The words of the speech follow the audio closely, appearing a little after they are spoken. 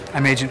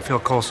I'm Agent Phil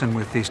Coulson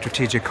with the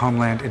Strategic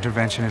Homeland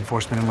Intervention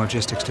Enforcement and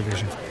Logistics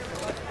Division.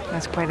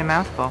 That's quite a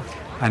mouthful.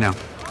 I know.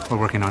 We're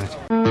working on it.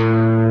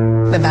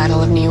 The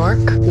Battle of New York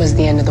was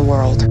the end of the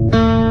world.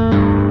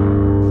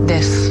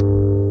 This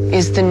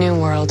is the new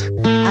world.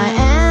 I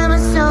am a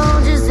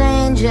soldier's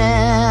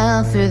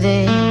angel through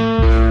the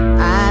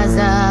eyes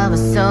of a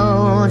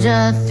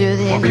soldier through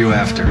the... What were you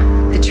after?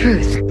 The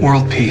truth.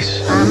 World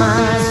peace. I'm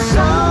a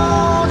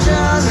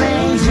soldier's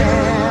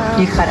angel.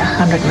 You've got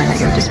 100 men at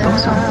your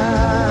disposal.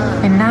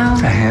 And now...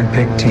 A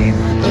hand-picked team.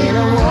 In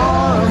a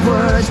war of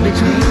words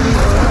between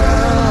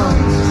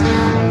worlds.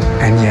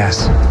 And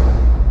yes,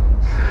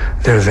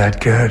 they're that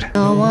good.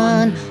 No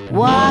one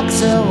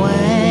walks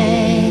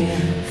away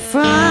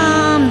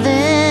from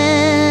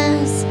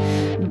this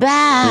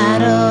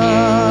battle.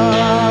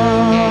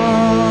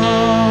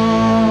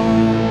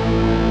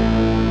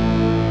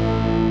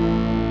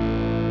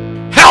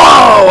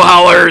 Hello,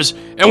 Howlers,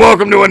 and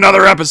welcome to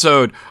another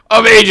episode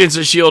of Agents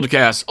of S.H.I.E.L.D.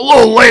 Cast, a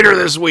little later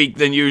this week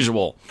than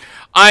usual.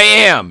 I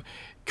am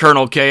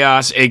Colonel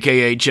Chaos,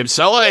 a.k.a. Chip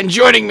Sella, and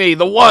joining me,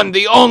 the one,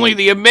 the only,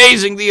 the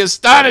amazing, the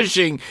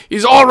astonishing,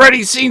 he's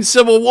already seen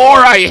Civil War,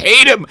 I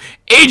hate him,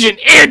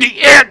 Agent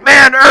Andy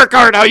Ant-Man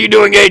Urquhart. How you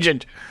doing,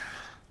 Agent?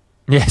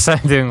 Yes,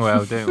 I'm doing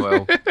well.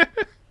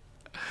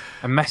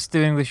 I missed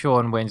doing the show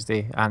on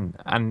Wednesday,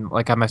 and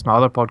like I missed my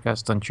other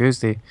podcast on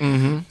Tuesday.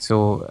 Mm-hmm.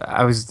 So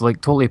I was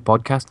like totally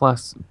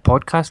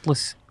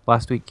podcastless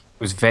last week. It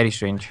was very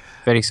strange,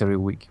 very surreal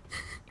week.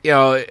 You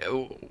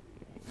know,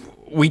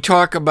 we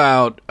talk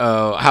about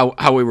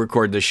how we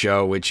record the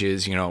show, which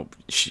is, you know,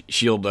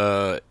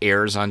 S.H.I.E.L.D.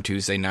 airs on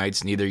Tuesday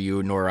nights. Neither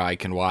you nor I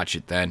can watch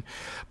it then.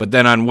 But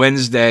then on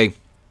Wednesday,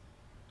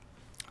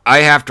 I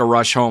have to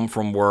rush home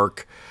from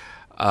work,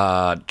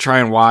 try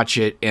and watch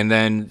it, and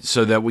then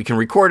so that we can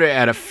record it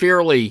at a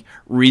fairly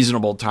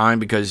reasonable time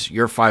because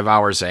you're 5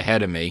 hours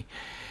ahead of me,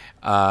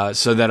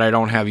 so that I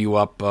don't have you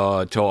up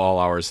till all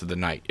hours of the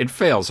night. It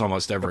fails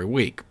almost every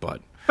week,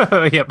 but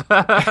Yep.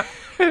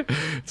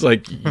 it's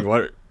like you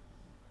want.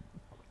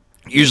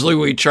 Usually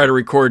we try to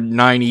record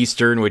 9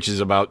 Eastern, which is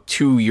about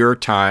 2 your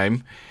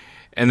time,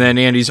 and then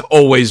Andy's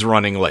always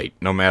running late,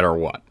 no matter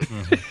what.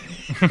 Mm-hmm.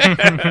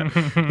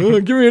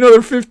 Give me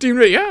another 15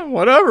 minutes. Yeah,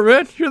 whatever,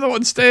 man. You're the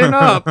one staying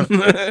up.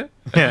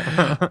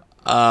 Yeah.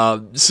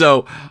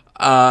 So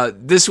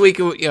this week,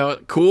 you know,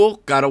 cool.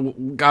 Got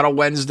a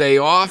Wednesday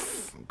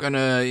off.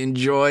 Gonna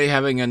enjoy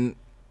having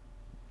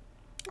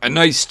a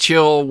nice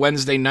chill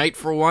Wednesday night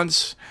for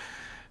once.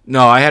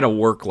 No, I had to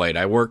work late.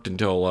 I worked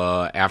until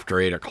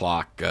after 8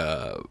 o'clock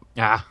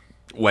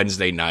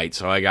Wednesday night,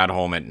 so I got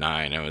home at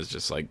 9. It was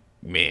just like,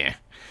 meh.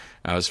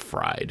 I was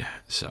fried.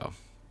 So,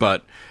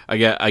 but I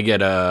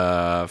get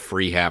a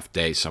free half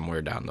day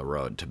somewhere down the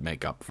road to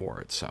make up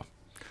for it. So,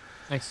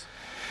 Nice.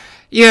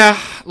 yeah,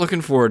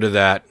 looking forward to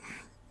that.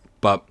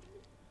 But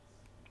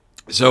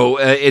so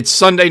it's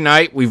Sunday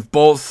night. We've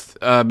both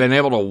been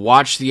able to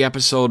watch the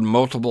episode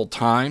multiple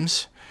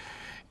times,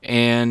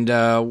 and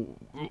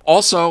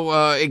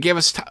also it gave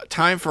us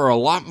time for a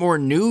lot more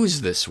news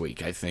this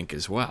week, I think,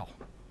 as well.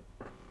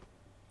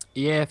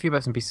 Yeah, a few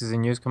bits and pieces of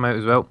news come out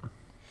as well.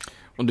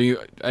 Well,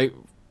 I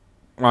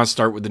want to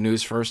start with the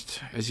news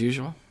first, as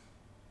usual?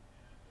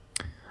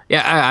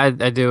 Yeah,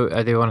 I do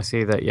want to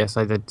say that yes,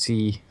 I did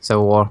see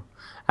Civil War.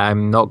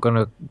 I'm not going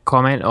to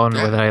comment on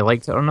whether I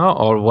liked it or not,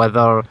 or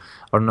whether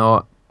or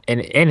not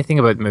anything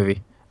about the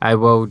movie. I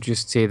will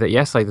just say that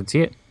yes, I did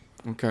see it.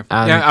 Okay.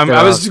 And yeah,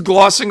 I was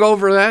glossing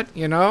over that.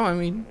 You know, I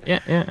mean.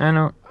 Yeah, I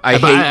know. I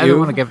don't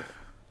want to give.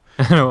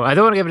 No, I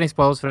don't want to give any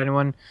spoilers for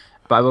anyone.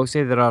 But I will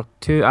say there are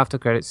 2 after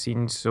credit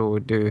scenes, so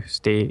do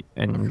stay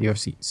in your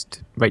seats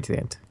right to the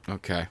end.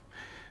 Okay.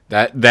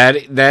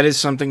 That is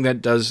something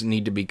that does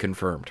need to be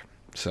confirmed.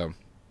 So.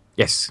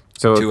 Yes.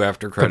 So 2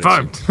 after credits.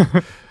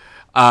 confirmed.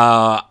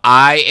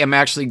 I am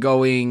actually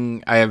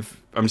going.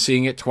 I'm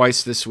seeing it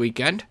twice this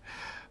weekend,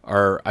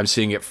 or I'm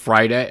seeing it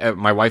Friday.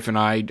 My wife and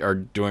I are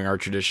doing our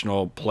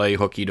traditional play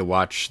hooky to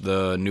watch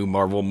the new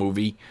Marvel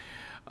movie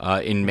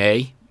in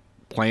May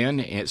plan,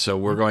 and so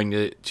we're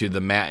going to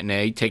the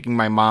matinee, taking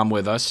my mom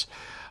with us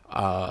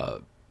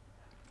on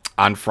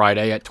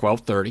Friday at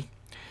 12:30,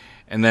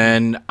 and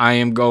then I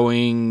am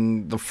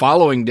going the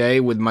following day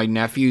with my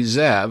nephew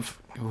Zev,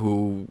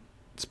 who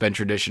it's been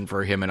tradition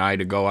for him and I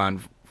to go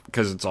on,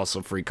 because it's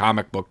also free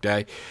comic book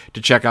day,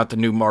 to check out the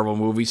new Marvel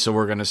movie. So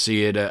we're going to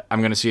see it. I'm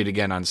going to see it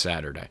again on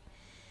Saturday.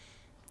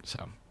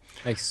 So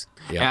Nice.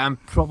 Yeah. I'm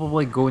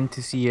probably going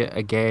to see it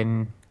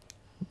again,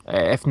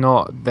 if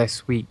not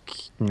this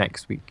week,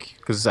 next week,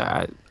 because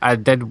I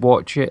did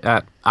watch it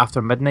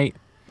after midnight,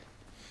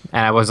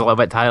 and I was a little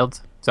bit tired,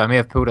 so I may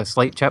have pulled a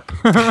slight chip.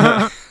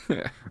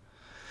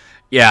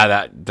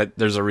 Yeah, that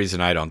there's a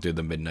reason I don't do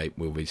the midnight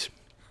movies.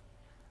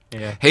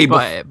 Yeah. Hey,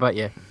 but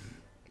yeah.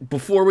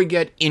 Before we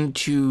get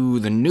into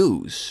the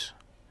news,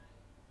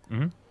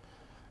 Mm-hmm.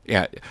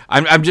 yeah,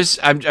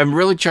 I'm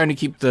really trying to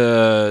keep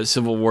the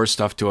Civil War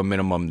stuff to a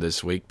minimum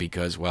this week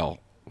because, well,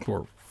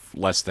 we're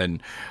less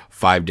than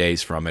 5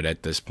 days from it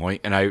at this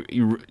point, and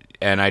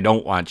I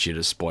don't want you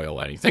to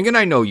spoil anything, and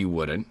I know you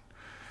wouldn't,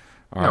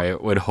 I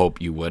would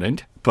hope you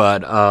wouldn't.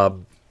 But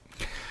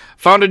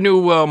found a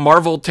new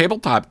Marvel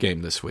tabletop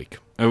game this week.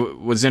 It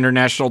was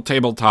International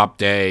Tabletop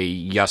Day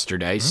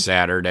yesterday,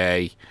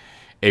 Saturday,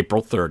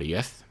 April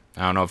 30th.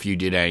 I don't know if you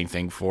did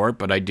anything for it,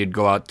 but I did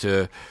go out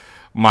to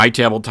my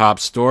tabletop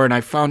store and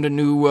I found a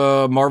new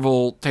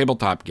Marvel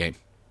tabletop game.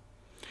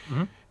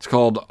 It's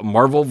called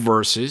Marvel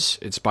Versus.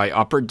 It's by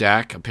Upper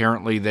Deck.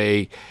 Apparently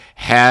they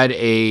had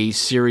a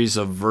series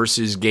of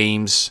Versus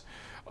games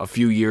a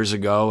few years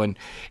ago, and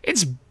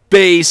it's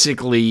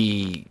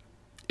basically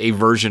a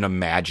version of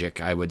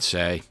Magic, I would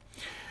say.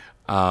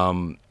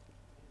 But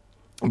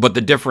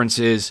the difference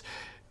is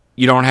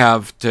you don't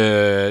have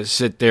to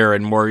sit there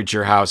and mortgage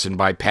your house and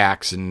buy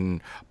packs and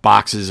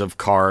boxes of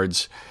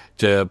cards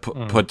to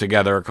put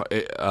together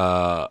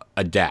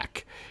a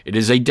deck. It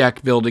is a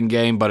deck building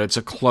game, but it's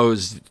a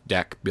closed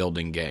deck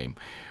building game,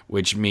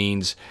 which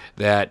means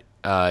that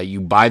you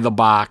buy the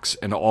box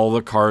and all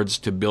the cards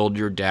to build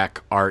your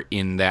deck are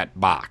in that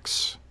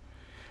box.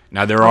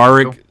 Now there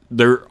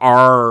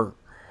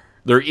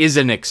is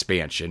an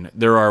expansion.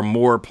 There are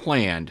more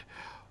planned,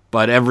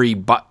 but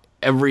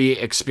every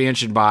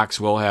expansion box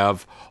will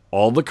have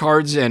all the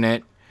cards in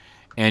it,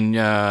 and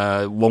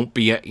won't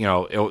be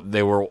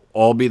they will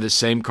all be the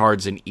same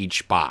cards in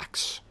each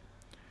box.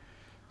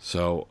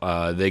 So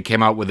they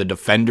came out with a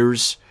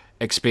Defenders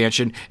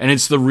expansion, and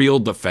it's the real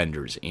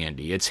Defenders,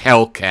 Andy. It's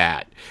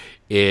Hellcat.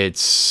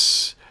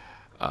 It's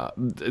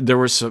there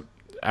was some.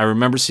 I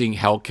remember seeing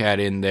Hellcat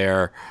in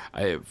there.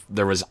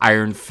 There was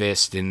Iron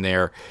Fist in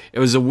there. It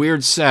was a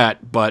weird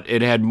set, but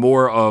it had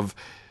more of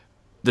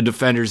the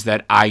Defenders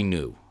that I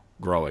knew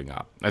growing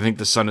up. I think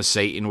the Son of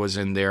Satan was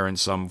in there in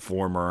some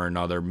form or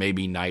another,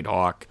 maybe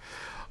Nighthawk.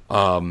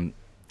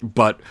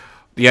 But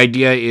the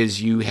idea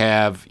is you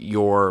have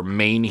your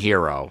main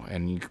hero,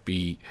 and you could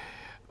be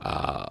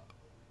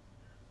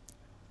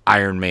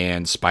Iron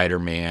Man,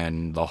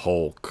 Spider-Man, the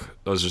Hulk.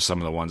 Those are some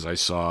of the ones I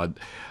saw.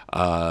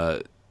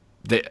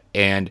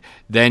 And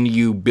then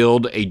you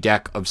build a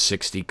deck of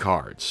 60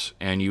 cards,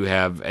 and you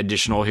have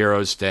additional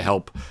heroes to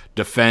help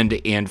defend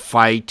and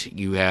fight.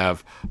 You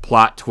have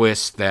plot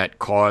twists that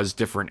cause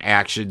different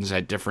actions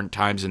at different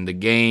times in the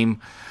game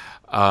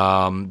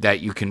that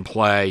you can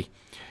play.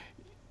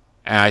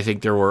 And I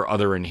think there were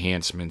other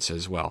enhancements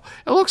as well.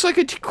 It looks like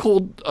a cool,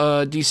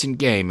 decent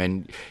game.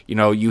 And,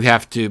 you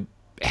have to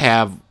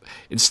have,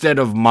 instead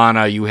of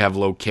mana, you have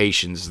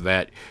locations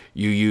that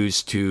you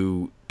use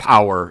to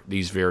power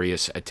these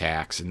various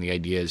attacks. And the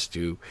idea is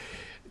to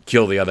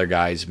kill the other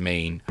guy's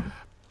main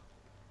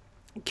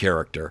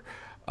character.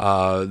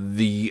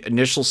 The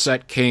initial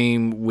set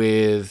came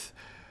with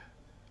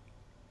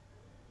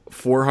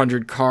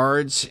 400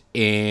 cards,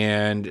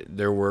 and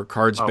there were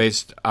cards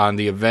based on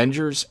the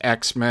Avengers,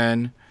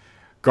 X-Men,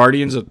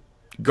 Guardians of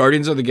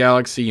the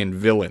Galaxy, and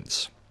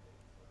villains.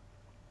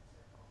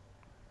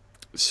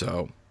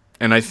 So,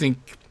 and I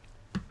think,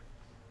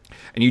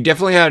 and you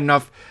definitely had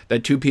enough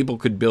that two people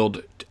could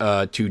build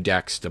two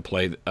decks to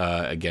play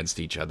against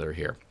each other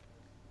here.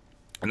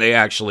 And they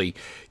actually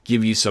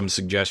give you some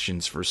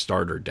suggestions for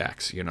starter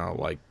decks,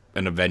 like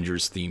an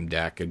Avengers themed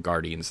deck, a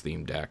Guardians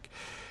themed deck.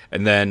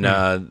 And then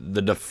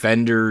the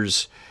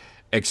Defenders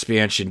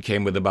expansion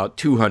came with about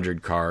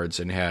 200 cards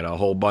and had a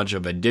whole bunch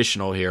of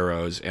additional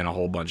heroes and a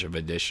whole bunch of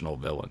additional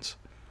villains.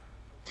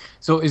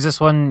 So is this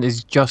one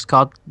just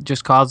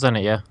cards in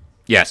it? Yeah.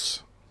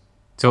 Yes.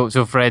 So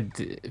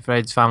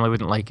Fred's family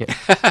wouldn't like it.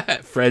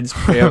 Fred's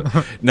family.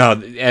 No,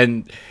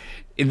 and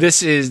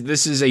this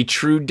is a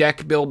true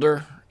deck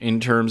builder in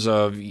terms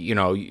of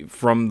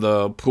from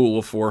the pool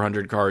of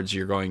 400 cards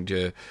you're going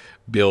to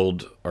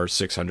build, or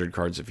 600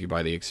 cards if you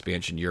buy the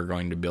expansion, you're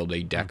going to build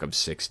a deck of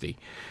 60.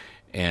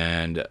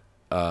 And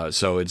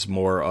so it's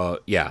more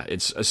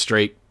it's a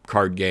straight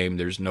card game.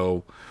 There's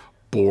no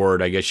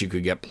board. I guess you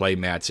could get play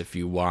mats if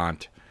you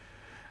want.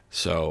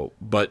 So,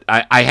 but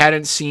I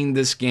hadn't seen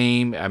this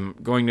game. I'm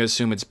going to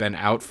assume it's been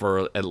out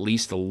for at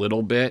least a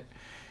little bit.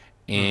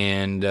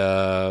 And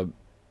I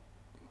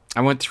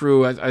went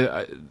through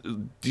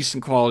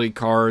decent quality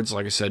cards.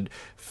 Like I said,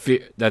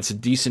 that's a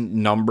decent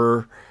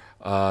number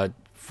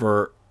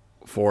for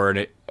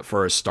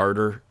a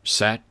starter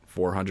set,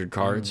 400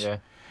 cards. Yeah.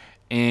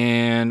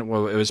 And it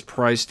was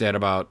priced at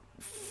about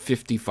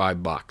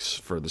 $55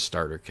 for the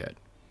starter kit,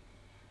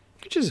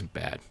 which isn't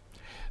bad.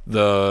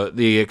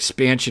 The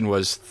expansion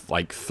was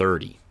like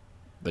 $30,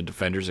 the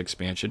Defenders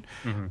expansion.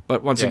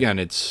 But once again,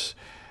 it's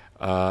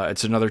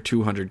another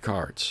 200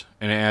 cards,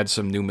 and it adds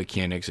some new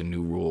mechanics and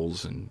new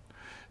rules and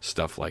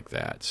stuff like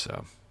that.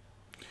 So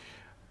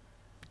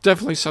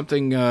definitely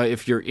something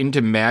if you're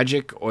into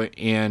Magic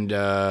and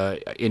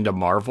into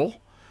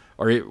Marvel,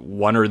 or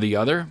one or the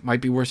other,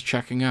 might be worth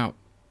checking out.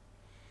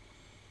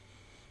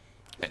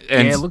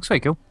 And, yeah, it looks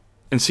quite cool.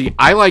 And see,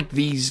 I like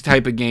these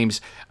type of games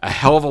a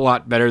hell of a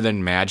lot better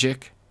than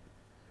Magic.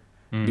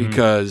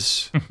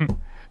 Because,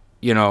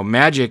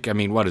 Magic, I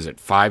mean, what is it,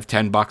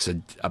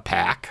 $5-10 a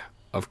pack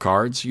of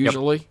cards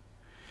usually? Yep.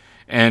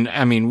 And,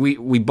 I mean,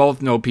 we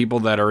both know people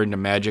that are into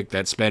Magic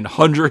that spend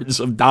hundreds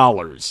of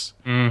dollars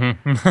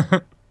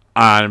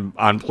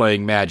on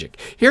playing Magic.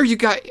 Here you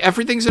got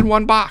everything's in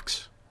one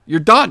box. You're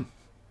done.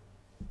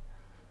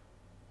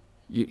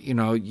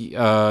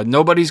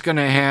 Nobody's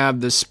gonna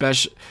have the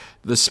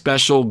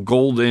special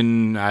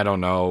golden, I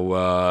don't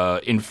know,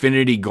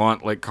 Infinity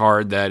Gauntlet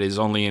card that is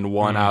only in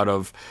one out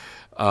of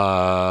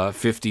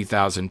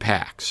 50,000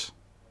 packs.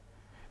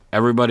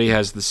 Everybody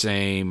has the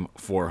same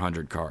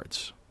 400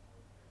 cards.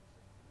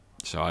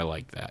 So I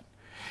like that.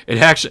 It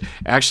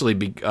actually,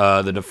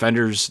 the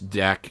Defenders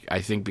deck,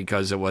 I think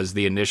because it was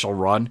the initial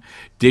run,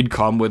 did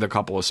come with a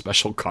couple of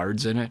special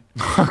cards in it.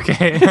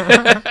 Okay.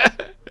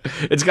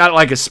 It's got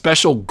like a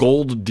special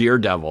gold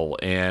Daredevil,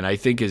 and I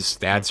think his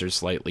stats are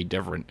slightly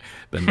different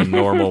than the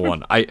normal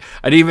one. I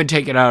didn't even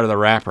take it out of the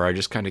wrapper. I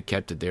just kind of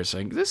kept it there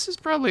saying, this is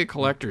probably a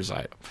collector's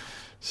item.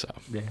 So,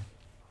 Yeah.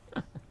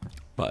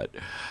 But,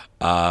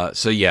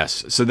 so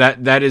yes. So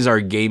that is our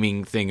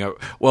gaming thing.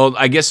 Well,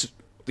 I guess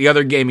the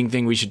other gaming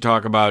thing we should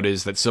talk about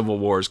is that Civil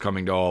War is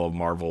coming to all of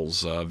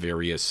Marvel's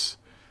various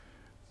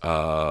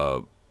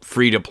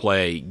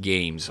free-to-play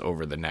games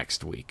over the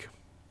next week.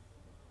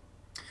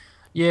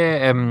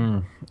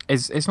 Yeah,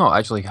 it's not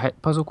actually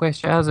hit Puzzle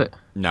Quest yet, has it?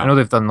 No. I know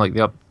they've done like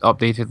the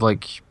updated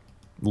like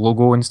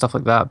logo and stuff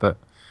like that, but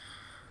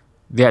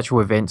the actual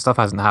event stuff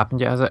hasn't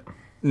happened yet, has it?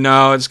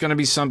 No, it's going to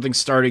be something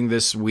starting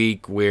this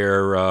week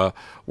where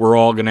we're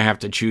all going to have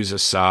to choose a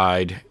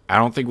side. I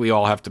don't think we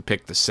all have to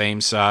pick the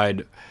same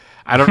side.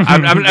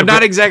 I'm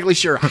not exactly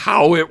sure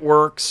how it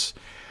works,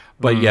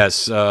 but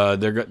yes,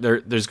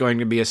 there's going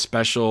to be a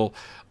special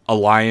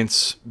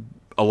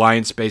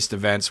alliance-based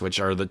events, which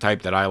are the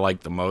type that I like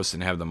the most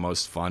and have the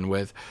most fun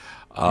with,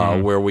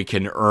 where we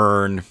can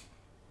earn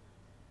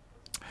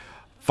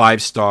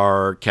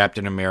 5-star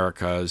Captain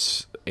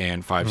Americas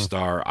and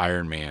 5-star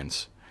Iron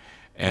Mans.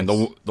 And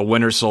the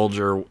Winter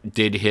Soldier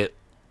did hit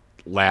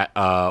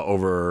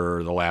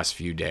over the last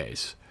few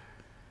days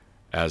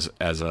as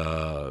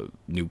a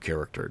new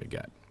character to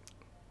get.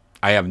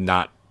 I have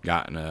not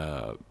gotten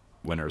a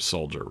Winter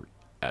Soldier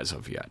as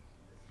of yet.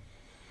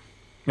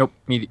 Nope,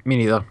 me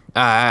neither.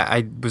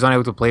 I was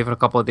unable to play for a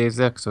couple of days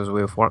there because I was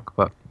away with work,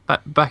 but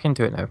back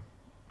into it now.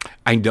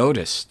 I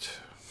noticed.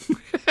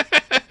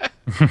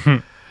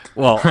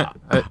 Well,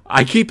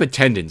 I keep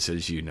attendance,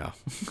 as you know.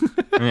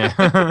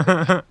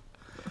 Yeah.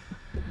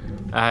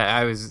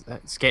 I was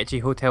sketchy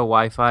hotel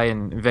Wi-Fi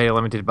and very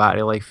limited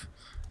battery life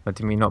led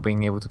to me not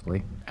being able to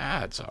play.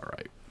 It's all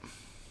right.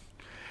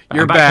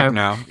 You're back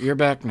now. You're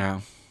back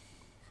now.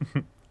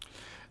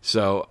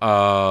 So,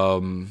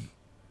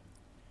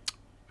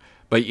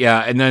 but yeah,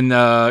 and then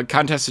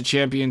Contest of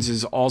Champions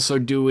is also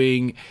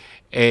doing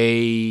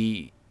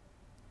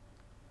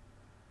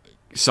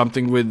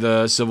something with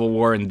the Civil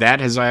War, and that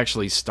has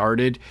actually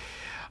started.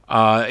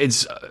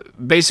 It's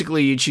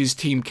basically you choose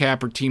Team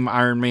Cap or Team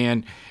Iron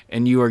Man,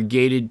 and you are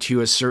gated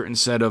to a certain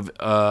set of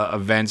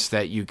events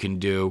that you can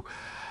do.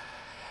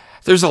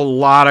 There's a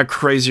lot of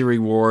crazy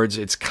rewards.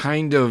 It's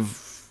kind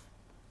of...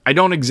 I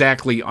don't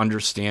exactly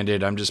understand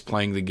it. I'm just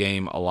playing the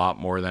game a lot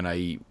more than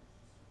I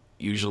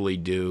usually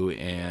do,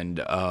 and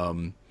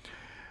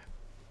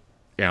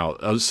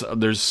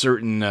there's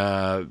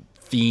certain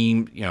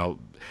theme.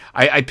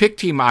 I picked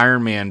Team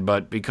Iron Man,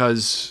 but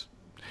because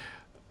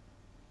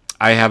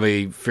I have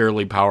a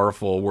fairly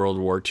powerful World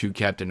War II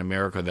Captain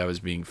America that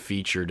was being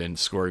featured and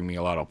scoring me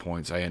a lot of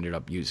points, I ended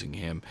up using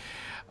him.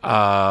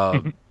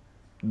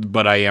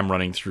 But I am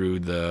running through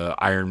the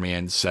Iron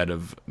Man set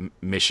of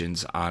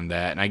missions on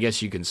that, and I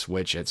guess you can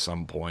switch at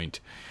some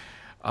point.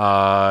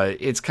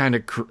 It's kind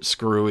of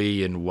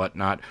screwy and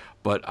whatnot,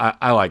 but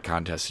I like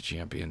Contest of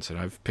Champions, and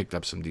I've picked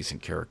up some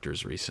decent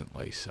characters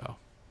recently, so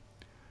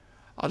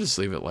I'll just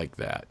leave it like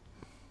that.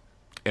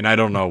 And I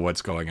don't know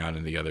what's going on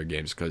in the other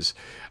games, because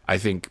I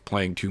think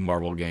playing 2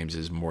 Marvel games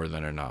is more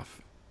than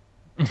enough.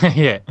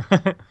 Yeah.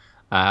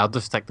 I'll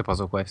just stick to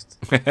Puzzle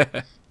Quest.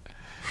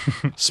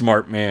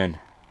 Smart man.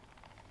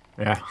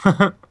 Yeah.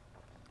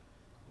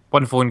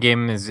 One phone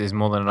game is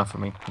more than enough for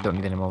me. I don't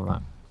need any more than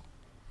that.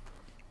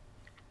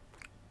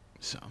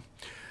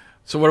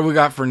 So what do we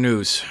got for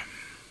news?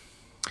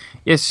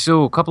 Yes,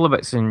 so a couple of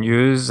bits of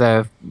news.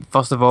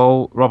 First of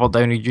all, Robert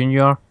Downey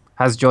Jr.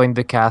 has joined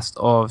the cast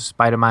of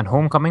Spider-Man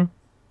Homecoming.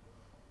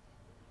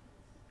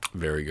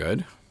 Very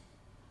good.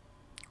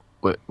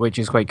 Which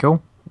is quite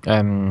cool.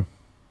 Yeah.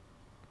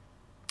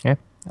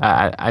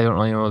 I don't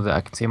really know that I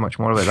can say much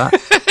more about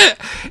that.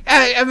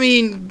 I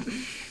mean...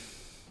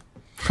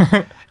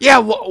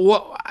 yeah,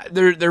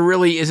 there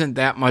really isn't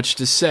that much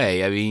to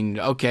say. I mean,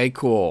 okay,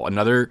 cool.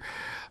 Another...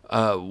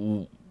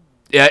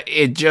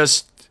 it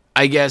just,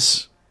 I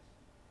guess,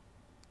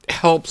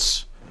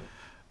 helps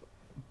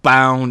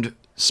bound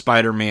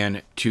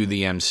Spider-Man to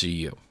the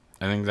MCU.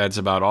 I think that's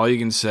about all you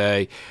can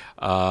say.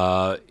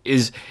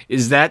 Is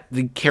that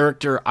the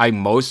character I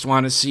most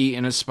want to see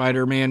in a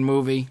Spider-Man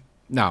movie?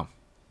 No.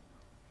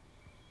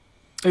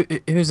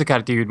 Who's the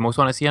character you'd most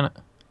want to see in it?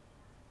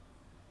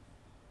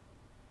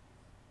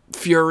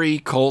 Fury,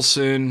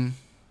 Coulson.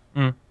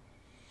 Mm.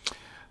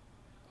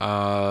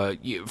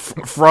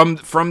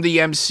 From the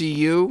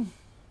MCU.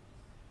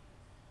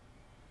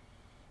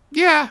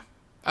 Yeah,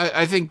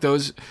 I think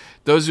those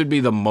would be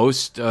the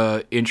most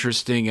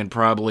interesting and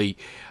probably.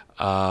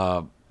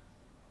 I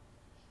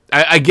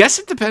guess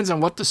it depends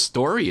on what the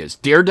story is.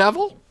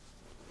 Daredevil.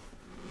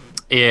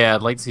 Yeah,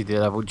 I'd like to see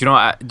Daredevil. Do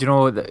you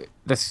know?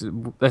 This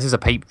is a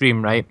pipe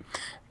dream, right?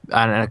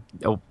 And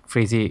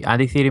crazy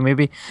Andy theory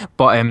maybe,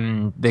 but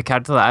the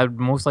character that I'd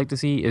most like to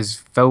see is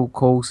Phil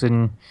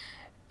Coulson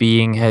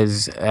being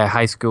his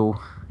high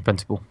school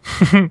principal,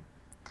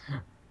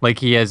 like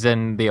he is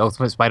in the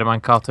Ultimate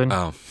Spider-Man cartoon.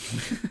 Oh,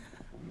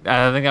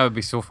 I think that would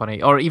be so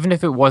funny. Or even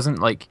if it wasn't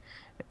like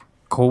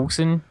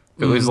Coulson,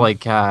 it was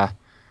like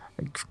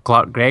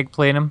Clark Gregg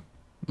playing him,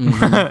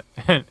 and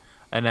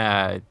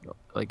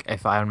like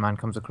if Iron Man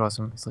comes across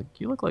him, it's like,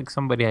 you look like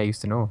somebody I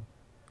used to know.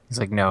 He's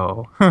like,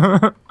 no.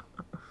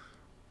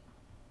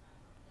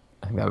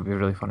 I think that would be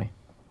really funny,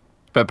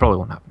 but it probably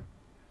won't happen.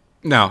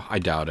 no, I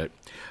doubt it.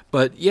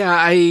 But yeah,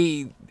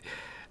 I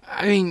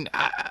mean,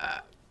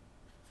 I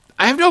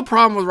have no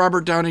problem with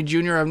Robert Downey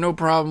Jr. I have no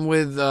problem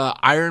with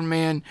Iron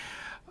Man,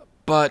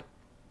 but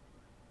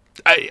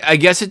I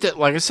guess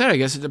like I said, I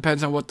guess it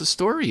depends on what the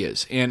story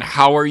is and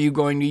how are you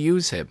going to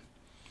use him.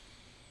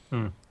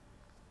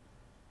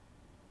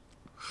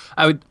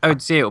 I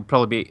would say it's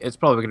probably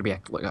going to be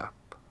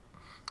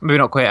maybe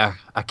not quite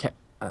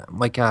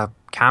like a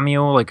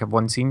cameo, like a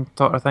one scene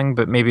sort of thing,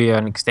 but maybe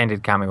an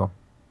extended cameo.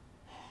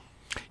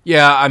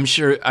 Yeah, I'm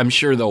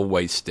sure they'll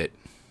waste it.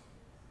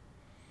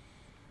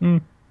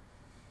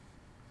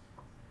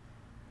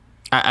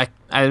 I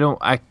don't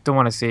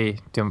want to say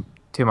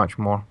too much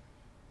more,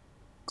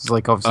 because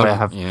like obviously I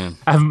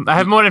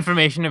have more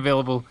information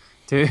available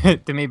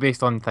to me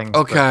based on things.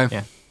 Okay. But,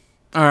 yeah.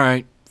 All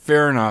right.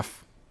 Fair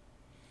enough.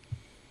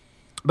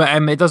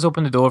 But it does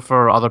open the door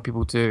for other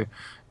people to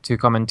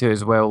come into it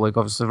as well. Like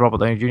obviously Robert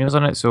Downey Jr. is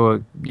on it,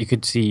 so you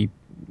could see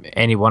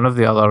any one of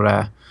the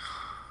other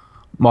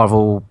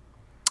Marvel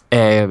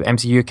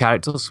MCU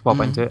characters swap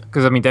into it.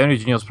 Because I mean, Downey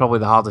Jr. is probably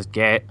the hardest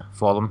get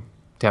for them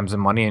in terms of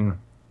money and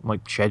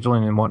like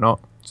scheduling and whatnot.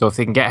 So if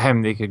they can get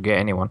him, they could get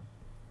anyone.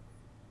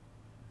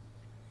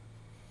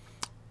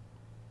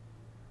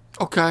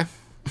 Okay.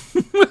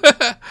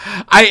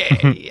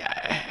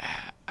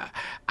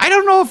 I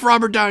don't know if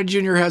Robert Downey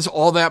Jr. has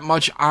all that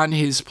much on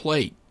his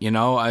plate. You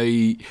know,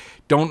 I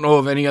don't know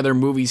of any other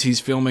movies he's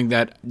filming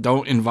that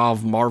don't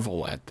involve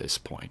Marvel at this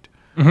point.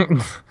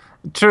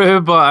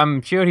 True, but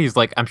I'm sure he's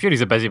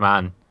a busy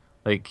man.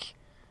 Like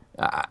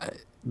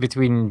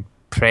between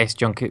press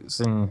junkets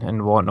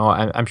and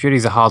whatnot, I'm sure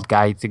he's a hard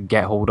guy to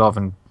get hold of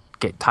and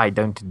get tied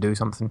down to do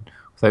something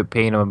without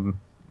paying him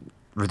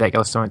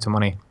ridiculous amounts of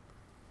money.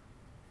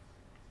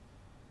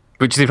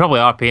 Which they probably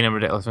are paying him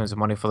ridiculous amounts of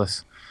money for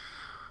this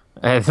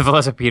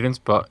appearance.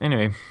 But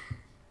anyway,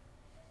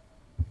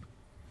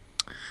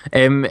 do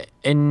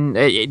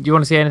you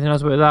want to say anything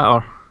else about that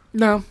or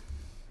No?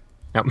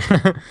 No.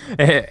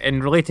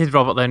 In related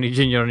Robert Downey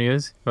Jr.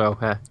 news, well,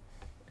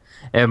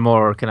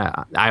 more kind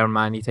of Iron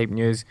Man-y type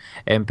news,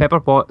 Pepper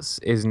Potts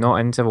is not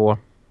in Civil War.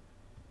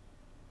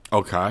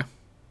 Okay.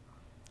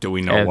 Do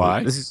we know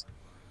why?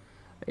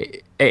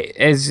 It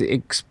is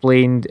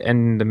explained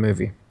in the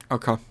movie.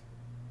 Okay.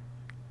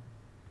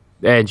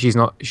 And she's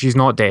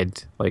not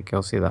dead. Like,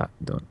 I'll say that.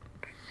 Don't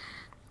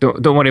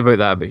worry about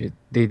that. But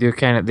they do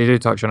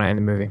touch on it in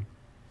the movie.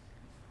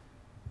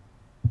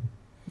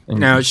 And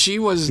now she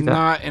was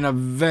not in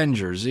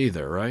Avengers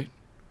either, right?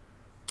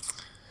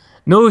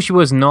 No, she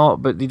was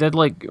not. But they did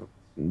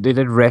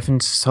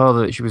reference her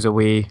that she was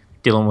away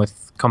dealing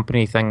with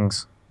company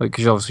things. Like,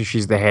 because obviously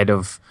she's the head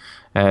of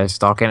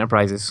Stark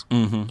Enterprises.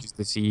 Mm-hmm. She's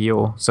the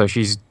CEO, so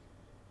she's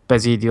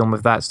busy dealing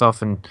with that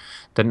stuff and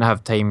didn't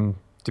have time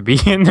to be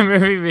in the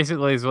movie,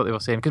 basically, is what they were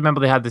saying. Because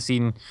remember, they had the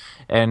scene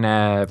in...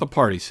 the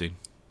party scene.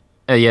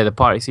 Yeah, the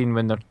party scene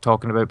when they're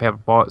talking about Pepper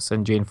Potts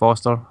and Jane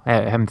Foster,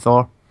 him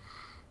Thor.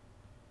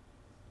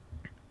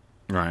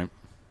 Right.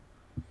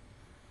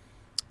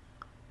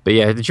 But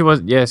yeah, she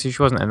wasn't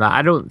in that.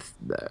 I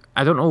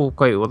don't know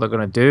quite what they're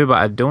going to do, but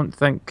I don't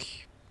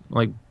think,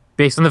 like,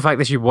 based on the fact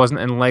that she wasn't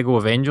in Lego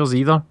Avengers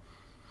either,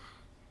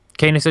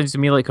 kind of sounds to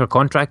me like her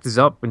contract is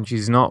up and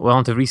she's not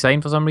willing to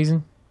re-sign for some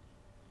reason.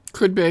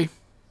 Could be.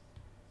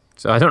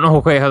 So I don't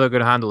know quite how they're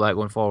going to handle that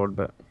going forward,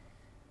 but...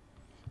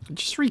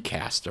 Just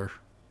recast her.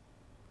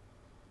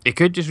 They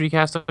could just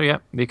recast her, yeah.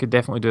 They could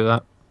definitely do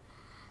that.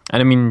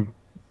 And I mean,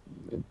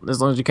 as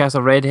long as you cast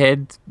a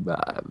redhead,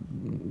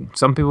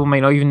 some people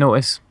might not even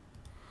notice.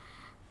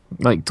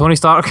 Like, Tony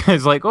Stark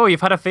is like, oh,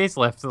 you've had a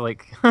facelift.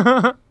 Like,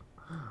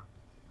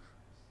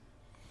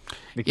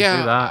 they could do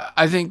that.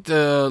 I think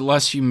the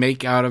less you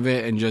make out of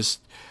it and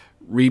just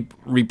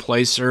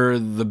replace her,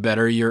 the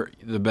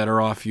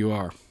better off you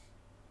are.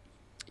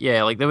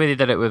 Yeah, like the way they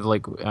did it with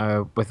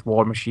with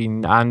War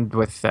Machine and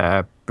with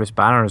Bruce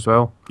Banner as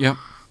well. Yeah,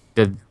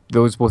 did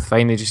those both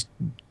fine? They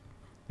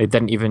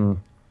didn't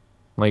even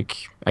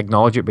like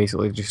acknowledge it.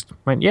 Basically, just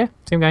went, yeah,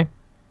 same guy,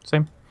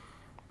 same.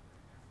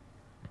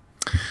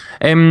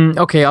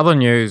 Okay, other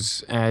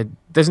news.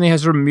 Disney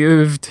has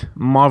removed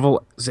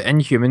Marvel's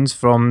Inhumans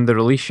from the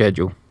release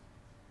schedule.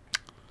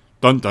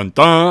 Dun dun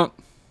dun.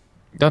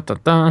 Dun, dun,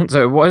 dun.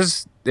 So it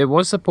was it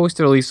was supposed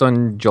to release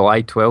on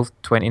July 12th,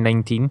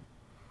 2019,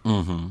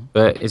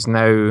 but it's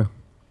now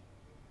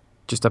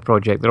just a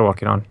project they're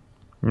working on.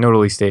 No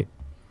release date,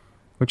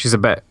 which is a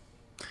bit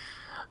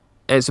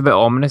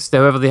ominous.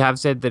 However, they have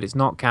said that it's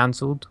not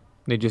cancelled.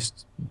 They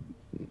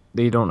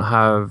don't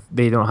have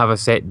a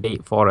set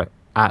date for it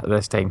at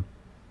this time.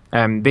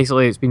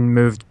 Basically, it's been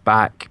moved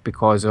back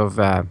because of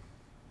the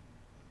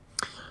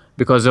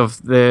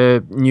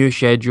new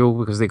schedule,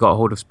 because they got a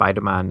hold of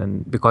Spider-Man,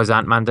 and because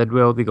Ant-Man did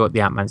well, they got the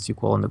Ant-Man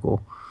sequel on the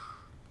go.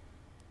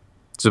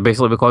 So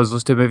basically, because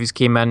those two movies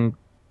came in,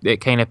 it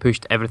kind of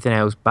pushed everything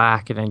else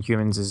back, and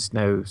Inhumans is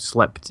now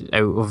slipped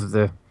out of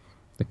the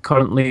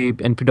currently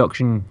in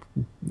production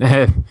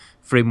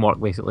framework,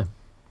 basically.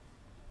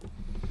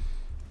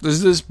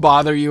 Does this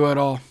bother you at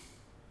all?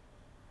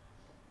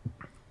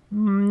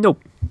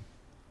 Nope.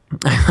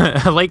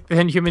 I like the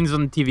Inhumans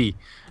on TV.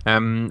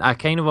 I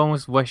kind of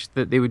almost wish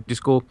that they would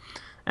just go,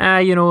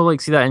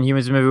 like, see that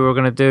Inhumans movie we're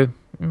going to do?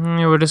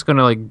 We're just going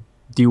to, like,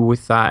 deal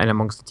with that in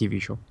amongst the TV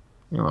show.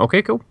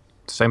 Okay, cool.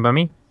 Fine by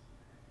me.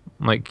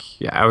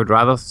 Like, yeah, I would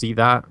rather see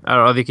that.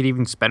 Or they could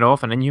even spin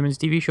off an Inhumans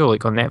TV show,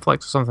 like on Netflix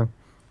or something.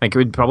 Like, it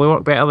would probably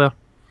work better there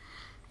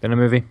than a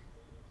movie.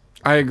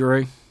 I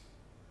agree.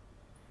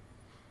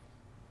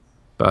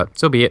 But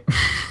so be it.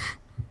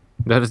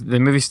 The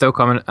movie's still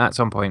coming at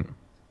some point.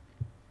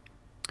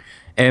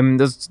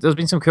 There's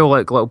been some cool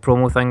like little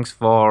promo things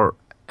for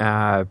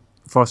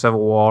Civil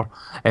War.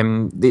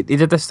 They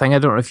did this thing. I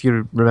don't know if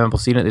you remember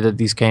seeing it. They did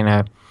these kind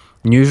of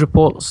news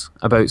reports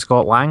about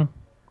Scott Lang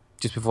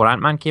just before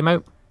Ant-Man came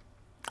out.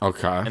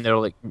 Okay. And they were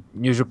like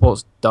news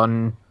reports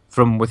done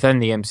from within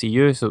the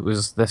MCU. So it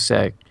was this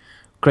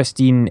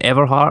Christine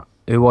Everhart,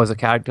 who was a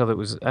character that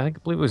was, I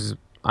believe it was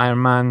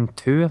Iron Man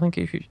 2, I think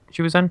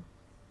she was in.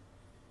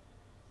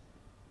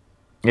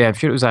 Yeah, I'm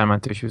sure it was Iron Man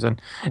 2 she was in.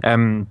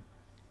 And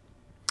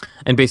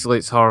basically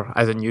it's her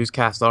as a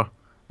newscaster,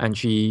 and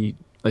she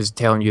is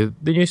telling you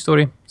the news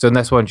story. So in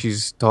this one,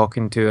 she's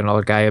talking to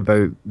another guy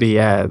about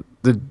the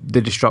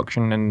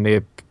destruction in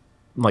the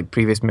like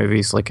previous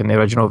movies, like in the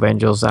original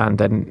Avengers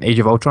and in Age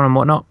of Ultron and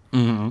whatnot.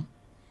 Mm-hmm.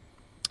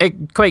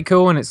 It quite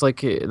cool, and it's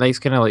like a nice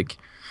kind of like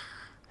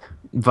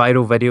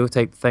viral video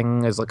type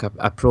thing as like a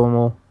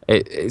promo.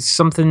 It's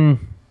something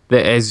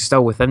that is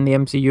still within the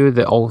MCU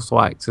that also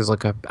acts as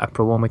like a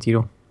promo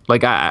material.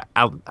 Like I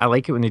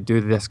like it when they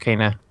do this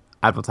kind of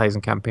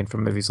advertising campaign for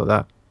movies like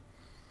that.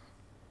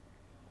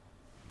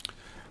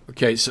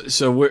 Okay,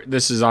 so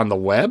this is on the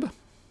web?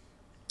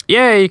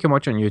 Yeah, you can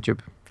watch it on YouTube.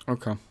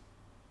 Okay.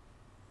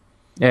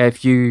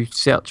 If you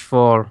search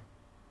for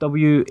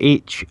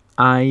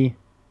WHIH.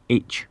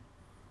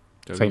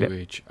 Find it.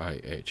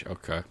 WHIH,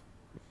 okay.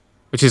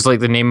 Which is like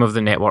the name of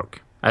the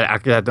network. I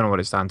don't know what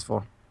it stands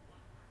for.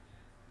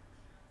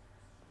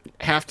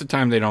 Half the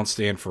time they don't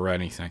stand for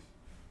anything.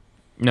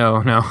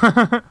 No.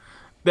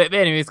 But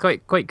anyway, it's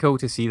quite cool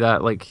to see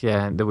that, like,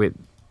 the way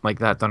like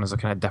that done as a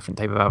kind of different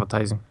type of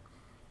advertising.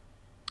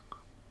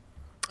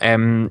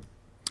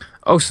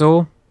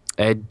 Also,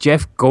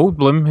 Jeff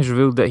Goldblum has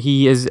revealed that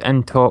he is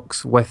in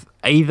talks with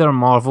either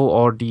Marvel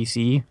or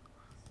DC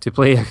to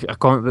play a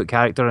comic book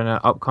character in an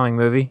upcoming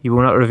movie. He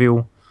will not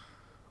reveal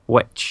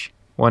which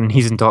one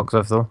he's in talks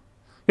with, though.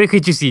 Who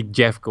could you see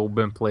Jeff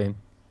Goldblum playing?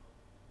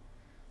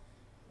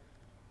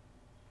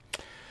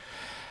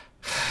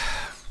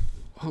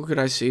 Who could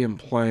I see him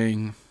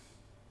playing?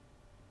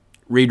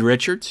 Reed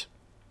Richards?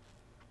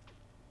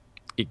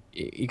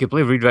 He could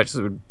play Reed Richards.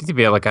 It would need to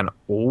be like an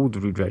old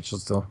Reed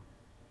Richards, though.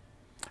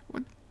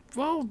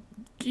 Well,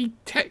 he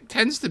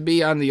tends to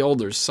be on the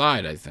older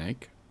side, I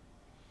think.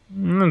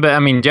 But I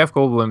mean, Jeff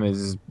Goldblum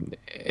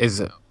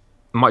is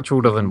much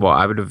older than what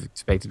I would have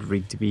expected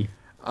Reed to be.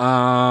 Who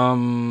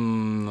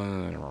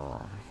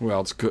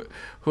else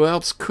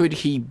could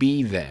he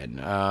be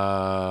then?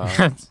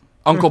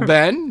 Uncle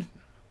Ben?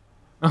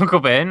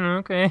 Uncle Ben,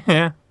 okay,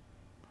 yeah.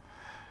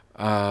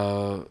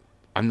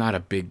 I'm not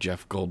a big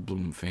Jeff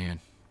Goldblum fan.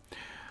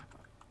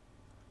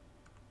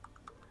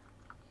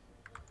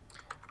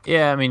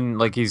 Yeah, I mean,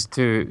 like he's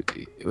the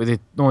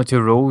only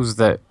two roles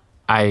that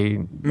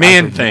I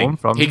Man Thing. know him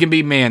from. He can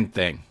be Man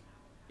Thing.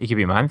 He could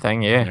be Man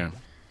Thing, yeah.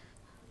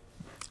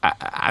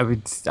 I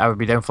would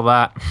be down for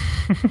that.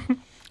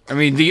 I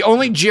mean, the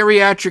only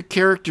geriatric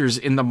characters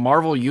in the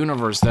Marvel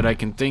universe that I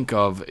can think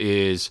of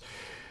is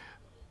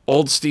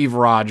old Steve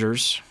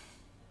Rogers,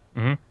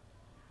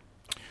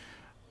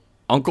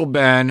 Uncle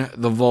Ben,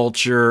 the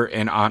Vulture,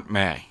 and Aunt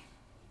May.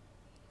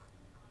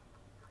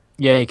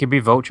 Yeah, he could be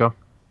Vulture.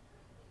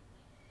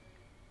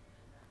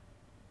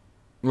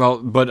 Well,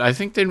 but I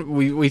think then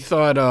we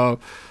thought,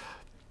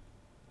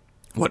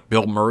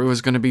 Bill Murray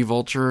was going to be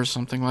Vulture or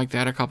something like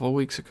that a couple of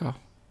weeks ago?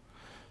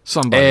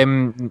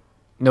 Somebody.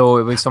 No,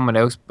 it was someone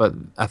else, but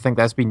I think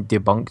that's been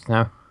debunked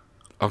now.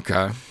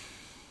 Okay.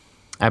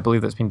 I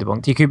believe that's been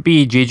debunked. He could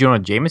be J. Jonah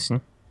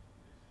Jameson.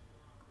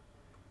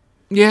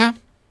 Yeah.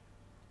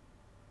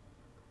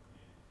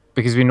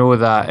 Because we know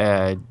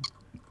that,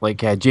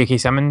 J.K.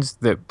 Simmons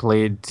that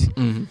played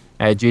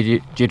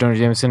J. Jonah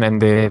Jameson in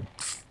the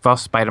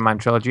first Spider-Man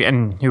trilogy,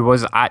 and who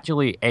was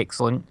actually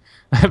excellent.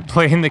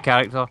 playing the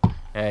character.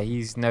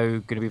 He's now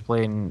going to be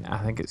playing, I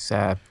think it's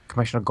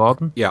Commissioner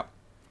Gordon Yeah.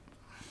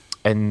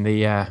 in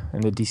the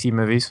DC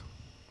movies.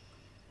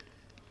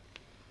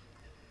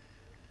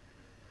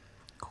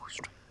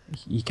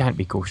 He can't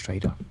be Ghost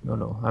Rider.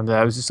 No.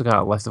 I was just looking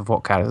at a list of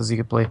what characters he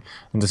could play,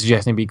 and they're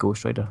suggesting he'd be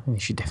Ghost Rider, and he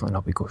should definitely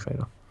not be Ghost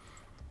Rider.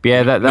 But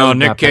yeah, that No, would be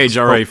my Nick Cage picks.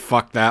 already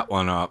fucked that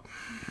one up.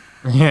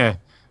 Yeah,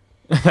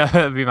 that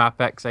would be my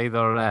picks,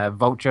 either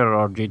Vulture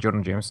or J.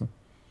 Jonah Jameson.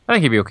 I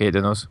think he'd be okay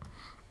doing those.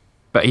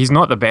 But he's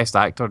not the best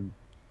actor,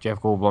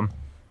 Jeff Goldblum.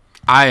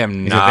 I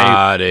am He's a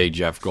not a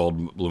Jeff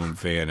Goldblum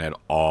fan at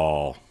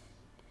all.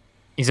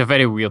 He's a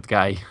very weird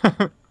guy.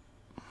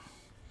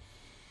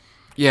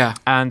 Yeah.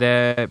 And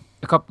a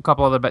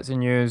couple other bits of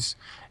news.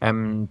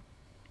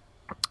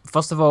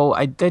 First of all,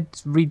 I did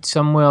read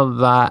somewhere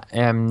that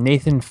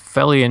Nathan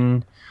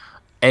Fillion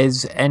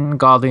is in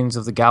Guardians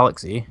of the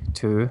Galaxy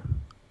 2.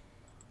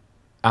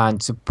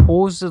 And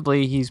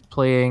supposedly he's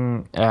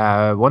playing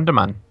Wonder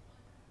Man.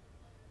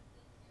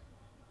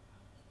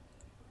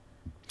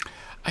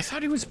 I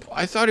thought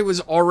he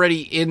was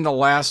already in the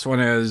last one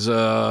as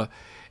a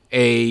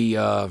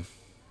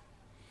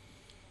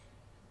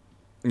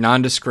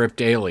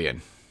nondescript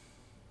alien.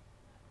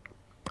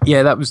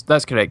 Yeah,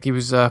 that's correct. He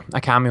was a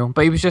cameo,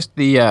 but he was just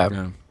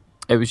it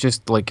was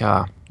just like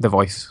the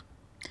voice.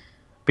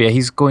 But yeah,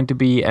 he's going to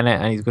be in it,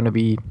 and he's going to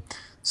be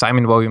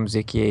Simon Williams,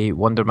 aka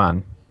Wonder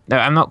Man. Now,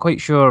 I'm not quite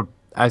sure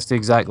as to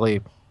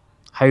exactly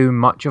how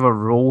much of a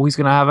role he's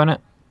going to have in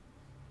it.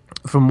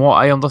 From what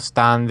I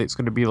understand, it's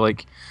going to be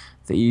like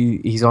that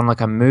he's on like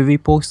a movie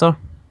poster,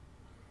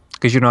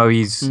 because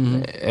he's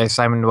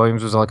Simon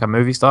Williams was like a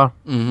movie star.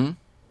 Mm-hmm.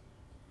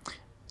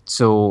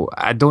 So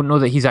I don't know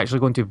that he's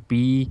actually going to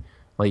be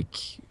like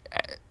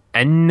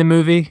in the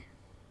movie,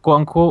 quote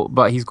unquote,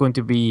 but he's going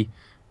to be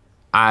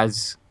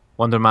as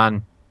Wonder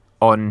Man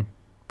on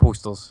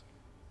posters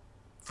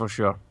for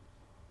sure.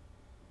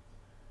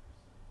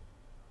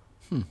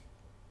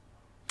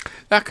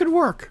 That could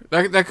work.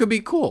 That could be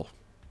cool.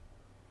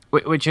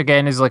 Which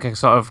again is like a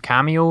sort of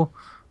cameo,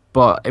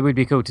 but it would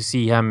be cool to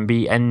see him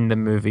be in the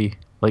movie,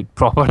 like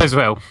proper as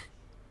well.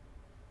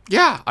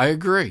 Yeah, I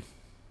agree.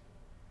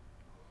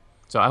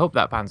 So I hope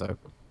that pans out.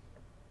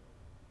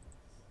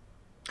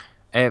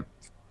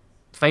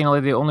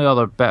 Finally, the only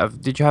other bit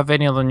of... Did you have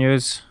any other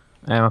news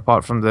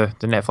apart from the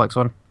Netflix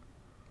one?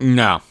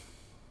 No.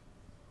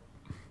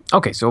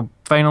 Okay, so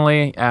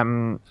finally,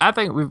 I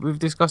think we've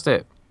discussed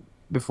it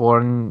before,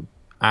 and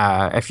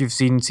if you've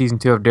seen season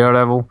 2 of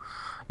Daredevil,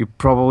 you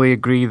probably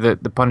agree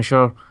that The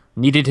Punisher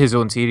needed his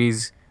own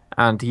series,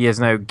 and he is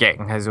now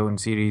getting his own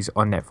series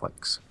on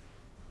Netflix.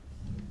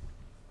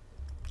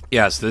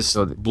 Yes, this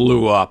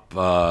blew up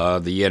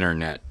the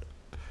internet.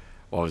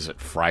 What was it,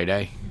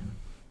 Friday?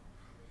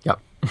 Yep.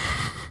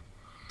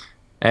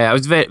 I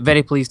was very,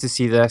 very pleased to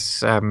see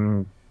this.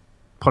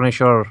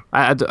 Punisher.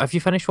 Have you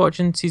finished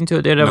watching season 2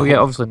 of Daredevil yet?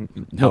 Obviously,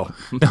 No.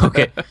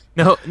 Okay.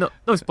 No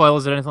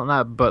spoilers or anything like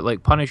that. But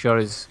like Punisher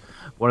is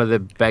one of the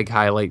big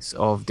highlights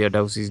of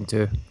Daredevil season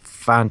 2.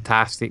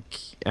 Fantastic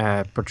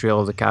portrayal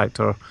of the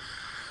character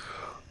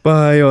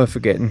by I'm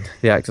forgetting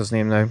the actor's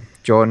name now.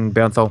 John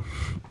Bernthal.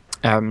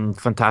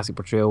 Fantastic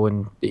portrayal,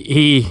 and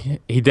he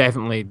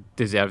definitely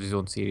deserves his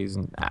own series.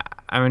 And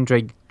I'm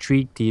intrigued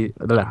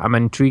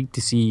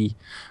to see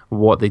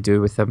what they do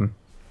with him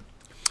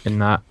in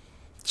that.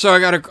 So I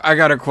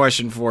got a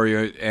question for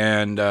you,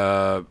 and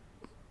we're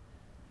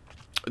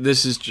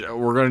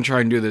going to try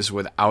and do this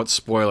without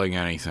spoiling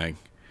anything.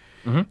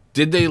 Mm-hmm.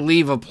 Did they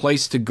leave a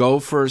place to go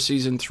for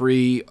season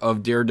 3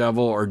 of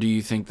Daredevil, or do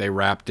you think they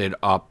wrapped it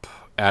up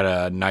at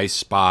a nice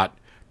spot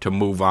to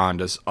move on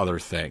to other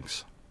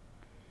things?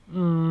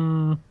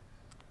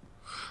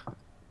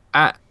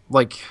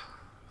 Like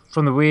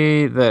from the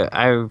way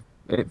that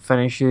it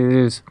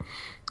finishes,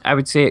 I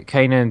would say it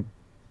kind of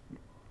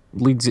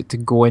leads it to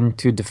go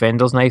into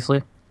Defenders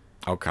nicely.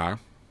 Okay.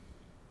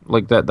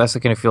 Like that's the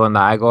kind of feeling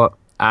that I got,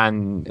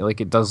 and like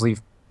it does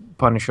leave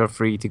Punisher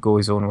free to go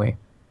his own way.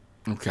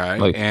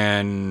 Okay.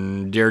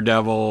 And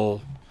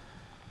Daredevil,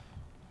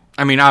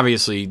 I mean,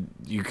 obviously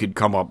you could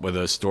come up with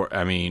a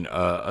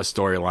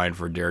storyline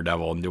for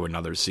Daredevil and do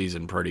another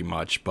season pretty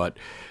much, but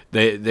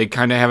they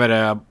kind of have it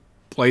at a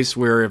place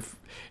where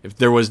if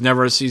there was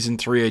never a season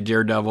 3 of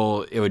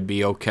Daredevil, it would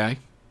be okay.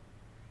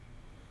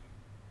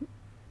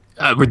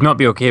 It would not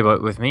be okay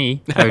with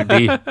me. I would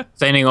be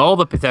signing all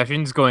the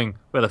petitions going,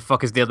 where the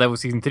fuck is Daredevil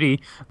season 3?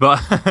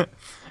 But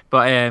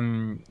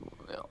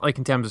like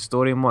in terms of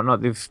story and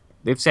whatnot,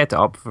 they've set it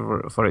up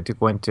for it to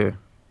go into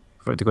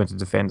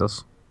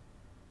Defenders.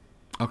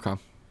 Okay.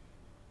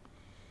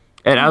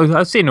 And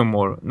I'll say no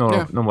more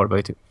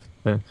about it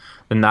than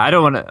that. I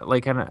don't want to,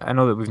 like, I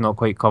know that we've not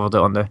quite covered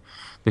it on the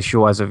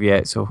show as of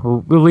yet,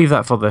 so we'll leave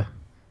that for the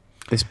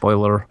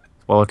spoiler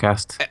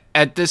cast.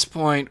 At this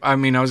point, I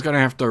mean, I was going to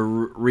have to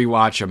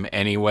rewatch them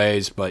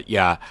anyways, but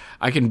yeah,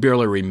 I can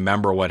barely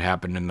remember what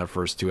happened in the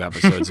first 2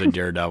 episodes of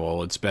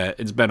Daredevil. It's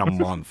been a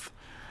month.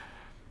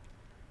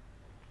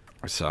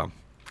 So,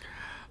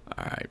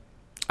 all right.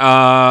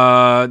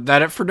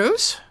 That it for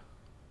news?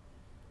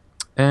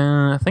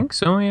 I think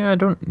so. Yeah, I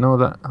don't know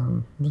that. I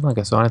don't think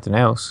I saw anything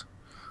else.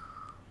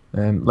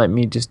 Let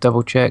me just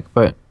double check.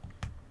 But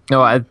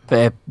no,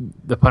 the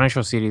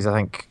Punisher series I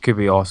think could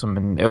be awesome,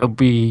 and it'll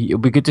be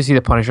good to see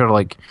the Punisher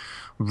like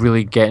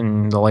really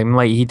getting the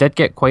limelight. He did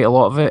get quite a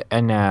lot of it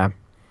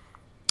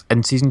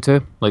in season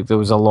 2. Like there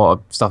was a lot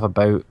of stuff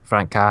about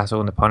Frank Castle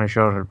and the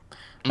Punisher.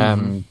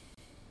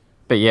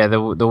 But yeah,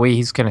 the way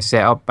he's kind of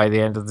set up by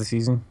the end of the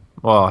season,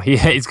 well,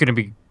 it's gonna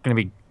be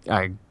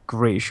a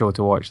great show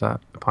to watch.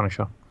 That the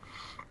Punisher.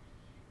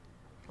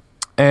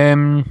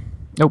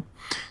 Nope.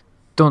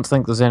 Don't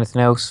think there's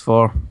anything else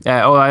for.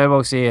 I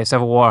will say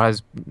Civil War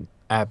has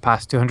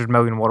passed 200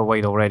 million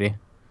worldwide already,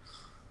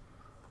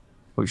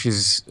 which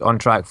is on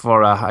track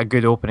for a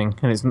good opening.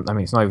 And it's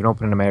not even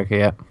open in America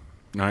yet.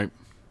 Right.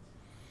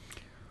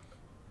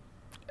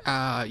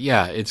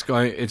 Yeah, it's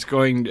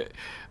going.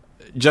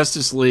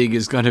 Justice League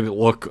is going to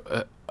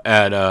look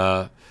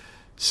at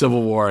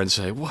Civil War and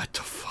say, "What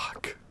the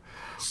fuck?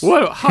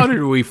 What? How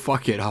did we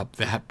fuck it up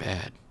that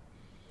bad?"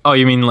 Oh,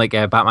 you mean like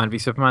Batman v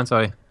Superman?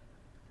 Sorry.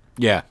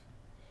 Yeah.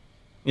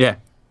 Yeah.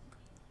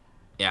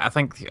 I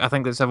think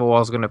that Civil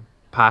War is going to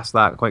pass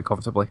that quite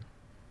comfortably.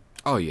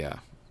 Oh yeah.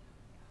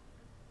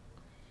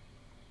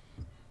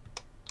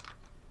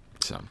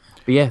 So.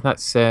 But yeah, I think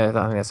that's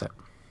it.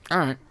 All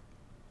right.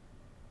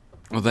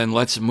 Well, then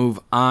let's move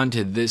on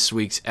to this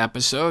week's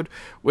episode,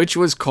 which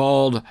was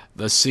called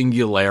The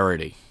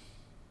Singularity.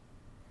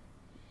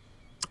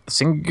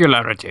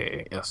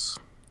 Singularity, yes.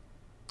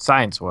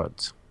 Science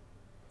words.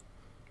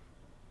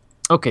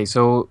 Okay,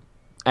 so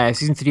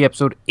Season 3,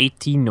 Episode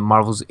 18,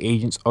 Marvel's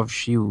Agents of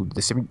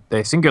S.H.I.E.L.D.,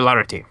 the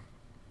Singularity.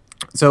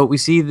 So we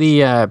see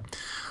the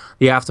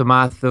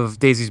aftermath of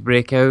Daisy's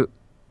breakout.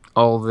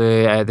 All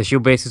the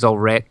S.H.I.E.L.D. base is all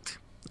wrecked,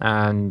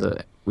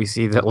 and we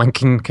see that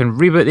Lincoln can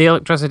reboot the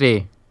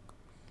electricity,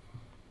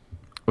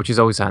 which is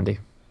always handy.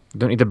 You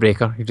don't need a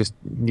breaker, you just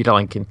need a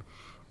Lincoln.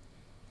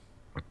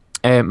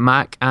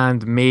 Mac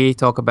and May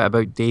talk a bit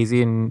about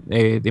Daisy, and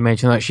they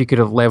mention that she could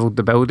have leveled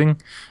the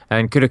building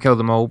and could have killed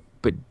them all,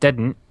 but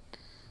didn't.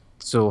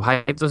 So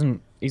Hyde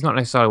he's not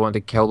necessarily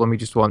wanting to kill them, he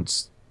just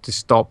wants to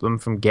stop them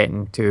from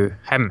getting to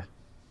him.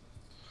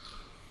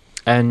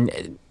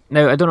 And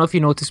now, I don't know if you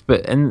noticed,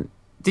 but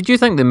did you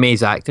think that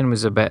May's acting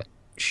was a bit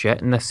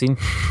shit in this scene?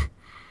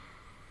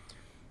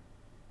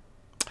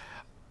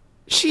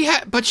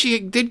 But she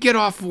did get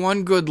off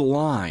one good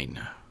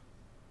line.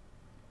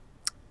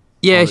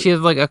 Yeah, she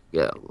had like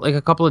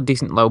a couple of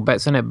decent little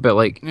bits in it, but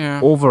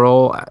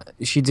overall,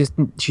 she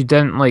didn't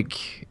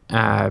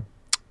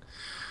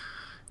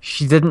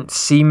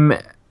seem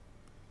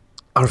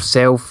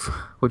herself,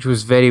 which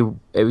was very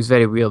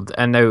weird.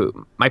 And now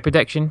my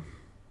prediction,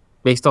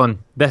 based on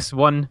this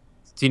one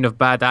scene of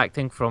bad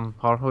acting from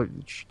her,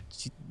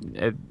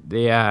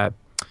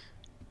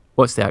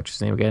 what's the actress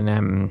name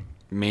again?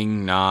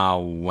 Ming-Na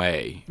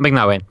Wen.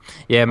 Ming-Na Wen.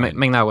 Yeah, Right.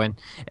 Ming-Na Wen.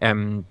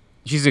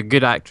 She's a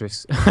good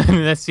actress.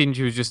 In this scene,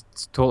 she was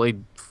just totally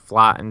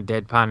flat and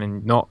deadpan,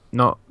 and not.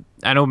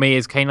 I know May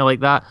is kind of like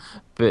that,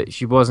 but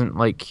she wasn't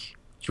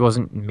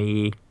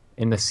May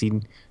in the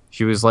scene.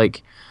 She was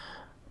like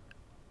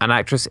an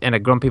actress in a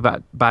grumpy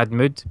bad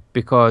mood,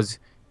 because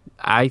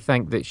I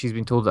think that she's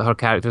been told that her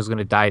character is going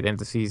to die at the end of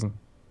the season.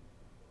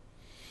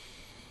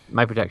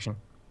 My prediction.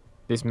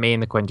 This May in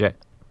the Quinjet.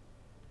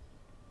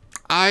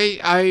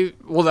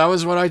 Well, that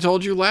was what I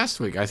told you last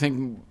week. I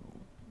think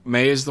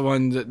May is the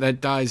one that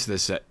dies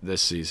this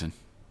season.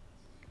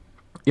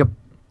 Yep.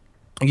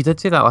 You did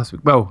say that last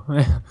week. Well,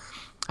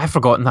 I've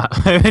forgotten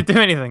that. I didn't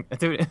do anything.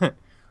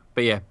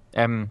 But yeah.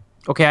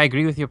 Okay, I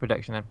agree with your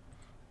prediction then.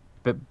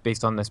 But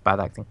based on this bad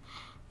acting.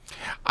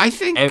 I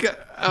think,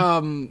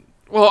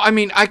 well, I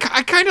mean, I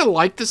kind of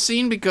liked the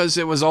scene because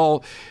it was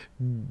all,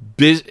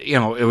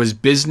 it was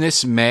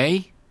business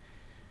May.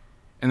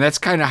 And that's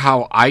kind of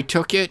how I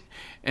took it.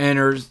 And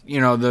her,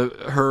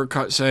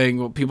 her saying,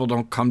 "Well, people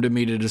don't come to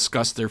me to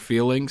discuss their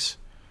feelings,"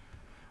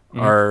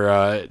 or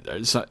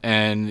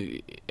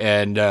and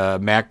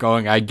Matt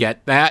going, "I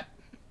get that."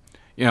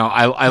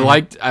 I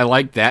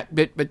liked that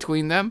bit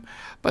between them,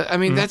 but I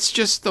mean that's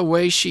just the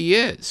way she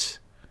is.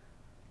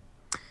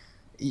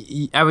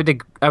 I would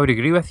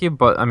agree with you,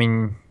 but I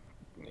mean,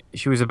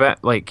 she was a bit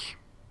like,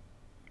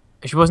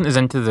 she wasn't as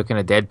into the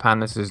kind of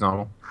deadpanness as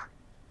normal.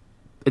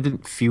 It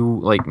didn't feel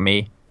like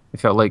May.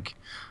 It felt like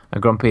a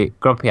grumpy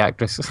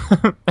actress.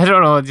 I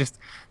don't know, just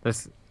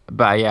this.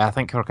 But yeah, I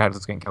think her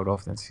character's getting killed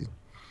off this season.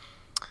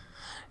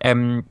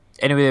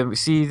 Anyway, we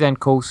see then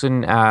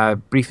Coulson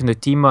briefing the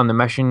team on the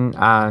mission,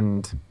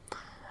 and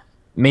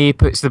May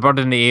puts the bird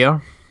in the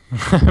air,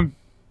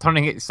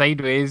 turning it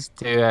sideways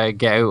to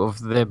get out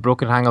of the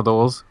broken hangar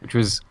doors, which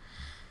was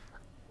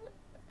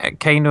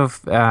kind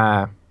of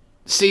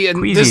see,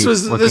 and this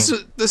was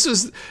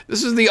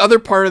the other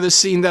part of the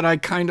scene that I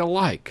kind of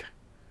like.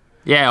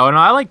 Yeah, oh no,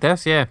 I like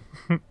this. Yeah.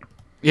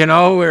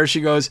 Where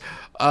she goes,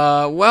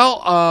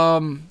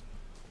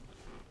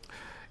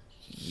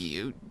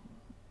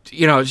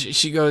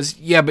 she goes,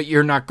 yeah, but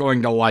you're not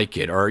going to like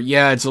it, or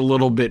yeah, it's a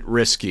little bit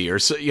risky, or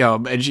so,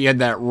 and she had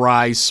that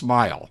wry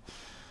smile.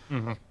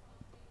 Mm-hmm.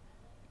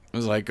 I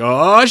was like,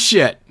 oh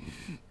shit,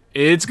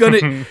 it's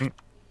gonna.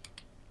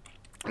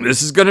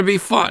 This is gonna be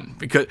fun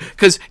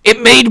because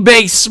it made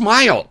May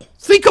smile.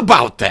 Think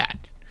about that.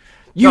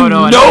 You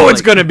know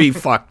it's gonna be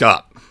fucked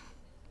up.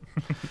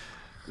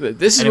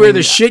 This is where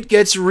the shit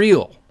gets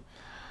real.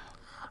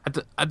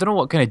 I don't know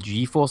what kind of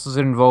G-forces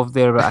are involved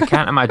there, but I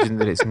can't imagine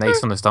that it's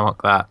nice on the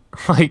stomach. That,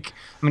 like,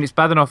 I mean, it's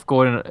bad enough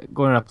going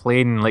on a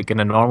plane like in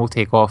a normal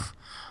takeoff.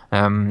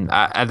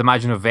 I'd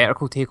imagine a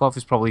vertical takeoff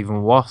is probably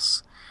even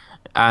worse.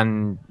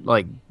 And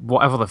like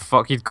whatever the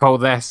fuck you'd call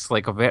this,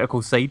 like a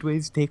vertical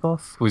sideways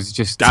takeoff was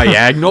just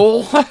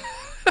diagonal.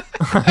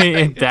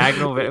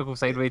 Diagonal vertical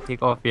sideways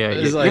takeoff. Yeah,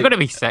 you're gonna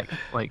be sick.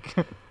 Like,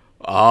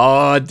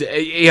 but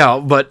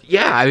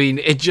yeah, I mean,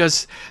 it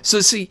just. So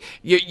see,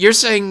 you're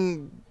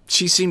saying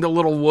she seemed a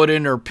little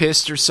wooden or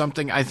pissed or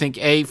something. I think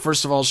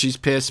first of all, she's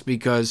pissed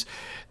because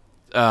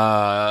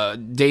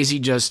Daisy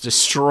just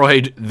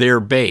destroyed their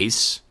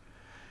base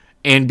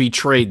and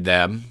betrayed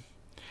them.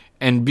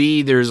 And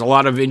B, there's a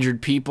lot of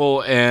injured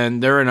people,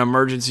 and they're in an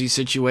emergency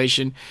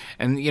situation,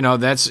 and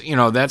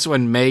that's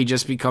when May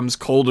just becomes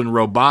cold and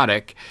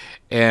robotic,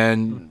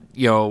 and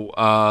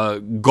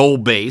goal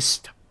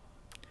based,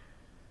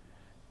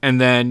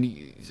 and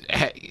then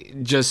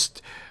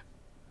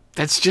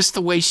that's just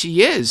the way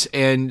she is,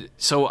 and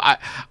so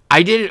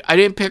I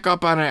didn't pick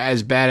up on it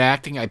as bad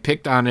acting. I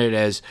picked on it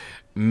as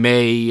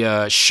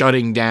May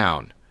shutting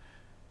down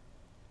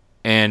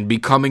and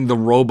becoming the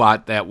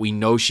robot that we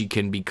know she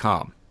can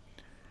become.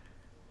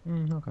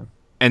 Okay.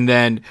 And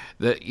then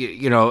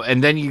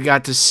and then you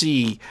got to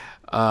see,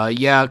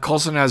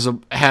 Coulson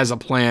has a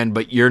plan,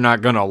 but you're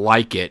not gonna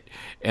like it,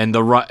 and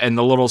the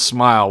little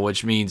smile,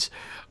 which means,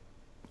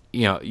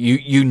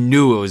 you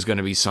knew it was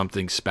gonna be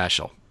something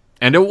special,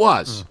 and it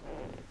was.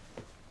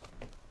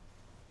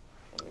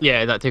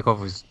 Yeah, that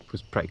takeoff was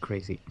pretty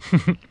crazy.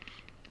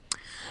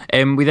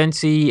 We then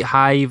see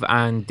Hive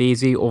and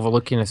Daisy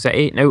overlooking a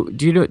city. Now,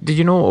 did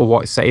you know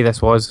what city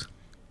this was?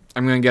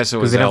 I'm gonna guess it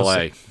was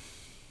L.A.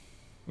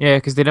 Yeah,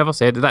 because they never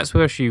said. That's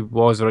where she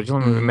was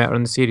originally when we met her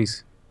in the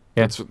series.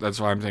 Yeah. That's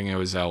why I'm thinking it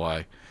was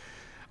L.A.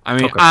 I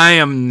mean, I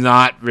am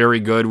not very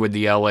good with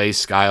the L.A.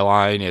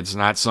 skyline. It's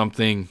not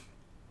something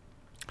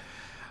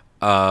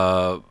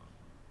that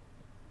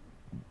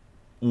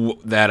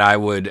I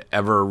would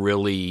ever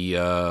really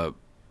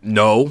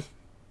know.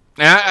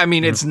 I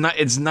mean, it's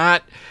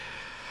not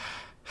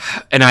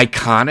an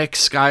iconic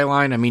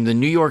skyline. I mean, the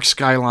New York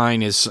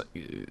skyline is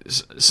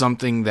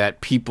something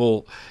that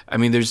people. I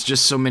mean, there's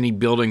just so many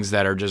buildings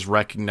that are just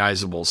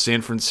recognizable.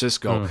 San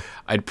Francisco,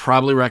 I'd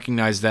probably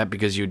recognize that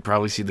because you'd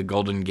probably see the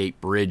Golden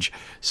Gate Bridge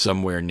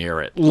somewhere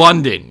near it.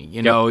 London,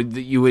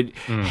 you would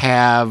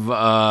have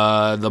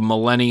the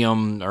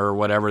Millennium or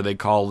whatever they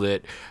called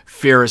it,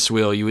 Ferris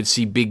wheel. You would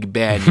see Big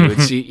Ben. You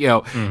would see,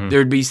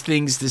 there'd be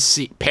things to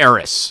see.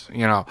 Paris,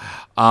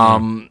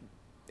 L.A.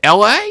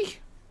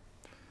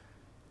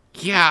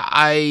 Yeah,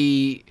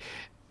 I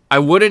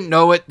wouldn't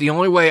know it. The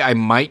only way I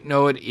might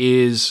know it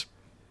is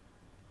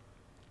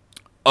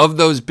of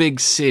those big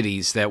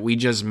cities that we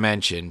just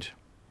mentioned,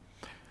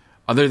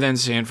 other than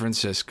San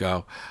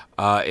Francisco,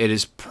 it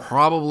is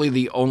probably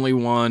the only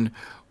one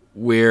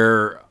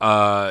where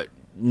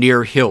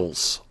near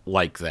hills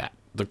like that,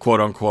 the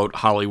quote-unquote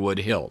Hollywood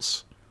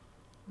Hills.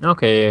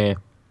 Okay, yeah.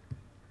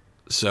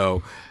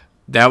 So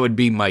that would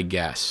be my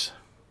guess.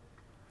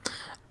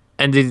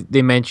 And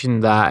they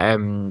mentioned that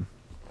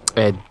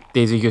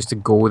Daisy used to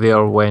go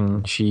there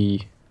when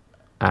she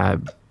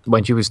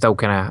was still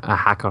kind of a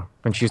hacker.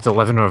 When she used to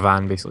live in her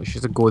van, basically. She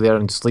used to go there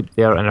and sleep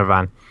there in her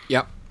van.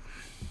 Yep.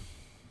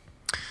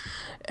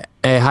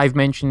 Hive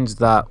mentions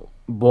that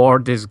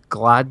Ward is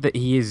glad that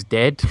he is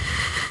dead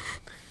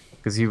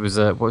because he was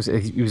a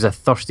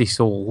thirsty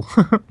soul.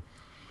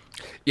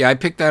 Yeah, I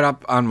picked that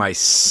up on my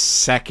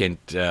second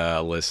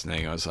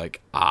listening. I was like,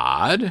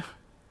 odd.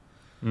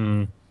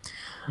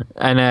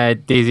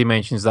 And Daisy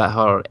mentions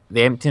that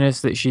the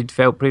emptiness that she'd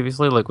felt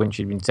previously, like when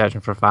she'd been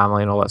searching for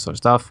family and all that sort of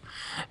stuff,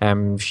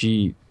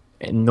 she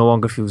no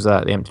longer feels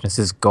that. The emptiness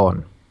is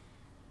gone.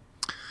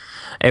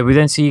 We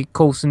then see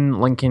Coulson,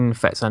 Lincoln,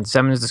 Fitz and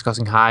Simmons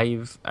discussing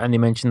Hive, and they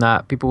mention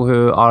that people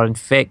who are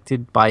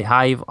infected by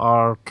Hive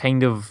are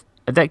kind of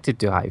addicted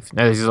to Hive.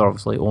 Now, this is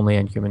obviously only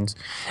in humans.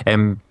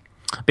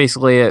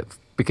 Basically,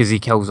 because he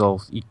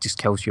just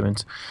kills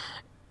humans.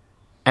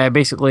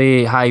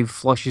 Basically, Hive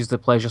flushes the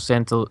pleasure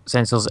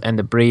sensors in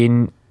the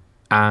brain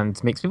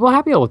and makes people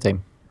happy all the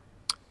time.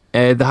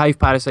 The Hive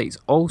parasites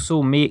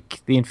also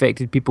make the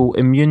infected people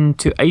immune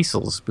to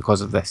ISILs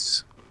because of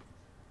this.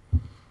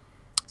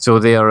 So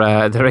their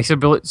ISIL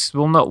bullets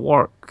will not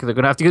work. They're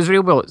going to have to use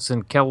real bullets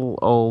and kill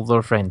all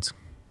their friends.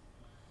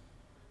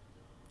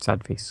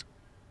 Sad face.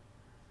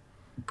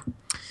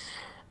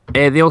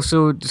 They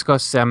also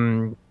discuss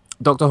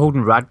Dr.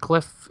 Holden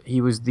Radcliffe. He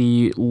was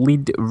the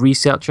lead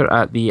researcher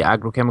at the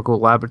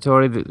agrochemical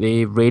laboratory that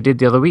they raided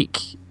the other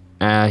week.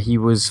 He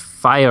was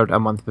fired a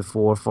month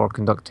before for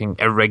conducting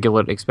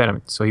irregular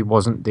experiments, so he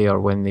wasn't there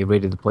when they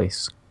raided the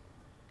place.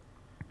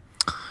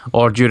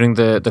 Or during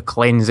the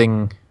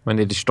cleansing, when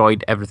they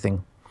destroyed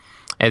everything.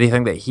 They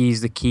think that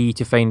he's the key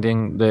to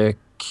finding the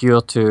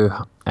cure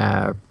to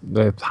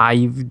the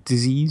hive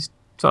disease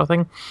sort of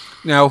thing.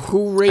 Now,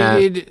 who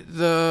raided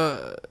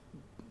the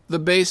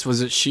base?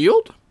 Was it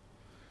Shield?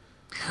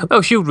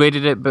 Well, Shield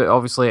raided it, but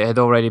obviously it had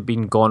already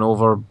been gone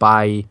over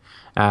by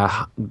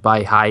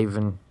Hive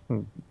and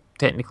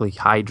technically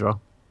Hydra.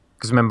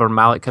 Because remember,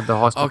 Malik had the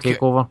hostile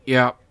takeover.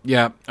 Yeah.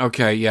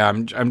 Okay, yeah.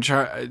 I'm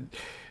trying.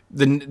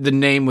 The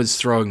name was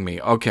throwing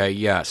me. Okay,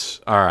 yes.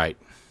 All right.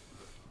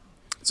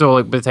 So,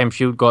 like, by the time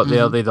Shield got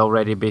there, they'd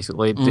already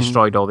basically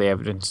destroyed all the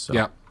evidence. So.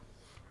 Yeah.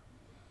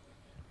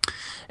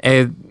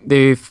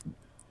 This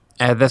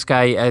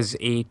guy is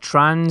a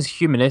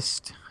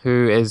transhumanist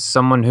who is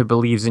someone who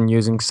believes in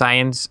using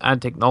science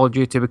and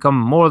technology to become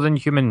more than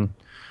human.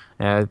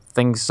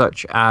 Things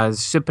such as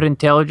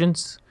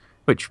superintelligence,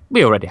 which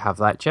we already have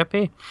that,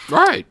 Chippy.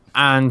 Right.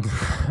 And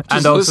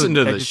Just also listen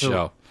to this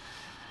show.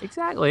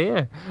 Exactly,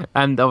 yeah.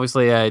 And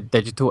obviously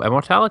digital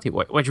immortality,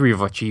 which we've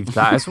achieved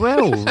that as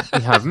well.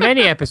 We have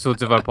many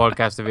episodes of our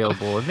podcast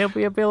available, and they'll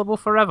be available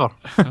forever.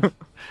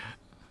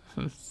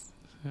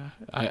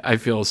 I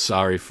feel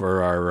sorry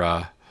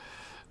for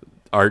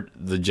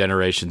the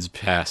generations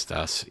past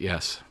us.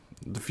 Yes,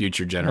 the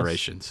future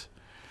generations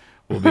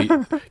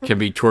can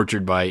be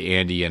tortured by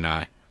Andy and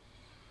I.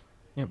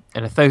 Yep.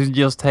 In 1,000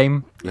 years'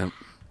 time, Yep.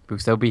 we'll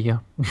still be here.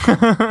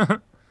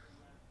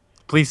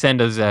 Please send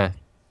us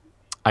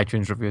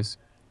iTunes reviews.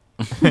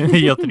 The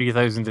year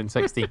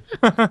 3060.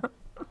 I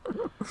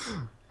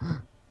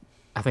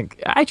think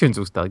iTunes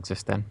will still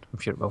exist then. I'm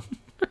sure it will.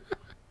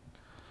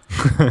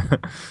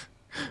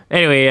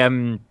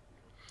 Anyway,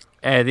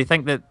 they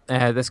think that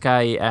this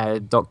guy,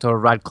 Dr.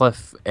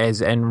 Radcliffe,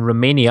 is in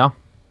Romania,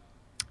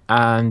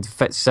 and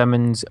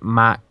Fitzsimmons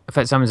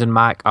and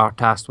Mac are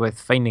tasked with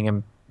finding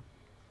him.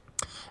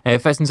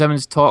 Fitz and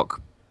Simmons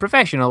talk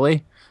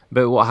professionally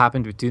about what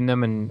happened between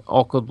them and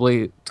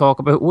awkwardly talk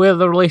about where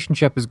the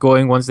relationship is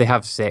going once they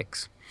have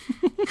sex.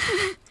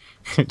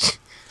 it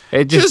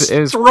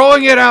was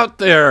throwing it out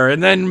there,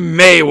 and then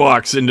May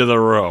walks into the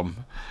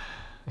room.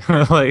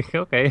 like,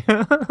 okay.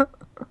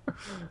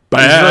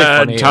 Bad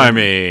really funny,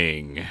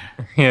 timing.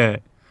 Yeah.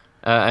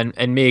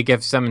 And May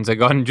gives Simmons a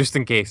gun just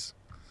in case.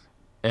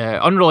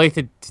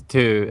 Unrelated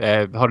to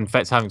her and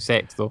Fitz having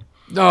sex, though.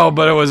 No,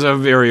 but it was a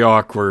very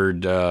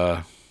awkward...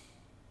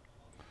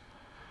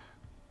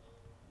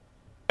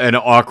 an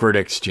awkward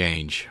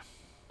exchange.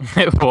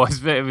 It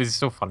was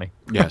so funny.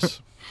 Yes.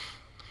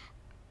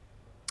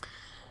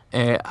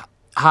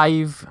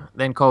 Hive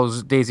then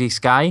calls Daisy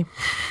Sky.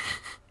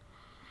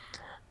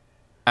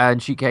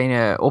 And she kind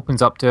of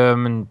opens up to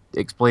him and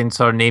explains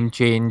her name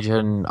change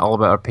and all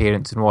about her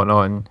parents and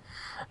whatnot.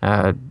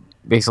 And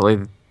basically,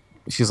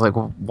 she's like,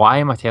 well, "Why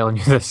am I telling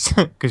you this?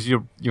 Because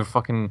you're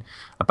fucking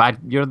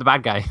you're the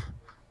bad guy."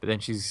 But then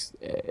she's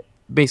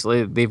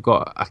basically they've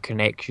got a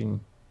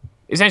connection,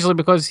 essentially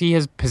because he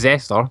has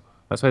possessed her.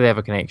 That's why they have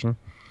a connection.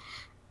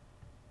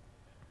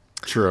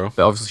 True.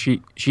 But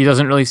obviously, she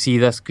doesn't really see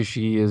this because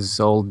she is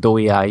all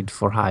doughy-eyed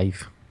for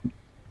Hive.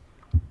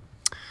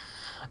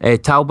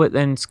 Talbot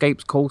then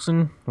Skypes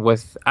Coulson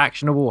with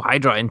actionable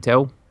Hydra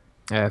intel,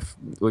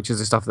 which is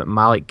the stuff that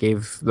Malik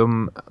gave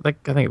them. I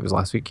think it was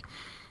last week.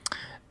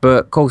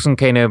 But Coulson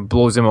kind of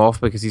blows him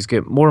off because he's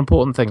got more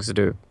important things to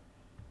do,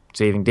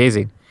 saving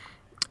Daisy.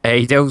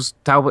 He tells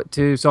Talbot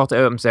to sort it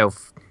out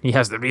himself. He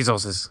has the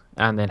resources,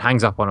 and then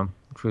hangs up on him,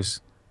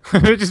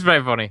 which is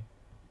very funny.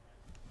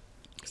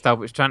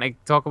 Talbot's trying to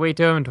talk away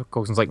to him, and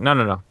Coulson's like,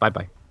 no,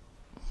 bye.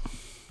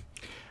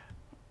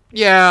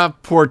 Yeah,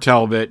 poor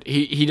Talbot.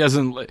 He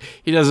doesn't like.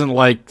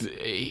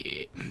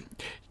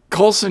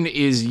 Coulson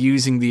is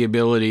using the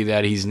ability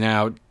that he's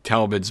now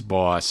Talbot's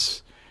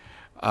boss,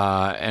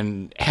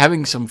 and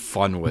having some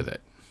fun with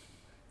it.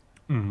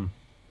 Mm-hmm.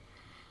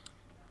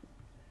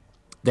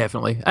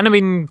 Definitely, and I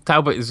mean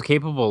Talbot is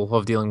capable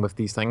of dealing with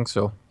these things,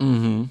 so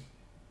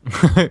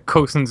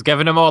Coulson's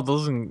giving him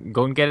orders and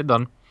go and get it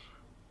done.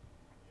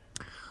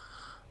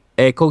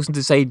 Coulson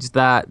decides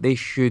that they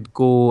should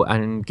go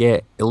and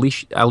get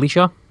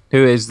Alicia,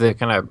 who is the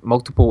kind of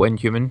multiple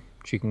Inhuman.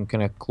 She can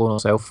kind of clone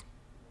herself.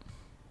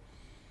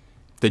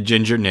 The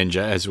Ginger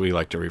Ninja, as we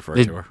like to refer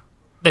to her.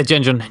 The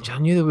Ginger Ninja. I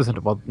knew there wasn't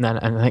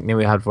a nickname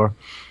we had for her.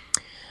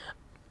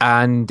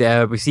 And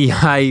we see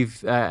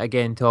Hive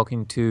again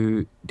talking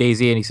to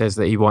Daisy, and he says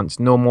that he wants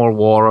no more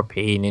war or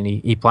pain, and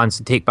he plans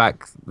to take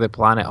back the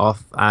planet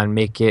Earth and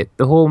make it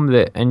the home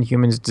that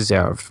Inhumans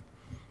deserve.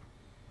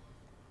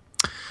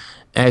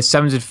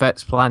 Simmons and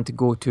Fitz plan to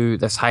go to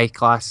this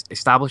high-class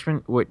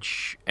establishment,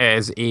 which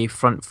is a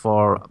front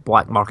for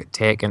black market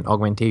tech and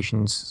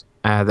augmentations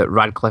that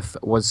Radcliffe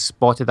was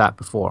spotted at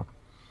before.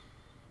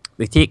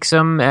 They take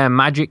some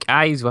magic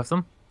eyes with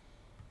them.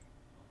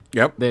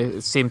 Yep. The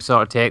same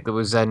sort of tech that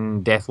was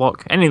in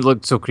Deathlock. And he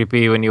looked so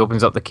creepy when he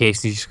opens up the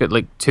case. He's just got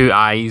like two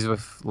eyes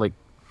with like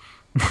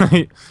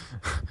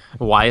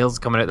wires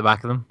coming out the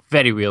back of them.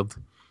 Very weird.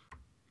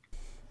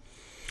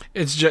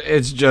 It's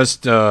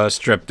just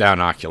stripped down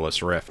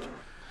Oculus Rift.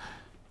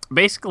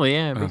 Basically,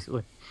 yeah,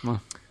 basically.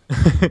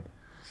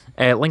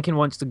 Lincoln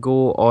wants to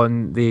go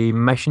on the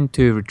mission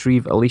to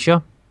retrieve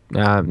Alicia.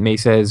 May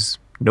says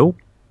no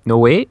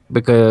way,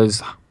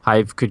 because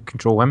Hive could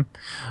control him.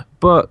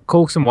 But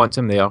Coulson wants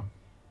him there,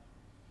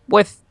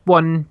 with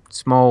one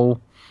small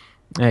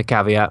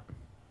caveat: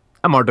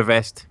 a murder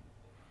vest.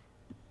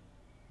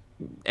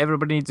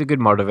 Everybody needs a good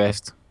murder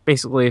vest.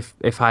 Basically,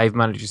 if Hive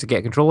manages to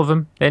get control of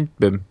him, then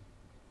boom,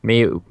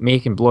 May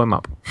can blow him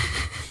up.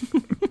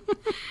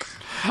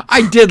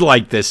 I did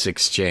like this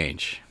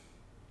exchange.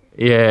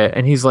 Yeah,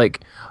 and he's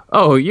like,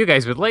 "Oh, you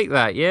guys would like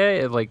that,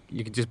 yeah? Like,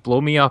 you could just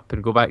blow me up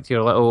and go back to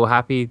your little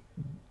happy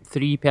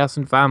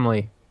 3-person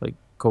family, like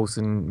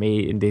Coulson,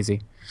 May, and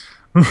Daisy."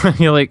 And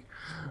you're like,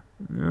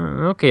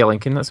 "Okay,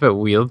 Lincoln, that's a bit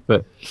weird,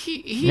 but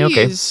He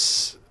okay."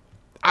 is...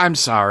 I'm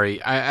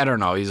sorry. I don't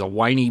know. He's a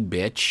whiny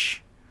bitch.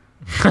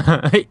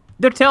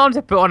 They're telling him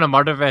to put on a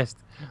murder vest.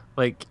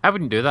 Like, I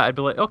wouldn't do that. I'd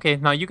be like, "Okay,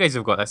 now you guys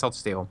have got this. I'll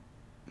stay home.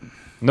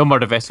 No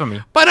murder vest for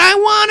me." But I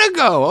want to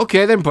go.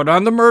 Okay, then put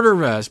on the murder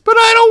vest. But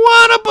I don't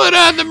want to put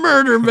on the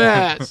murder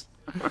vest.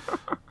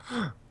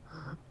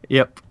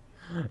 Yep.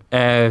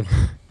 But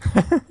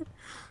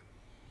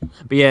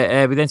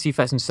yeah, we then see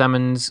Fitz and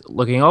Simmons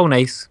looking all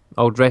nice,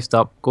 all dressed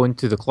up, going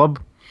to the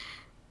club.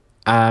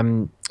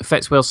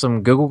 Fitz wears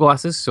some Google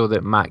glasses so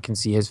that Matt can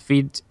see his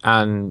feed,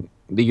 and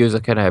they use a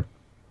kind of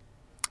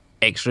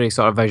X-ray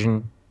sort of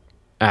vision,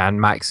 and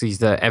Matt sees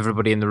that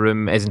everybody in the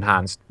room is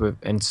enhanced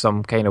in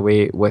some kind of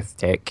way with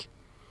tech,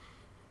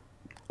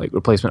 like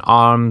replacement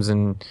arms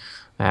and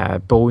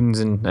bones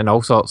and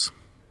all sorts.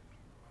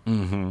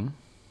 Mm-hmm.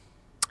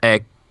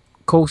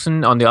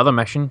 Coulson, on the other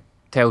mission,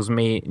 tells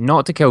me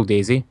not to kill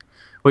Daisy,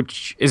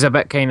 which is a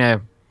bit kind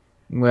of,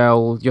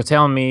 well, you're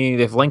telling me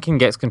if Lincoln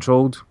gets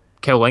controlled,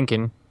 kill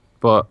Lincoln,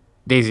 but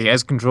Daisy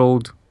is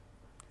controlled.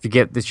 If you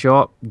get the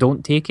shot,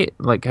 don't take it.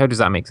 Like, how does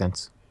that make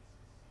sense?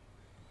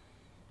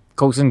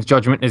 Coulson's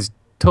judgment is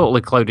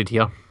totally clouded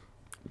here.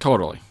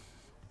 Totally.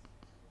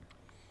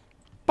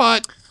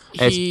 But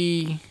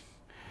he,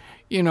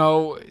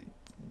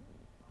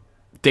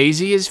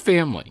 Daisy is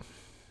family.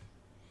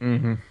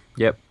 Mm-hmm.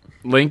 Yep.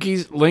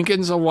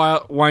 Lincoln's a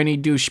whiny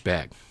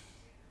douchebag.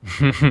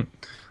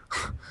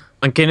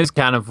 Lincoln is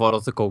carnivore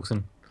to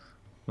Coulson.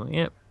 Well,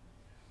 yep.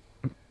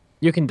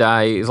 You can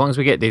die as long as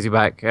we get Daisy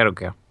back. I don't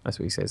care. That's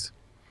what he says.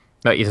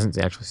 No, he doesn't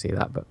actually say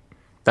that, but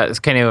that's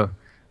kind of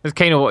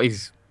what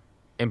he's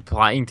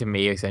implying to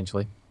me,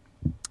 essentially.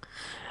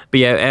 But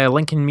yeah,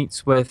 Lincoln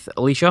meets with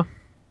Alicia,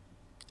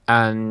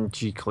 and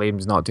she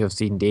claims not to have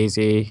seen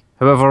Daisy.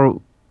 However,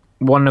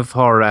 one of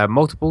her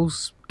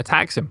multiples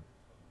attacks him.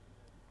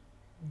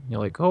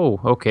 You're like,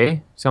 oh,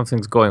 okay,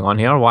 something's going on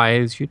here. Why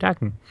is she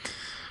attacking?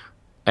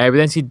 We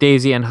then see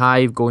Daisy and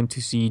Hive going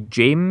to see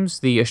James,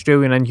 the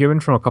Australian Inhuman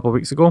from a couple of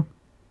weeks ago,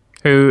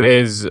 who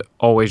is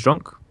always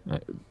drunk.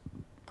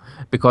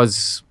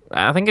 Because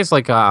I think it's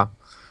like a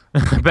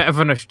bit of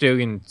an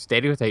Australian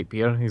stereotype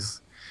here.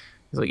 He's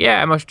like,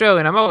 yeah, I'm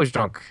Australian, I'm always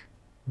drunk.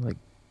 I'm like,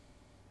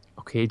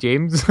 okay,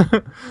 James.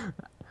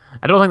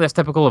 I don't think that's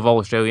typical of all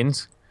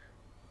Australians.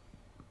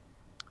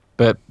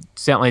 But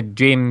certainly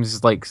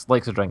James likes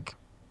a drink.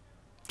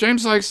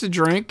 James likes to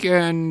drink,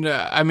 and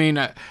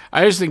I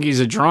just think he's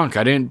a drunk.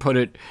 I didn't put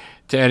it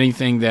to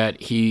anything that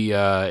he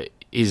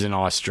is an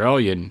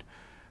Australian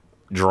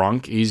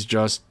drunk. He's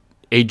just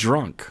a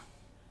drunk.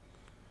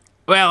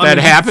 Well, that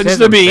happens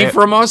to be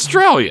from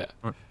Australia.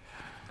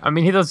 I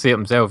mean, he does say it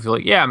himself. He's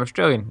like, yeah, I'm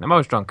Australian. I'm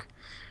always drunk.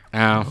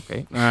 Oh,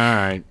 okay. All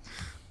right.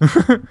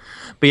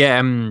 But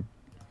yeah,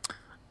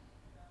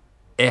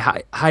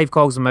 Hive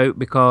calls him out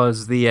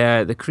because the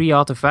Kree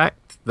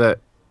artifact that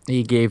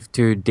he gave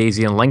to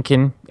Daisy and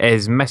Lincoln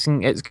is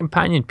missing its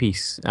companion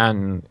piece,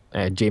 and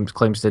James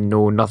claims to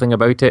know nothing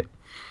about it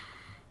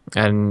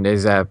and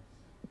is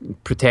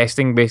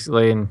protesting,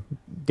 basically, and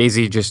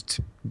Daisy just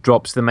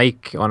drops the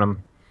mic on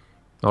him,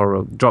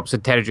 or drops a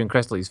Terrigen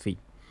crystal at his feet,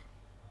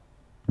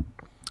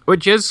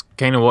 which is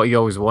kind of what he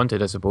always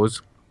wanted, I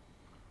suppose.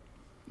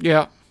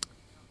 Yeah.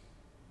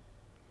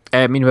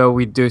 Meanwhile,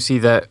 we do see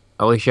that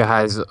Alicia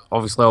has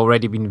obviously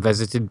already been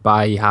visited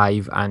by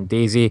Hive and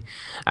Daisy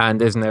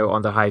and is now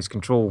under Hive's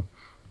control.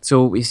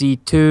 So we see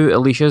two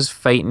Alicias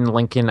fighting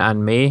Lincoln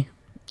and May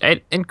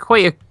in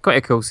quite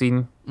a cool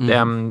scene.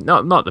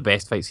 Not the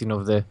best fight scene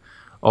of the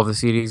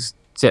series.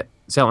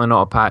 Certainly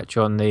not a patch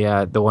on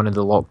the one in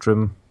the locked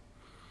room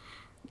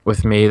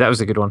with May. That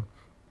was a good one.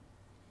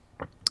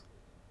 But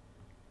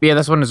yeah,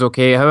 this one is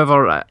okay.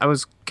 However, I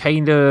was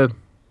kind of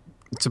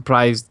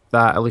surprised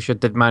that Alicia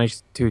did manage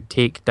to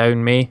take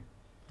down May.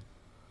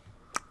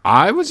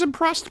 I was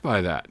impressed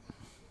by that.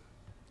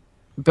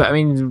 But I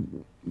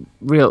mean,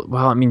 do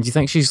you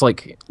think she's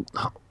like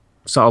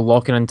sort of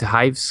locking into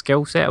Hive's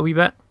skill set a wee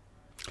bit?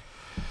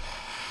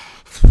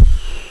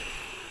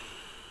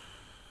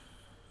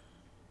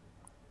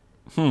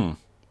 Because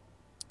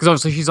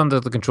obviously she's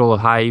under the control of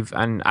Hive,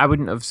 and I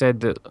wouldn't have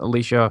said that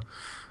Alicia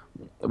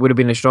would have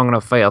been a strong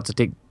enough fighter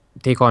to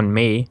take on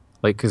May,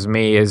 like, because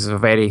May is a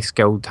very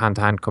skilled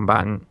hand-to-hand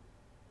combatant.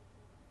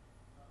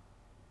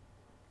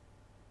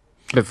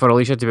 But for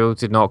Alicia to be able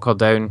to knock her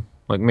down,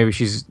 like maybe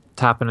she's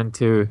tapping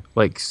into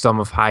like some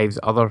of Hive's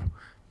other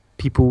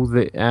people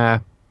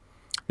that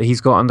he's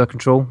got under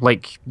control,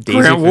 like Daisy,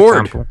 Grant for Ward.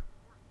 example.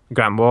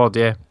 Grant Ward,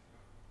 yeah.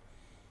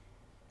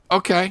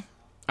 Okay,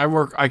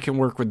 I can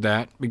work with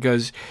that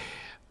because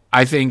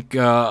I think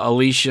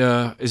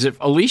Alicia, is it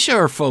Alicia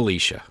or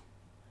Felicia?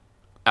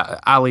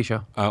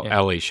 Alicia. Oh,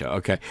 Yeah. Alicia.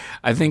 Okay,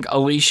 I think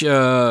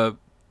Alicia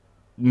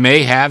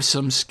may have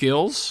some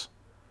skills,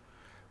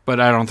 but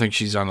I don't think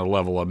she's on the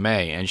level of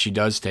May, and she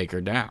does take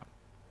her down.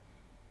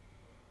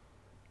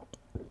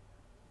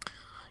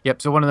 Yep.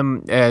 So one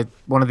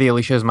of the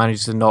Alicias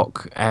manages to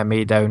knock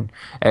May down.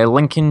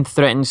 Lincoln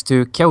threatens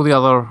to kill the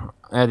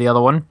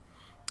other one.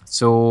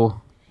 So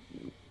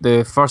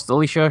the first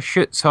Alicia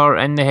shoots her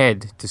in the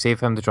head to save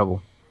him the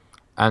trouble,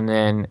 and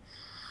then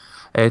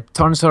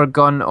turns her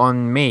gun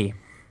on May.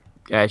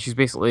 She's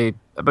basically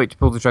about to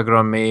pull the trigger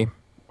on May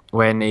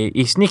when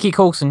a sneaky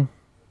Coulson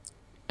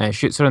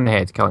shoots her in the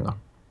head, killing her.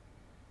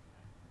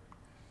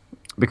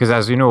 Because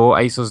as we know,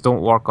 ISOs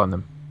don't work on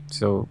them,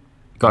 so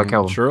gotta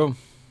kill them. True.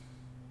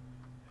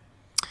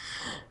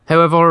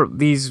 However,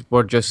 these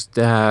were just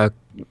the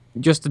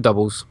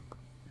doubles.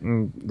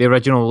 The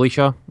original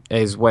Alicia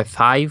is with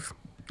Hive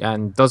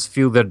and does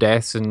feel their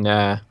deaths,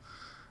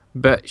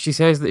 but she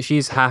says that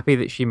she's happy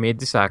that she made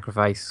the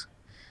sacrifice.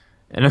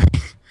 And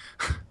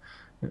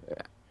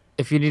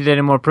if you need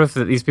any more proof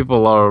that these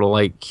people are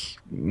like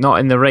not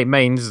in their right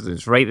minds,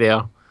 it's right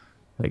there.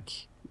 Like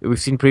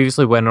we've seen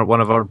previously, when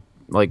one of our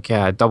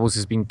doubles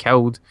has been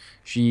killed,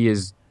 she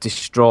is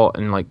distraught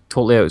and like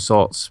totally out of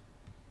sorts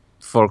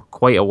for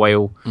quite a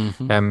while.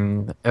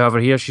 However,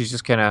 here she's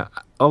just kind of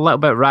a little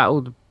bit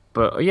rattled,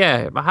 but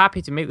yeah, I'm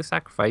happy to make the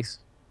sacrifice.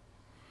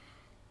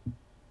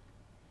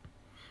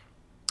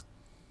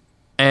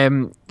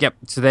 Yep.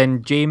 So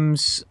then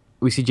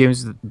we see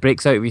James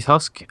breaks out of his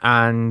husk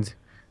and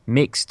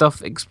makes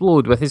stuff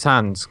explode with his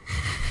hands.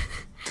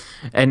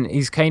 And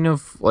he's kind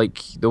of like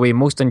the way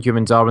most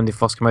Inhumans are when they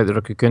first come out of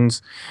their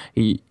cocoons.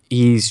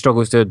 He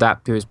struggles to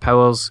adapt to his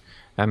powers.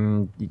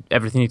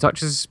 Everything he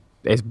touches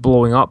is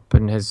blowing up,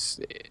 and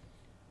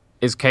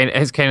is kind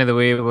of the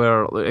way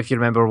where, if you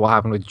remember what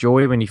happened with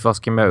Joey when he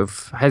first came out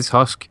of his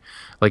husk,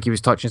 like he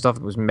was touching stuff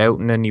that was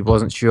melting and he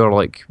wasn't sure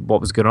like what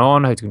was going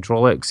on, how to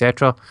control it,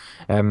 etc.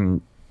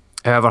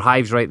 However,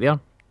 Hive's right there,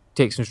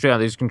 takes him straight out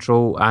of his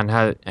control,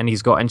 and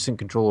he's got instant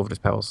control over his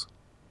powers.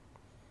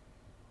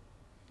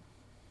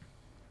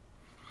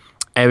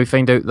 We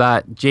find out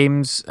that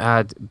James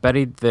had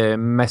buried the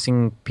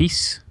missing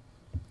piece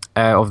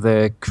of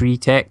the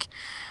Kree tech.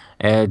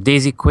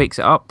 Daisy quakes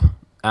it up,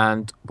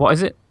 and what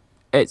is it?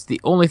 It's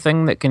the only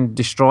thing that can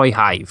destroy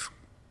Hive.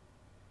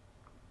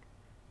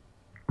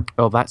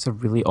 Oh, that's a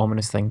really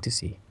ominous thing to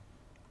see.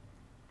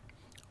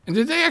 And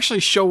did they actually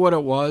show what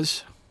it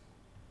was?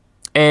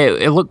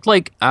 It looked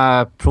like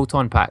a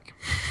proton pack.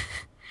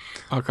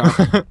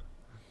 Okay.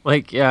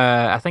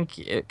 I think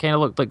it kind of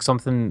looked like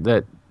something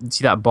that,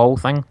 see that ball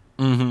thing?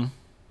 Mm-hmm.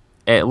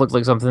 It looked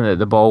like something that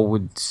the ball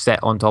would sit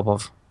on top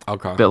of.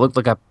 Okay. But it looked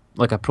like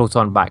a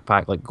proton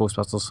backpack, like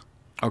Ghostbusters.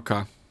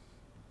 Okay.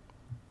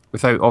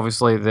 Without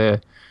obviously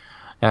the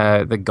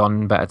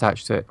gun bit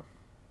attached to it.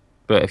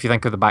 But if you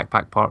think of the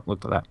backpack part,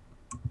 looked like that.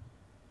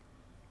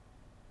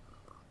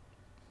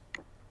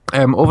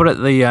 Over at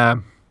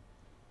the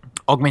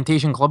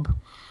Augmentation Club,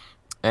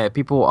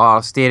 people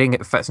are staring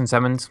at Fitz and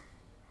Simmons,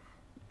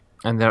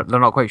 and they're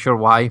not quite sure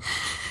why.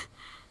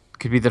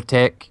 Could be their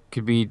tech,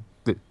 could be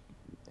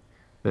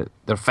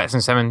they're Fitz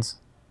and Simmons,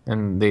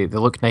 and they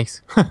look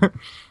nice.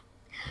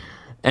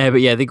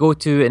 But yeah, they go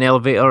to an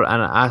elevator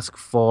and ask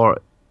for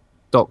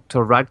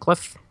Dr.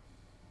 Radcliffe.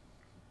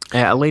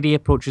 A lady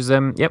approaches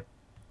them. Yep.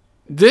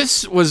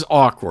 This was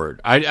awkward.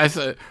 I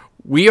thought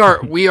we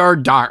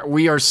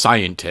are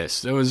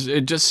scientists.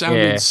 It just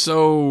sounded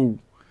so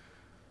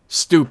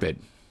stupid.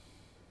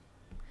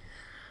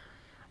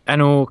 I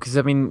know, because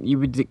I mean, you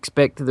would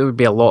expect that there would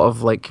be a lot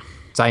of like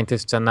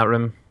scientists in that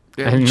room,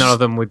 and none of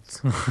them would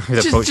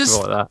approach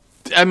people like that.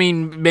 I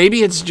mean,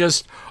 maybe it's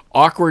just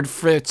awkward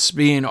Fitz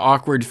being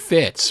awkward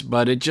Fitz,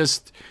 but it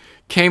just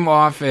came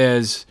off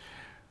as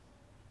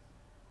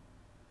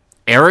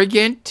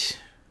arrogant,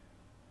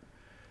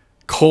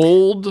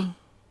 cold,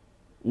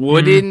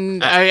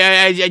 wooden.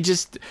 I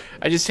just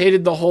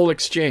hated the whole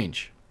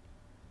exchange.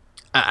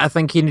 I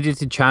think he needed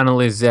to channel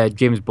his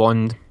James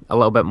Bond a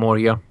little bit more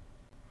here,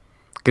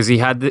 because he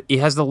has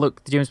the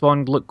look, the James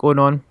Bond look going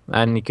on,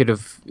 and they could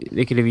have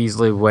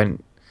easily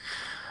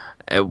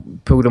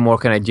pulled a more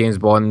kind of James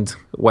Bond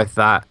with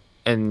that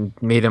and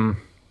made him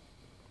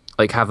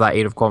like have that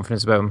air of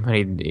confidence about him,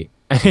 and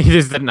he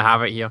just didn't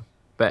have it here.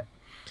 But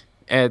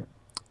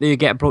they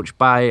get approached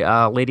by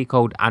a lady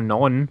called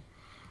Anon,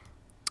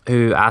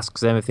 who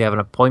asks them if they have an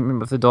appointment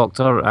with the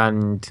doctor,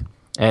 and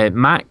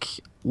Mac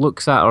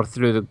looks at her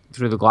through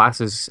the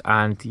glasses,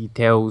 and he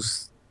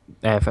tells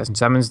Fitz and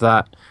Simmons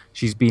that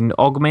she's been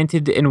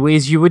augmented in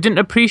ways you wouldn't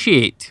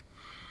appreciate.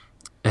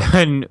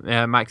 And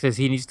Mac says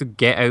he needs to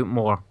get out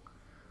more.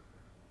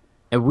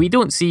 And we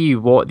don't see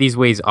what these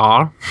ways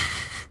are,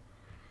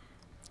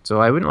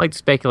 so I wouldn't like to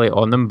speculate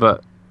on them,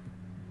 but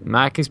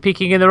Mac is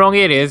peeking in the wrong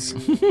areas,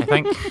 I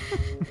think.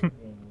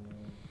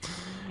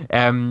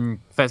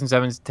 Fitz and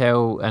Simmons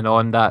tell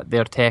Anon that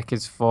their tech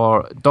is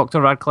for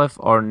Dr. Radcliffe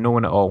or no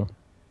one at all.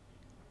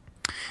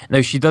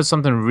 Now, she does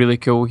something really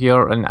cool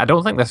here, and I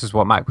don't think this is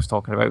what Mac was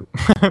talking about.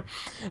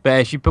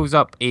 But she pulls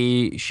up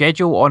a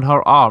schedule on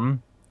her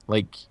arm,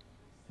 like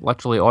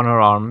literally on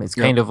her arm. It's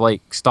kind of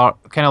like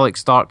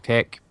Stark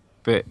tech,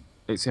 but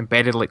it's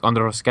embedded like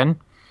under her skin.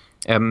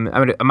 I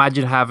would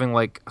imagine having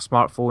like a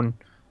smartphone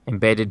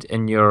embedded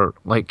in your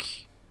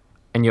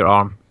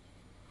arm.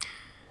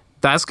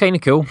 That's kind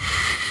of cool.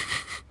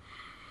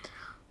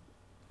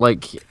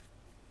 Like,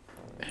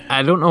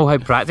 I don't know how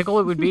practical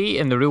it would be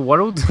in the real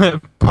world,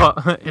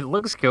 but it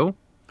looks cool.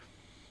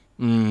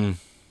 I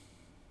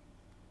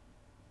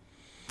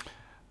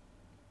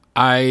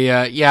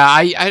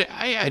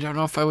don't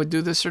know if I would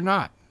do this or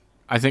not.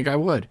 I think I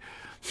would.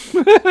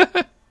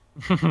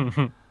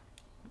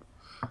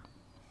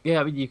 Yeah,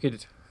 I mean, you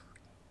could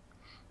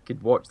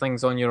watch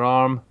things on your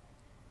arm,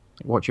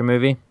 watch a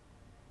movie.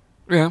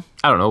 Yeah.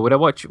 I don't know. Would I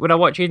watch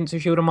Agents of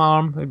S.H.I.E.L.D. on my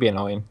arm? It'd be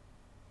annoying.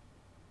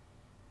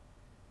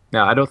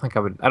 No, I don't think I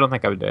would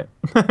do it.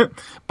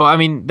 But I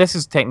mean, this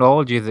is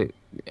technology that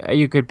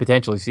you could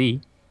potentially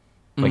see,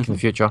 like in the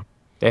future.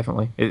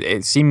 Definitely.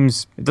 It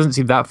doesn't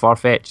seem that far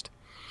fetched.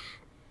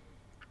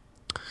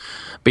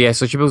 But yeah,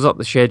 so she pulls up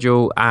the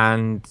schedule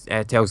and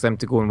tells them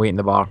to go and wait in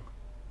the bar.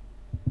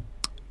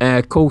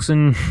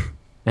 Coulson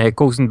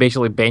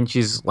basically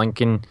benches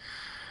Lincoln,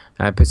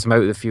 puts him out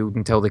of the field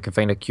until they can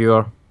find a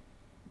cure.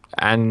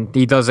 And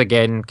he does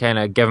again kind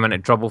of give him into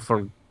trouble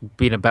for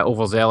being a bit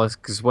overzealous,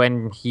 because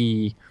when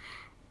he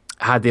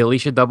had the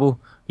Alicia double,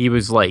 he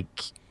was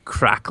like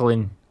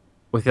crackling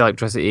with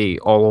electricity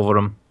all over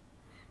him.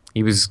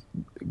 He was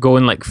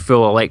going like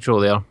full electro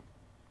there.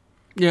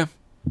 Yeah.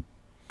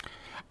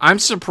 I'm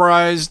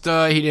surprised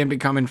he didn't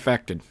become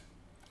infected.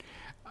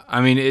 I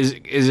mean,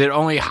 is it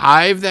only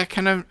Hive that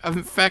can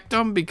infect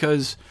him?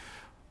 Because,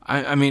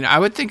 I mean, I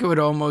would think it would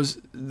almost,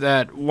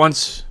 that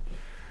once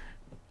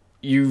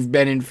you've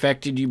been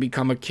infected, you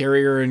become a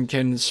carrier and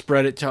can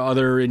spread it to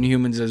other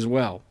Inhumans as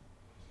well.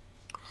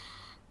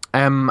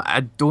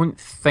 I don't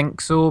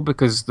think so,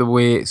 because the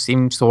way it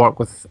seems to work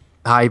with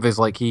Hive is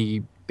like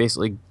he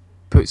basically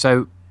puts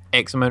out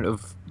X amount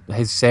of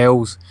his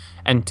cells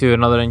into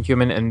another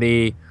Inhuman, and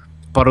they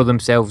burrow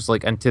themselves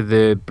like into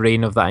the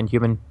brain of that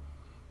Inhuman.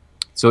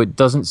 So it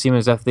doesn't seem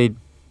as if there'd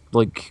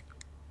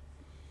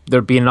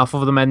be enough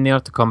of them in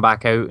there to come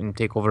back out and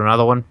take over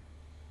another one.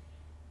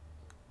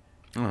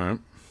 All right.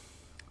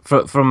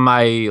 From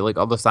my like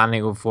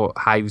understanding of what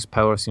Hive's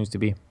power seems to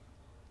be.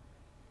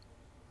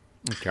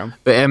 Okay.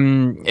 But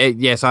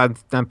yes, I'm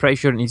pretty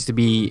sure it needs to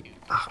be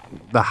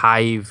the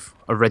Hive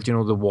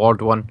original, the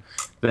Ward one,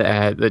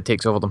 that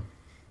takes over them.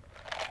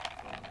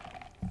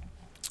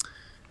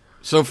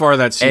 So far,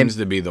 that seems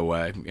to be the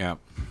way. Yeah.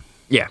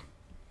 Yeah.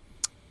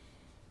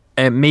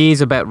 May's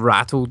a bit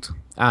rattled,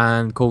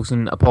 and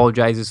Coulson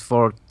apologizes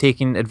for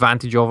taking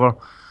advantage of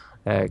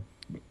her,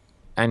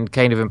 and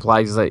kind of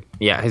implies that,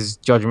 yeah, his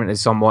judgment is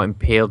somewhat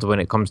impaired when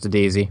it comes to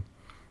Daisy.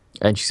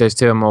 And she says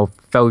to him, "Oh,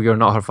 Phil, you're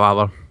not her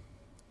father."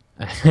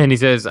 And he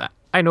says,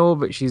 "I know,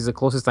 but she's the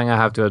closest thing I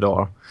have to a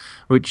daughter,"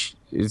 which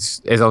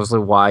is obviously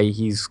why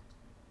he's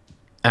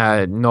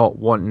not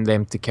wanting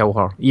them to kill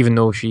her, even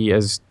though she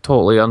is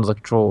totally under the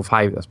control of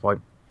Hive at this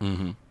point.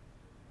 Mm-hmm.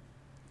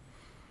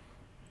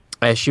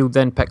 S.H.I.E.L.D.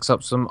 then picks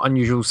up some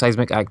unusual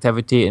seismic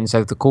activity in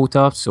South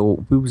Dakota,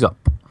 so who's up?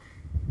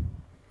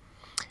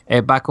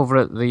 Back over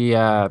at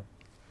the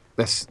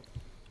this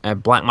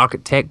black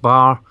market tech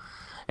bar,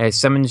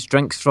 Simmons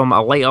drinks from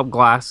a light up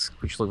glass,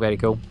 which looked very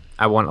cool.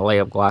 I want a light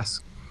up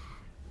glass.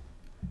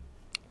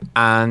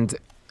 And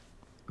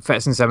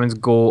Fitz and Simmons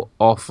go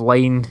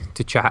offline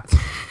to chat.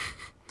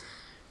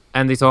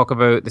 And they talk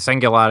about the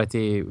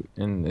singularity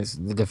and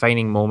the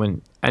defining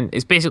moment. And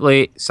it's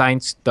basically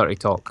science dirty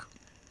talk.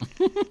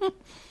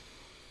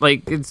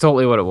 Like, it's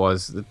totally what it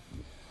was.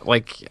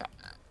 Like,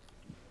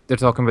 they're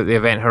talking about the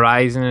Event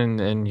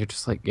Horizon, and you're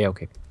just like, yeah,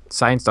 okay.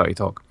 Science dirty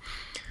talk.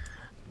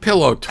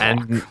 Pillow talk.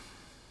 And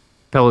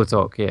pillow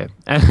talk, yeah.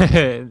 And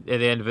at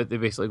the end of it, they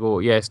basically go,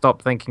 yeah,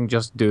 stop thinking,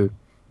 just do.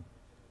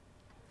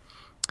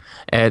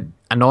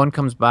 Anon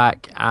comes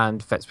back,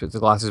 and Fitz puts the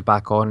glasses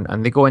back on,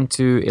 and they go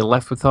into a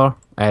lift with her.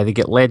 They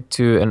get led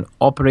to an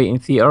operating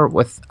theatre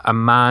with a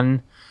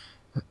man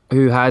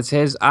who has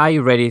his eye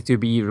ready to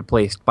be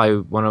replaced by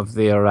one of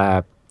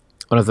their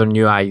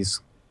new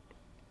eyes.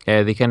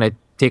 They kind of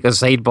take a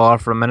sidebar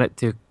for a minute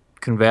to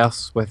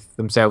converse with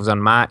themselves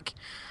and Mac,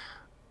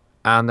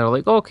 and they're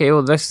like, okay,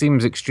 well, this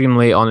seems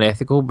extremely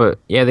unethical, but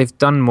yeah, they've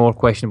done more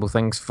questionable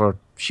things for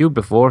S.H.I.E.L.D.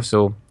 before,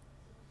 so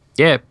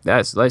yeah,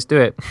 let's do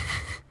it.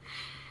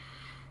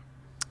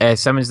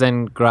 Simmons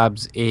then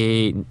grabs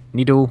a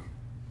needle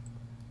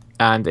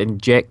and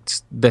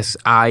injects this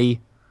eye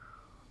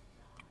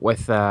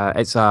with I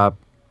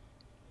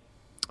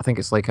think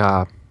it's like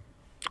a,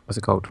 what's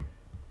it called?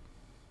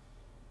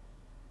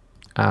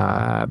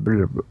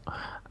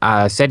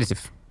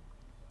 Sedative.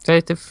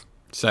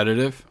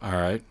 Sedative? All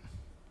right.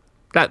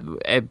 That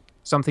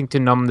something to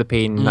numb the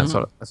pain. That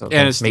sort of thing. Make the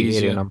area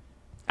Anesthesia. numb.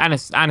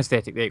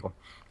 Anesthetic. There you go.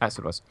 That's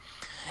what it was.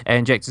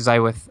 Injects his eye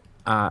with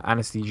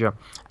anesthesia,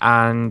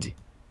 and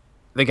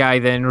the guy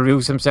then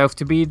reveals himself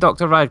to be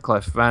Dr.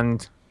 Radcliffe,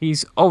 and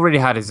he's already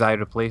had his eye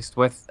replaced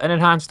with an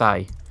enhanced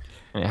eye,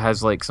 and it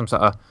has like some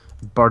sort of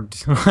bird.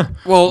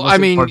 Well, I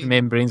mean, bird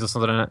membranes or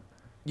something in it.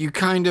 you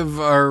kind of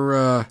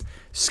are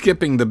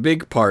skipping the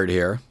big part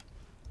here,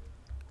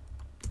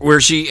 where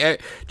she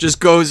just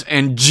goes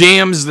and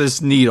jams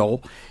this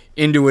needle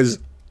into his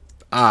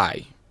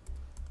eye,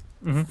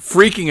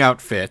 freaking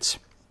out Fitz.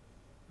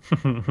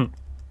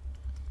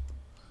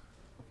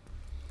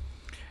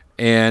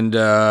 And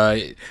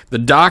the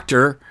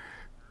doctor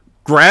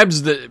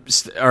grabs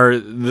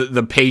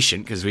the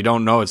patient, because we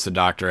don't know it's the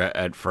doctor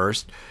at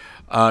first,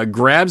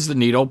 grabs the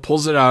needle,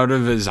 pulls it out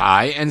of his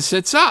eye, and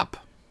sits up.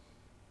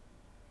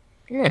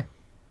 Yeah,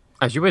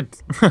 as you would.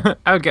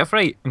 I would get a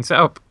fright and sit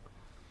up.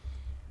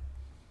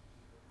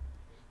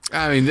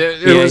 I mean,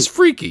 it was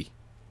freaky.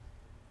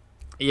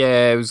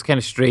 Yeah, it was kind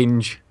of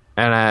strange,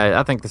 and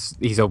I think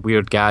he's a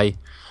weird guy.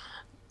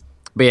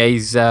 But yeah,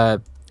 he's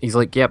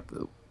like, yep,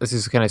 this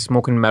is kind of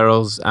smoke and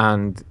mirrors,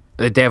 and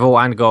the devil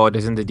and God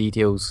is in the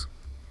details.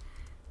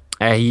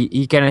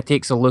 He kind of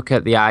takes a look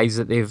at the eyes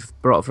that they've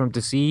brought for him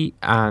to see,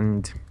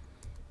 and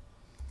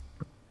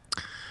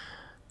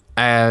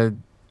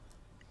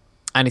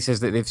he says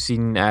that they've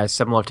seen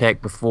similar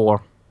tech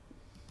before.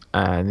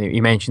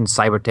 He mentioned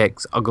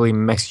Cybertech's ugly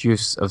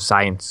misuse of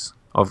science,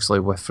 obviously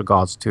with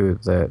regards to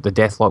the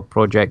Deathlock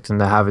project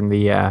and having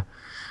the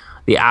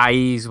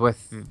eyes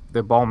with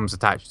the bombs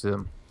attached to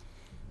them.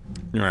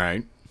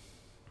 Right.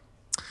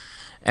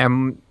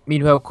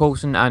 Meanwhile,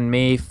 Coulson and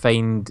May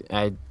find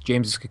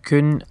James's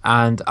cocoon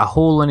and a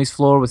hole in his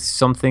floor with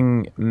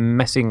something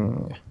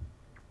missing.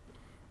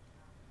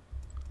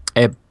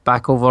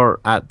 Back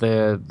over at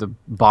the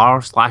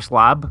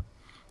bar/lab,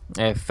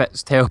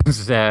 Fitz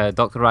tells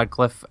Dr.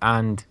 Radcliffe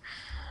and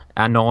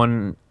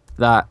Anon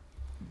that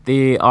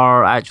they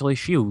are actually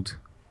S.H.I.E.L.D.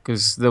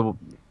 because they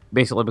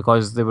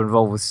were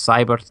involved with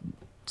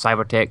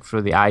cybertech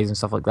through the eyes and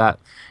stuff like that.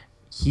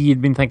 He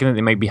had been thinking that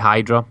they might be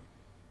Hydra.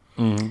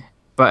 Mm-hmm.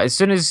 But as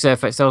soon as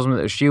Fitz tells him that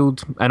they're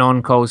S.H.I.E.L.D.,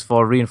 Anon calls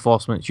for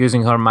reinforcements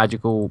using her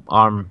magical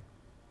arm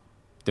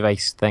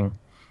device thing.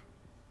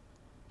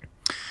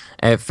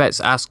 Fitz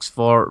asks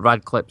for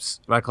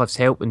Radcliffe's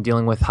help in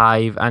dealing with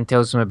Hive and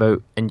tells him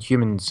about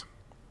Inhumans.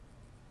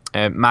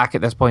 Mac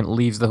at this point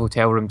leaves the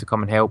hotel room to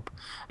come and help,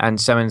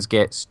 and Simmons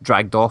gets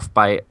dragged off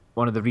by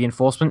one of the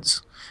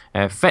reinforcements.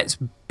 Fitz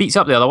beats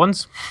up the other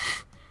ones,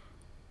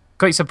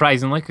 quite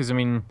surprisingly, because I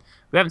mean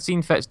we haven't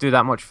seen Fitz do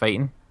that much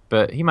fighting,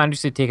 but he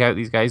managed to take out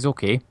these guys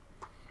okay.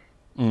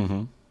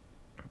 Mm-hmm.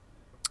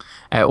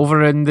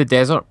 Over in the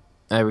desert,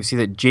 we see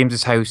that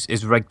James's house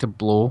is rigged to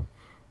blow.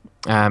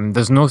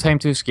 There's no time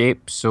to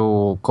escape,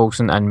 so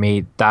Coulson and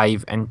May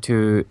dive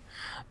into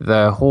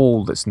the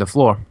hole that's in the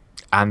floor,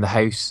 and the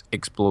house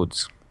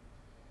explodes.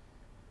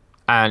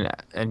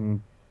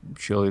 And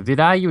surely they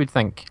die, you would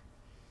think.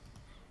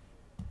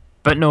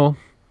 But no,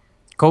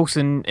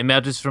 Coulson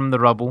emerges from the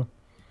rubble,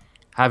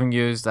 having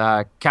used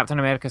a Captain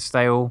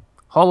America-style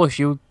hollow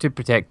shield to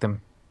protect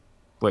them,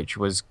 which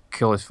was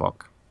cool as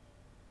fuck.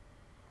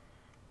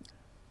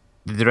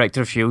 The director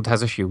of S.H.I.E.L.D.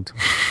 has a shield.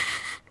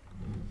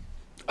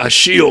 A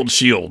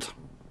shield.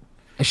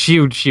 A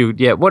shield,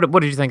 yeah. What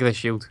did you think of the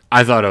shield?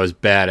 I thought it was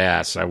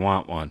badass. I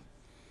want one.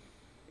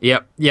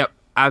 Yep,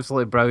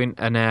 absolutely brilliant.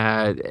 And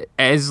it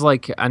is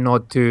like a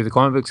nod to the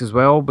comic books as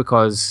well,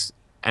 because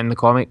in the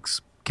comics,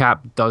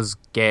 Cap does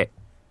get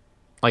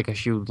like a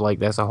shield like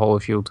this, a hollow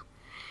shield.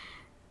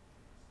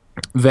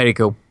 Very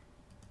cool.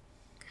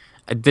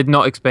 I did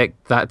not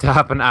expect that to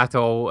happen at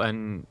all,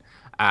 and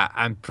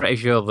I'm pretty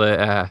sure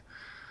that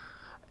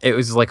it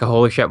was like a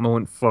holy shit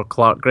moment for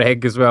Clark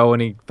Gregg as well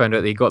when he found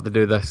out that he got to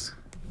do this.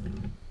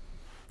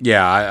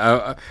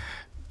 Yeah,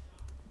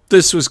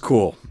 this was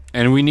cool,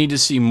 and we need to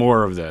see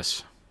more of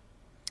this.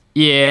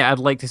 Yeah, I'd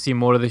like to see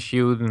more of the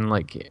shield, and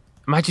like,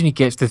 imagine he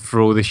gets to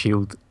throw the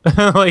shield,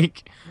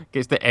 like,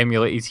 gets to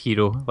emulate his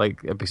hero.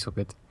 Like, it'd be so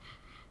good.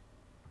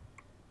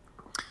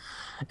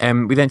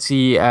 We then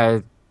see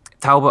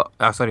Talbot.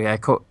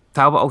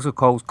 Talbot also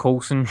calls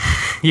Coulson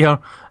here,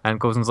 and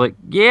Coulson's like,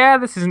 "Yeah,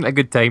 this isn't a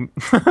good time,"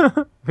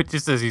 but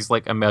just as he's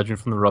like emerging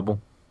from the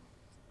rubble.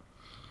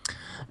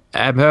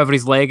 However,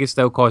 his leg is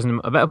still causing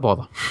him a bit of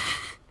bother.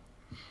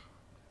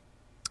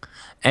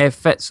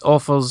 Fitz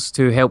offers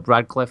to help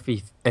Radcliffe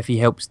if he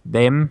helps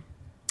them,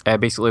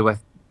 basically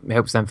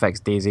helps them fix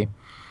Daisy.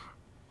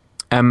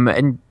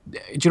 And do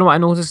you know what I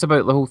noticed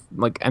about the whole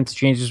like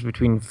interchanges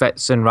between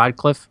Fitz and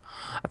Radcliffe?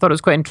 I thought it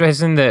was quite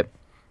interesting that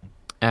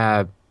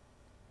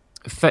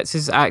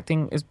Fitz's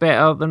acting is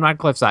better than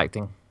Radcliffe's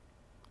acting,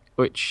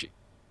 which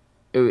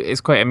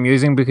is quite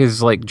amusing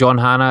because like John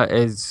Hannah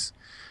is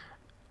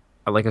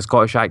like a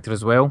Scottish actor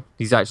as well.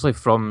 He's actually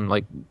from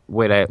like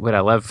where I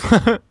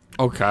live.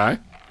 Okay.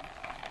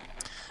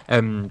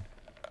 From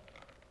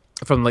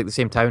like the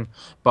same town,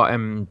 but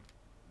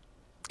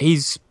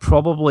he's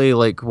probably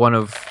like one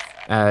of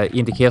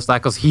Ian de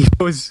Keerstacker's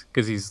Heroes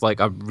because he's like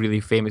a really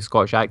famous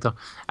Scottish actor,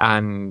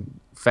 and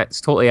Fitz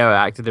totally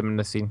outacted him in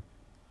this scene.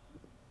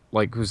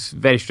 Like, it was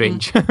very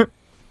strange.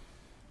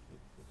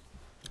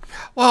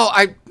 Well,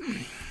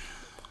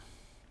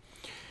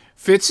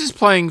 Fitz is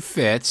playing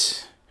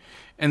Fitz,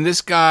 and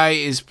this guy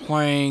is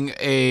playing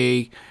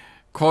a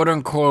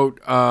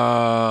quote-unquote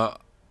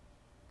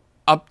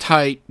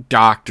uptight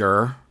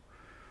doctor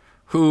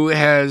who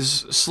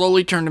has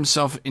slowly turned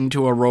himself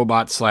into a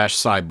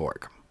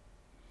robot/cyborg.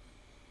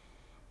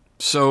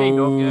 So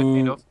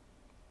kind of.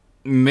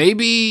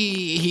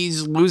 maybe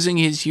he's losing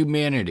his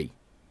humanity.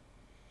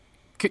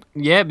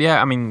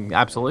 Yeah. I mean,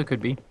 absolutely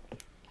could be.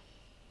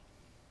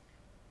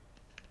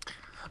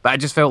 But I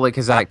just felt like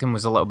his acting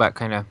was a little bit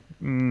kind of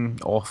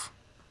off.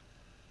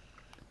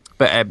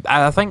 But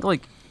I think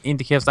like Ian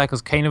de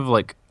Keerstacker's kind of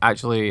like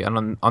actually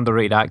an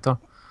underrated actor.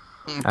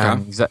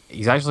 Okay.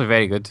 He's actually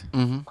very good.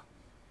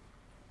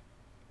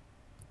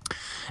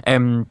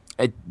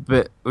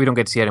 But we don't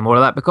get to see any more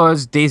of that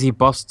because Daisy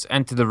busts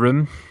into the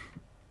room,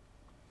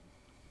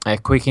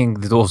 quaking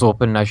the doors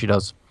open as she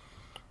does.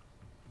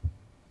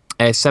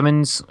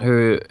 Simmons,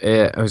 who's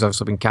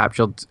obviously been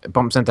captured,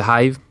 bumps into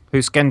Hive,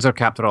 who skins her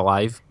captor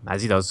alive,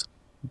 as he does,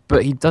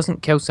 but he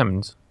doesn't kill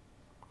Simmons.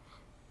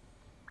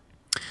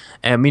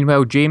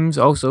 Meanwhile, James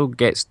also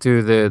gets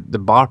to the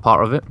bar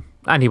part of it,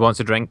 and he wants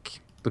a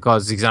drink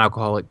because he's an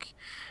alcoholic,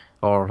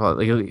 or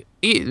maybe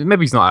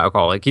he's not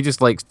alcoholic. He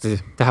just likes to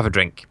have a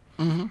drink.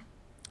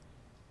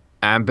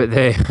 But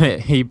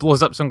he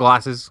blows up some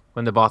glasses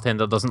when the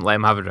bartender doesn't let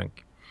him have a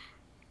drink.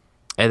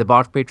 The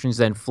bar patrons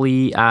then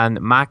flee, and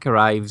Mac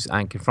arrives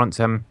and confronts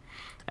him.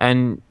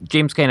 And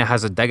James kind of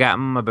has a dig at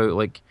him about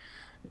like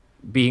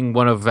being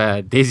one of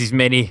Daisy's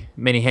many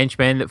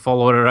henchmen that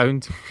follow her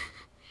around.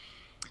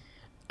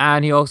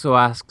 And he also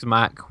asks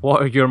Mac,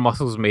 "What are your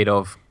muscles made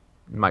of?"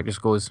 And Mac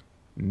just goes,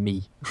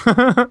 "Me,"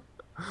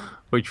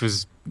 which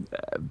was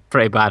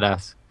pretty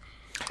badass.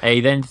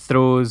 He then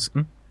throws.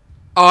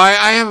 Oh,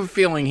 I have a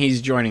feeling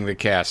he's joining the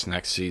cast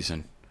next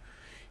season.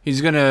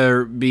 He's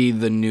gonna be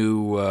the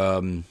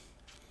new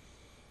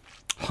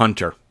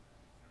Hunter.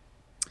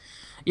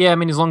 Yeah, I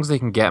mean, as long as they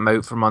can get him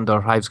out from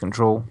under Hive's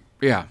control.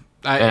 Yeah.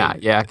 I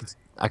could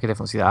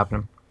definitely see that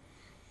happening.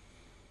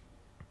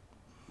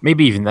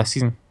 Maybe even this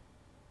season.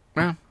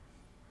 Yeah.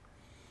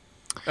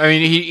 I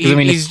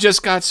mean, he's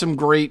just got some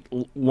great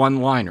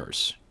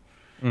one-liners,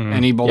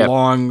 and he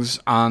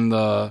belongs on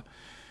the.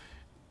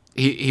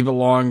 He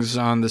belongs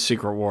on the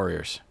Secret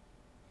Warriors.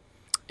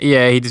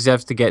 Yeah, he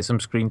deserves to get some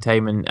screen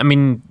time, and I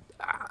mean,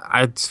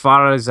 as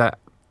far as that,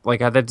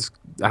 like I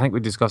think we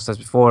discussed this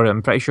before.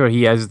 I'm pretty sure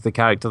he is the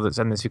character that's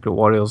in the Secret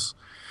Warriors.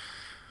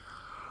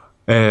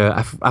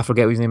 I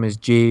forget what his name is.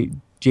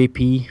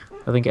 JP,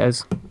 I think it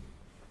is.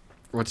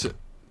 What's it?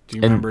 Do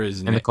you remember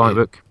his name? In the comic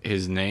book.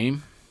 His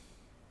name?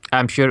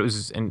 I'm sure it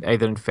was in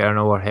either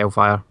Inferno or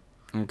Hellfire.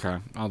 Okay,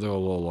 I'll do a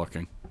little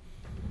looking.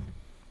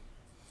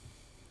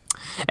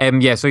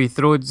 So he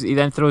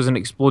then throws an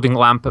exploding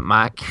lamp at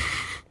Mac.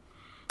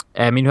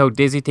 Meanwhile,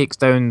 Daisy takes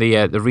down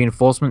the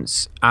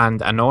reinforcements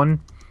and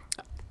Anon,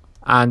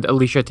 and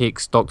Alicia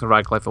takes Dr.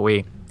 Radcliffe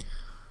away.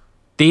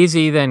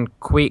 Daisy then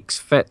quakes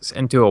Fitz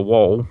into a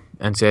wall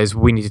and says,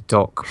 "We need to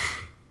talk."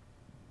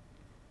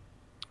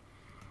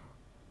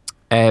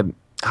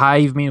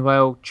 Hive,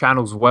 meanwhile,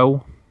 channels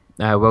Will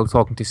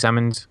talking to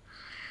Simmons,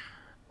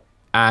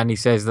 and he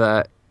says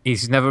that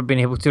he's never been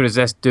able to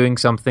resist doing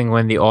something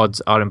when the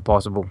odds are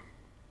impossible.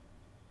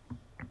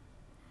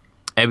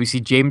 We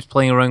see James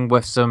playing around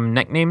with some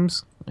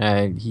nicknames.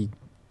 He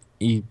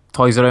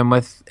toys around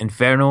with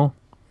Inferno,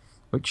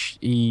 which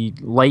he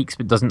likes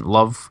but doesn't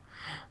love.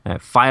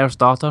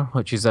 Firestarter,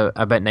 which is a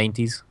bit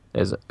 90s.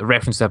 There's a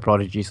reference to a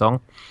Prodigy song.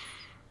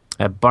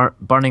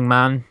 Burning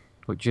Man,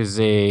 which is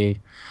a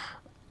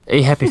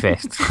hippie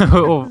fest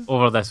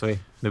over this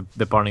way.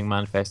 The Burning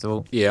Man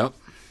Festival. Yep.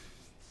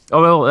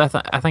 Oh well,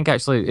 I think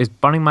actually it's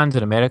Burning Man's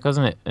in America,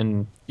 isn't it?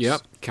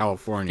 Yep,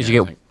 California.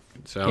 You I think.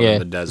 It's out in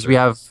the desert.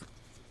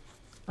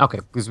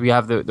 Because we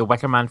have the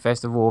Wicker Man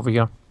Festival over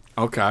here.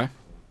 Okay.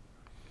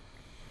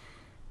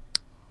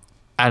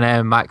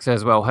 And Max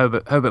says, "Well, how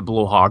about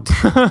Blowhard?"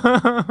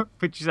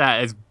 Which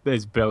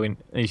is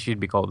brilliant. It should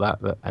be called that,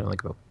 but I don't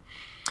think it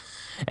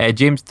will.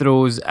 James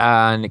throws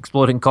an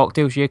exploding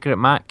cocktail shaker at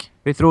Mac,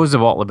 who throws the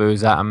bottle of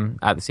booze at him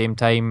at the same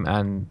time,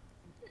 and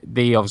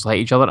they obviously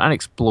hit each other and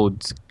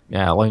explode,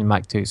 allowing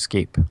Mac to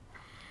escape.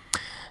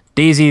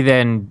 Daisy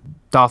then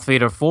Darth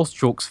Vader force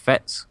chokes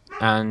Fitz,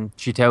 and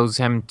she tells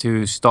him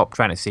to stop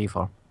trying to save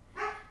her.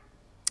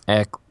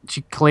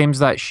 She claims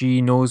that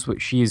she knows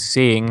what she is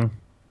saying,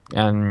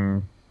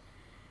 and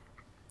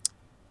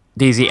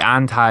Daisy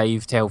and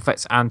Hive tell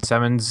Fitz and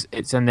Simmons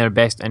it's in their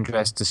best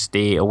interest to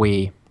stay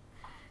away.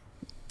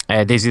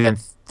 Daisy then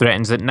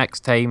threatens that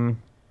next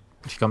time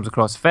she comes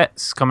across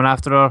Fitz coming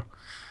after her,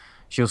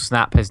 she'll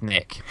snap his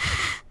neck.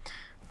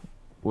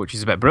 Which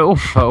is a bit brutal,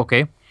 but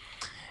okay.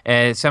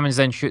 Simmons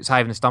then shoots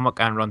Hive in the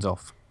stomach and runs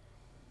off.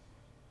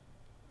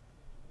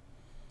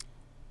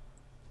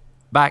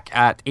 Back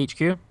at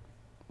HQ,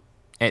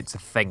 it's a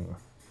thing.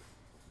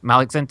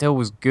 Malik's intel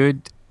was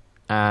good,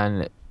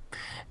 and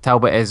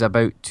Talbot is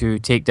about to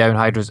take down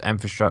Hydra's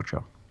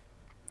infrastructure.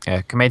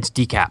 Commence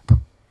decap,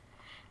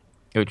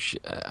 which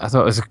I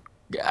thought was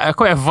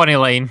quite a funny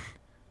line.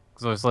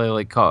 Because obviously,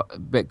 like,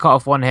 cut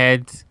off one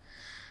head,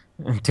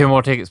 and 2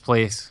 more take its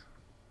place.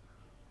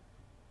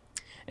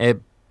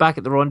 Back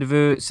at the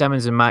rendezvous,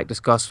 Simmons and Mac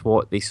discuss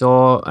what they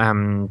saw.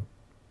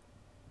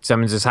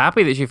 Simmons is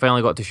happy that she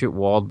finally got to shoot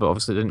Ward, but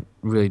obviously didn't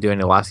really do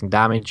any lasting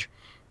damage.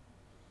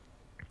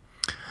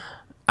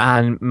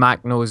 And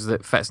Mac knows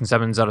that Fitz and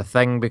Simmons are a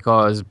thing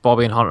because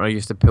Bobby and Hunter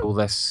used to pull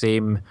this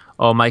same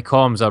 "oh, my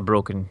comms are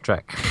broken"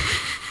 trick.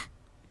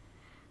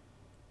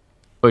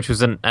 Which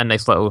was a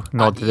nice little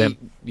nod to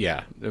them.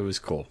 Yeah, it was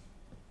cool.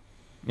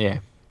 Yeah.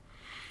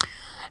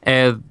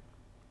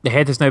 The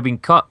head has now been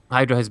cut.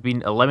 Hydra has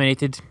been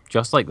eliminated,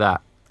 just like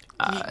that.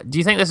 Do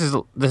you think this is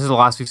the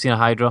last we've seen of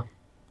Hydra?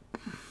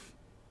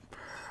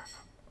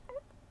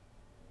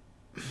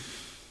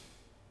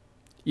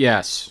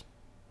 Yes.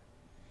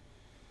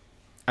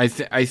 I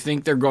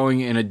think they're going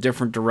in a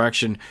different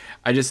direction.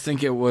 I just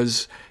think it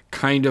was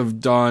kind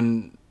of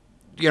done.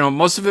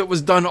 Most of it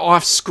was done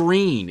off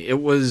screen.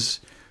 It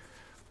was.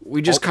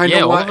 We just kind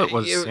of. All of it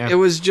was. It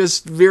was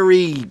just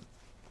very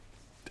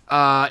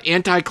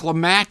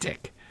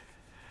anticlimactic.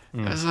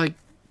 I was like,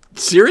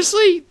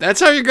 seriously? That's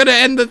how you're going to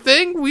end the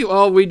thing?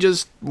 We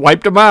just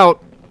wiped them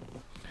out.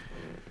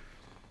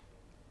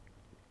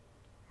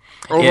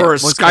 Over a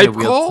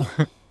Skype call?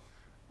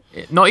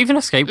 Not even a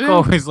Skype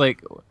call. It's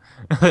like,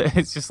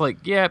 it's just like,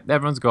 yeah,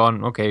 everyone's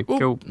gone. Okay,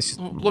 cool.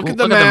 Look at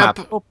the map.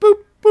 Oh, boop,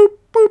 boop,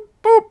 boop,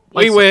 boop.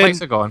 We win.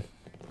 Lights are gone.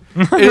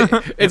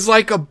 It's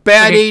like a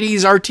bad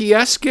 80s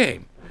RTS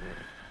game.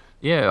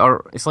 Yeah,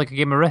 or it's like a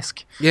game of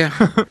Risk. Yeah.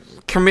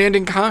 Command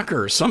and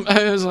Conquer.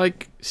 I was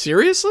like,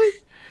 seriously?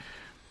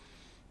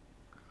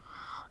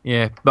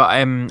 Yeah, but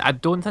I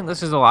don't think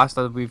this is the last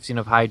that we've seen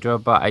of Hydra,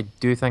 but I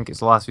do think it's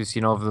the last we've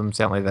seen of them,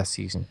 certainly this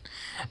season.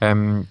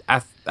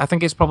 I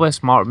think it's probably a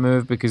smart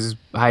move because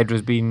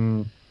Hydra's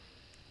been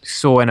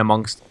so in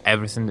amongst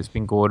everything that's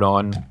been going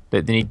on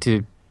that they need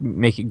to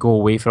make it go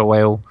away for a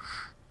while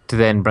to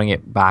then bring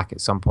it back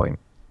at some point.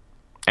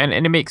 And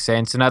it makes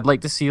sense, and I'd like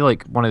to see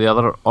like one of the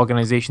other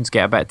organizations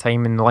get a bit of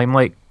time in the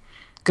limelight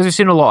because we've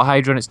seen a lot of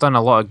Hydra and it's done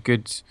a lot of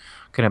good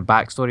kind of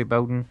backstory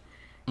building,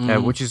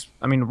 which is,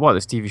 I mean, what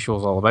this TV show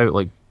is all about,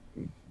 like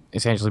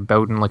essentially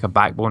building like a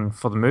backbone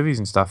for the movies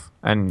and stuff,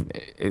 and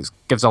it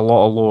gives a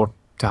lot of lore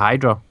to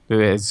Hydra, who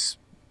is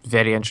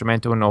very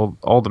instrumental in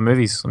all the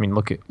movies. I mean,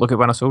 look at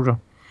Winter Soldier.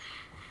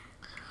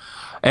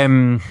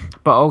 But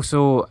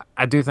also,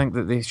 I do think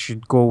that they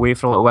should go away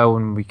for a little while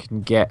and we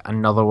can get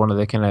another one of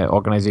the kind of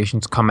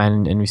organizations come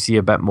in and we see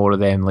a bit more of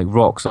them, like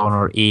Roxxon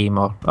or AIM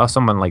or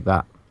someone like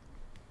that.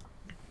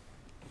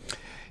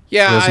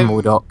 Yeah, where's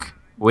MODOK?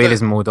 Where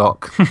is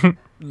MODOK?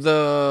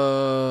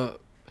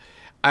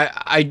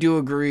 I do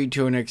agree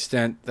to an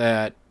extent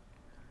that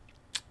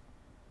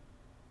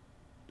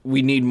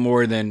we need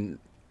more than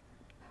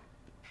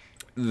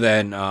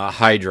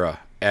Hydra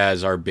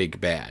as our big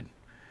bad.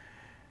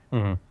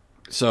 Mm-hmm.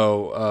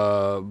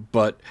 So,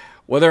 but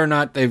whether or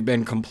not they've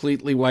been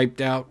completely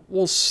wiped out,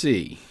 we'll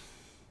see.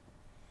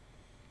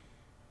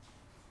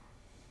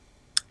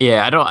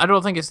 Yeah, I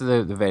don't think it's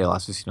the very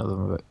last we've seen of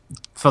them, but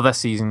for this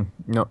season,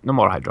 no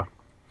more Hydra.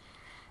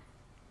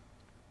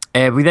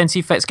 We then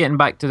see Fitz getting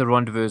back to the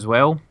rendezvous as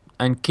well,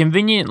 and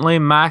conveniently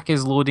Mac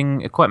is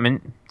loading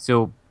equipment,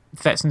 so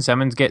Fitz and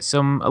Simmons get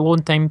some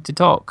alone time to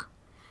talk.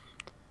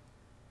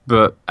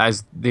 But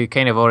as they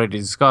kind of already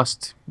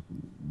discussed,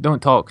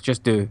 don't talk,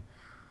 just do.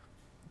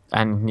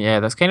 And yeah,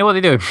 that's kind of what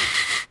they do.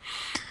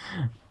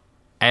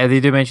 They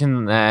do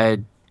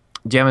mention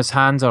Gemma's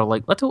hands are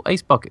like little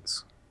ice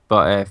buckets,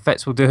 but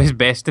Fitz will do his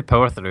best to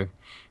power through.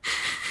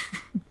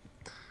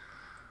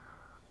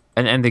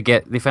 and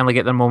they finally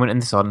get their moment in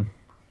the sun.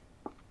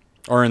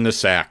 Or in the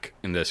sack,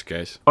 in this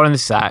case. Or in the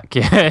sack,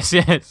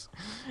 yes.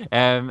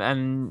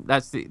 And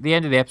that's the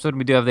end of the episode.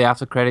 We do have the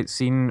after credits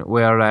scene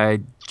where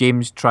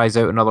James tries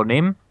out another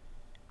name,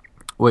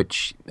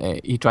 which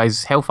he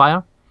tries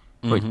Hellfire,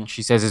 which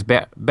he says is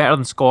better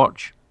than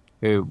Scorch,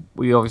 who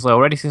we obviously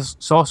already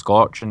saw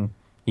Scorch, and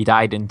he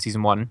died in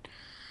season 1,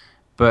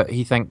 but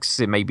he thinks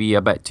it might be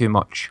a bit too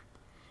much.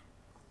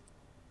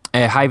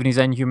 Hive and his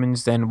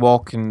Inhumans then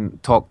walk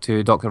and talk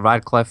to Dr.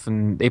 Radcliffe,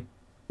 and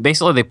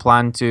they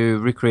plan to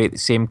recreate the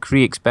same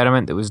Kree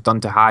experiment that was done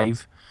to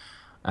Hive,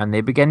 and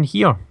they begin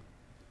here.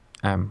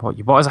 What,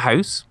 you bought us a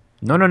house?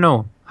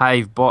 No.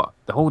 Hive bought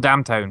the whole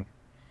damn town.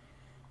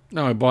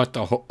 No, I bought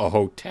a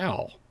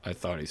hotel, I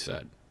thought he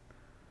said.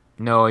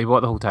 No, he bought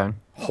the whole town.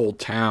 Whole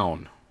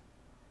town.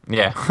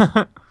 Yeah.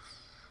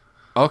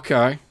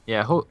 Okay.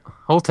 Yeah, whole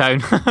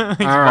town.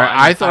 All right,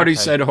 I thought he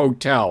said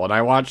hotel, and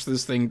I watched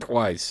this thing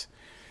twice.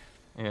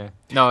 Yeah.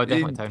 No,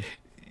 definitely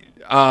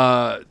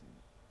town.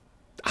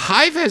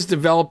 Hive has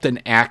developed an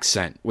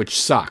accent, which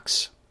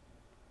sucks.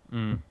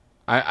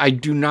 I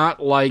do not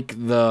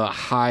like the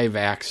Hive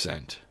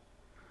accent.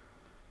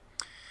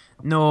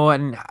 No,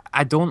 and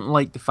I don't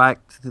like the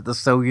fact that they're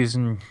still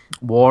using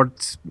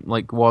Ward's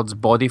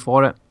body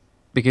for it.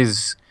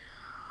 because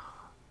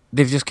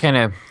they've just kind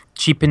of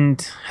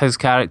cheapened his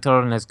character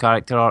and his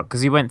character arc,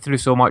 because he went through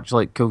so much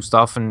like cool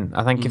stuff, and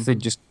I think if they'd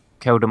just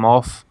killed him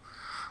off,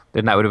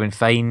 then that would have been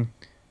fine.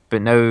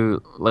 But now,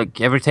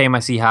 like, every time I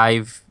see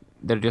Hive,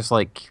 they're just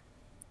like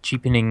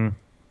cheapening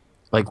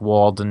like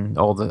Ward and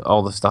all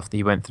the stuff that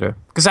he went through.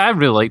 Because I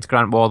really liked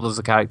Grant Ward as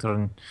a character,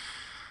 and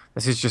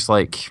this is just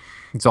like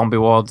zombie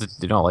Ward.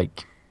 Do not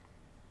like.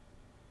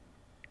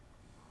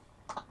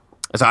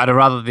 So I'd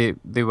rather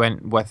they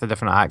went with a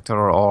different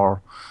actor,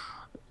 or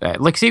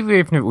like, say even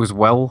if it was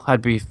Will,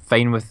 I'd be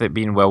fine with it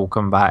being Will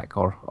come back,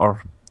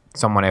 or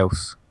someone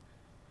else.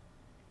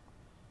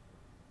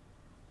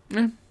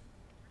 Yeah.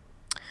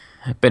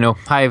 But no,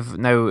 Hive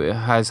now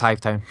has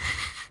Hivetown.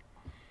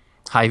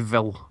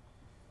 Hiveville.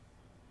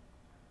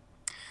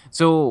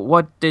 So,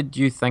 what did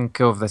you think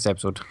of this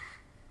episode?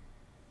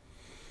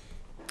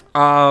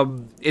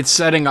 It's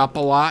setting up a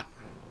lot.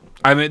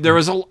 I mean, there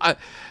were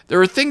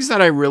things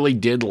that I really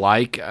did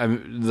like.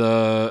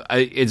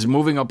 It's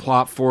moving a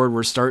plot forward.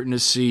 We're starting to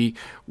see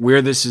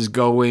where this is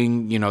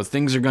going. You know,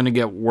 things are going to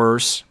get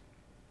worse.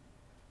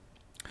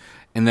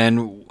 And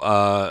then,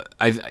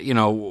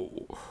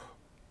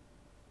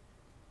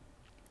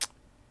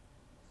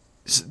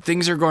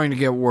 things are going to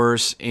get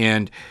worse,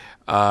 and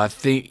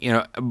but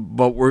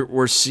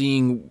we're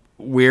seeing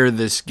where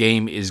this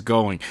game is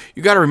going.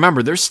 You got to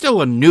remember, there's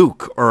still a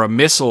nuke or a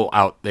missile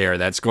out there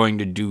that's going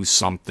to do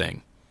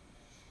something.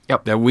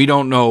 Yep. That we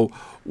don't know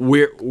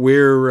where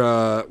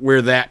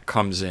that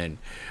comes in.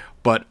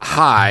 But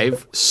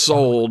Hive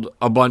sold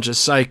a bunch of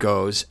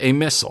psychos a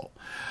missile.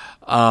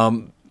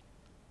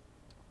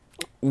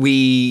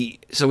 We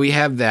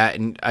have that,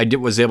 and I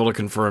was able to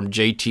confirm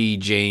JT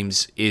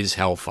James is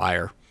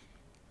Hellfire.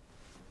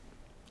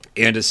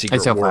 And a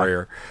secret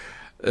warrior.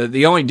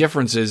 The only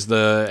difference is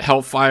the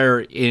Hellfire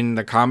in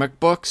the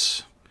comic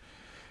books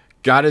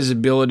got his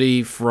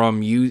ability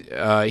from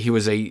he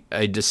was a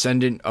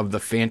descendant of the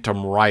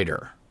Phantom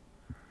Rider.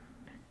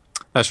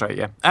 That's right.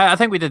 Yeah, I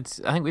think we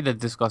did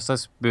discuss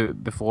this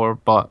before,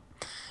 but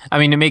I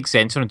mean, it makes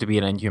sense for him to be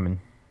an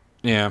Inhuman.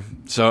 Yeah.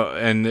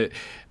 So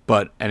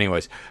but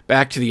anyways,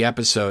 back to the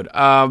episode.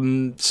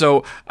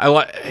 So I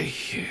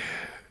like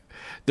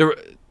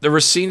There were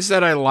scenes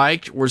that I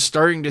liked. We're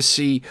starting to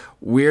see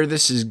where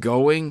this is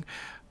going,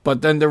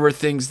 but then there were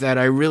things that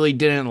I really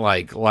didn't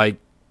like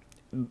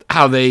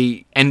how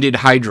they ended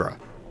Hydra.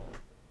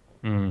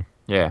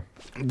 Yeah.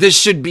 This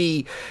should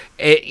be,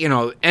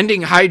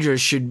 ending Hydra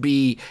should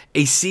be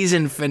a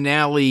season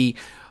finale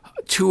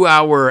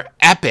 2-hour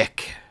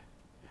epic.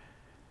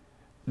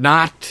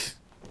 Not,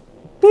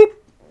 boop,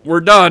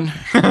 we're done.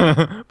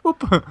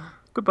 Boop,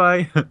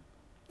 goodbye.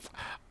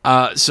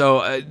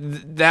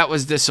 That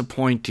was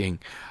disappointing.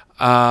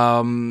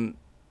 Some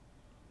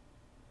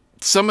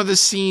of the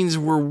scenes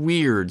were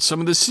weird. Some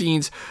of the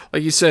scenes,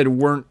 like you said,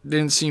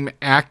 didn't seem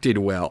acted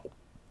well.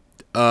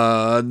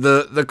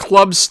 The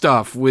club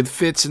stuff with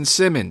Fitz and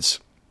Simmons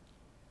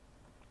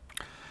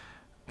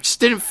just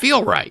didn't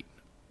feel right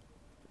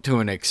to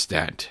an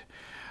extent.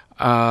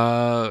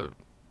 Them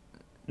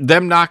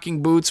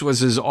knocking boots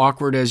was as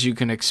awkward as you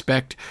can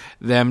expect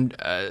them.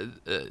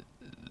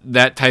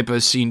 That type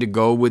of scene to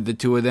go with the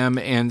two of them,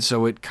 and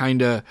so it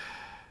kind of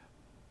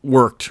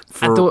worked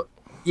for.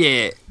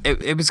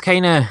 It was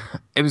kind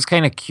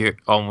of cute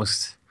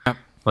almost. Yep.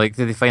 Like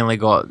they finally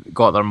got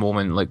their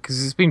moment, like,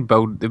 because they've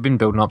been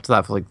building up to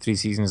that for like 3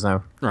 seasons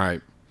now,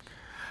 right?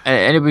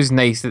 And it was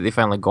nice that they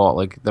finally got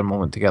like their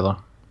moment together.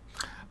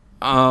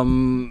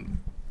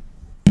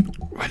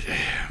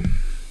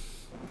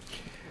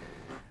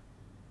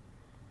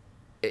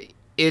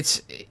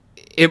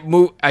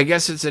 I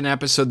guess it's an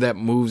episode that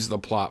moves the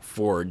plot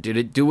forward. Did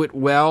it do it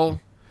well?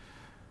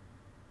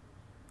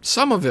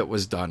 Some of it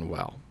was done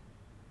well.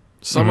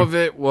 Some of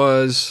it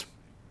was.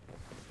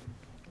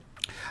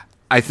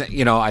 I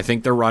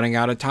think they're running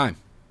out of time,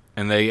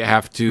 and they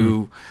have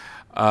to.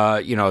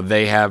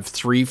 They have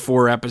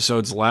 3-4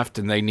 episodes left,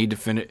 and they need to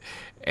finish,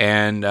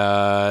 and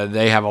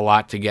they have a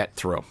lot to get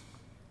through.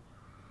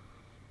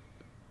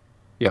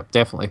 Yep,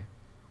 definitely.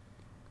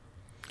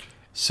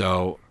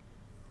 So.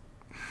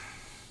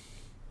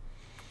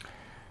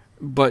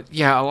 But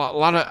yeah, a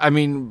lot of. I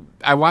mean,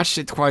 I watched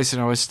it twice,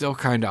 and I was still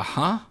kind of,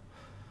 huh?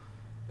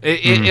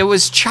 It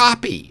was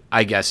choppy,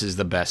 I guess, is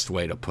the best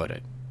way to put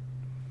it.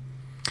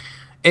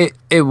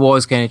 It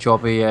was kind of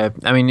choppy. Yeah,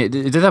 I mean, it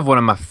did have one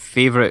of my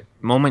favorite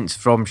moments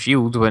from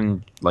Shield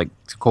when like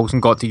Coulson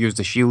got to use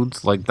the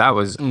shield. Like that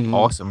was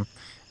awesome.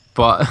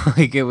 But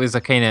like it was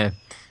a kind of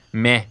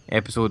meh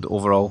episode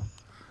overall.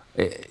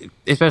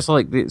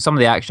 Especially like some of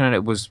the action in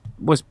it was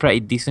pretty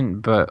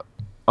decent, but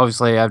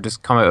obviously I've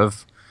just come out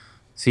of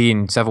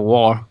seeing Civil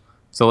War,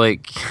 so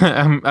like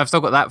I've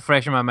still got that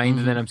fresh in my mind,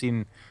 and then I'm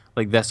seeing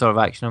like this sort of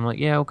action. I'm like,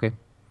 yeah, okay.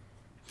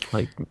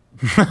 Like,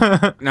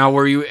 now,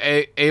 were you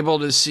able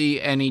to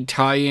see any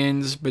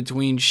tie-ins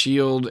between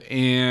Shield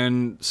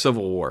and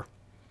Civil War?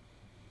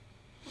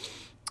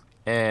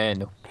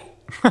 No.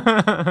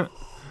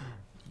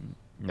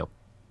 Nope.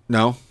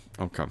 No.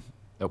 Okay.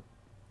 Nope.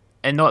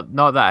 And not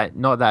that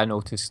I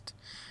noticed.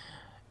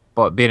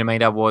 But bear in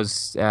mind, I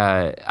was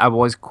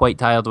quite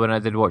tired when I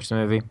did watch the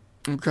movie.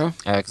 Okay.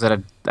 Because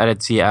I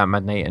did see it at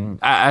midnight, and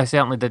I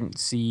certainly didn't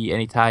see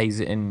any ties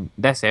in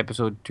this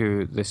episode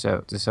to the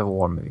Civil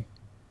War movie.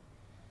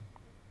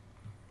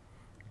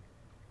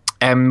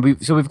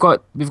 We've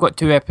got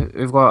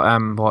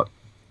what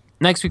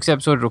next week's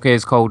episode. Okay,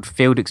 is called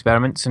Failed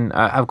Experiments, and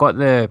I've got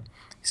the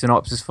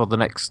synopsis for the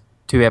next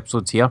 2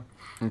 episodes here.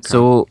 Okay.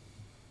 So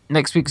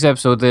next week's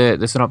episode,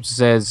 the synopsis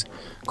says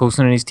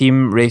Coulson and his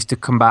team race to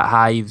combat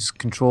Hive's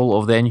control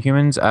of the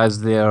Inhumans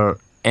as their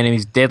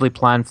enemy's deadly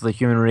plan for the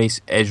human race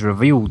is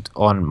revealed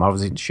on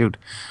Marvel's Agents of S.H.I.E.L.D.,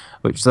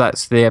 which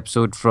that's the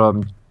episode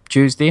from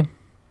Tuesday,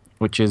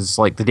 which is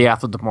like the day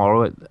after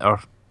tomorrow at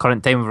our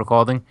current time of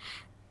recording.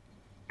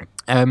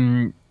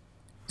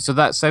 So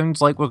that sounds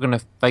like we're going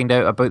to find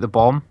out about the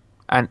bomb,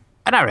 and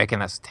I reckon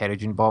that's a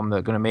Terrigen bomb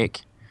they're going to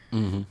make.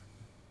 Mm-hmm.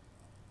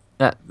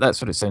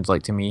 That's what it sounds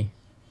like to me.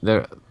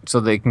 So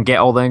they can get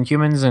all the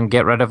Inhumans and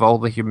get rid of all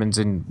the humans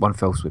in one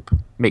fell swoop.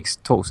 Makes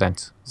total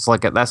sense. It's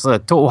like that's a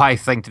total Hive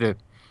thing to do.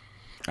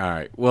 All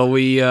right. Well,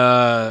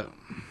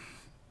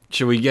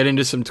 should we get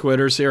into some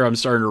Twitters here? I'm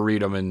starting to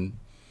read them, and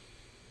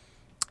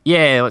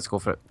yeah, let's go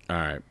for it. all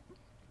right.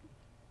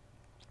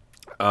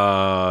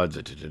 All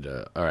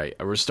right.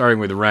 We're starting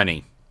with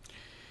Rennie.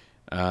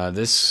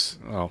 It's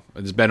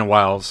been a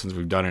while since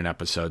we've done an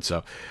episode,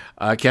 so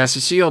Cassie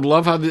Sealed,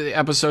 love how the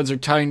episodes are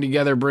tying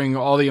together, bringing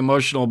all the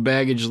emotional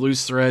baggage,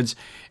 loose threads,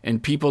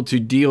 and people to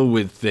deal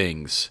with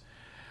things.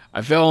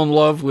 I fell in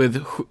love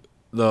with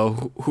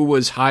who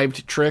was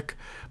hyped trick.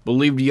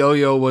 Believed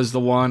Yo-Yo was the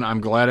one. I'm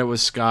glad it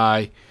was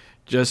Sky.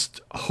 Just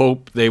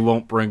hope they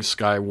won't bring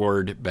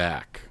Skyward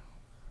back.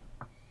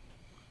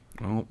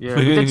 Well, Yeah,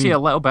 we did see a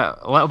little bit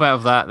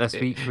of that this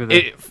week.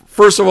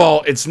 First of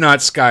all, it's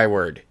not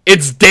Skyward.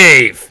 It's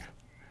Dave.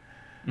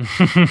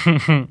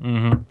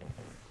 Mm-hmm.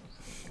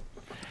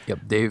 Yep,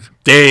 Dave.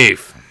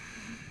 Dave.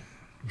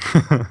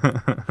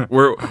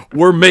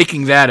 We're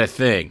making that a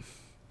thing.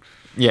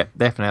 Yeah,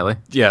 definitely.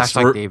 Yes,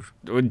 Dave.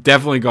 We're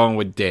definitely going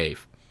with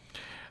Dave.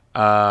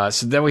 So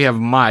then we have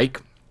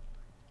Mike.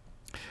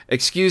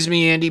 Excuse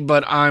me, Andy,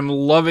 but I'm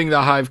loving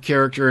the Hive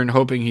character and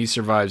hoping he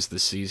survives the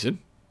season.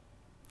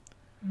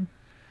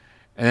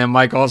 And then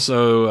Mike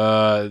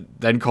also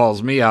then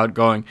calls me out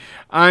going,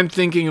 I'm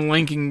thinking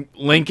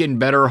Lincoln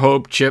better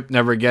hope Chip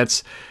never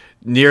gets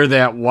near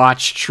that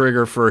watch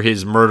trigger for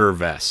his murder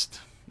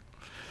vest.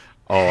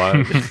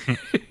 Oh,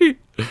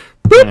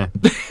 boop.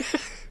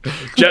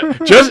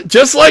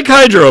 just like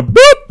Hydra.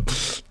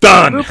 Boop.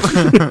 Done.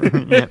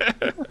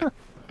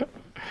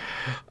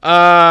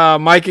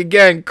 Mike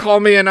again, call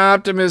me an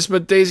optimist,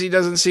 but Daisy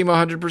doesn't seem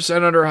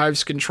 100% under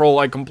Hive's control.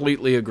 I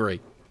completely agree.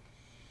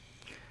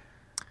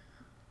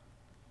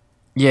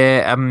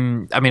 Yeah, I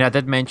mean, I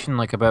did mention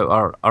like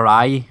about our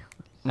eye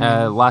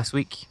last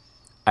week,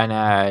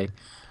 and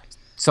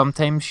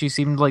sometimes she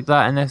seemed like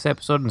that in this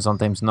episode, and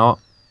sometimes not.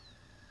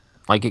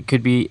 Like it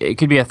could be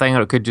a thing,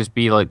 or it could just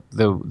be like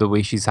the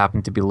way she's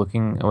happened to be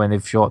looking when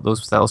they've shot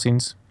those battle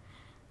scenes.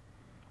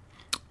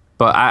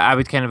 But I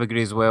would kind of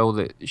agree as well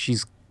that she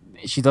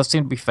does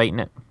seem to be fighting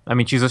it. I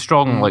mean, she's a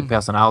strong like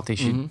personality.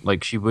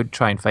 She would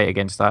try and fight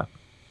against that.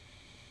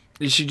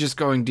 Is she just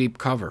going deep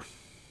cover?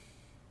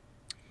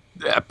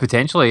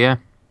 Potentially, yeah.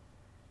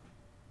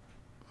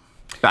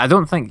 But I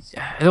don't think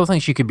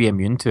she could be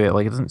immune to it.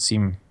 Like it doesn't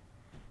seem.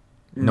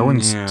 No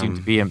one seems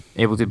to be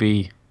able to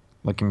be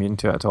like immune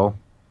to it at all.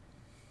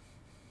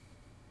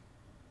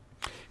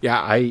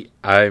 Yeah,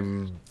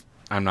 I'm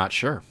not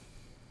sure.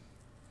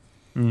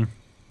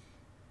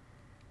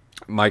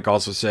 Mike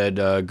also said,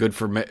 "Good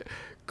for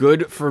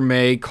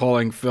May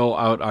calling Phil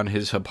out on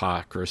his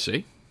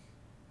hypocrisy."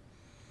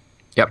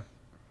 Yep,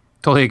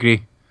 totally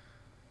agree.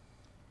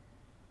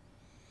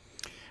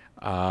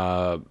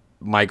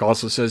 Mike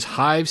also says,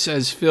 Hive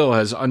says Phil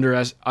has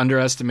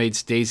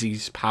underestimates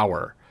Daisy's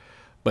power,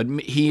 but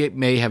he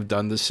may have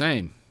done the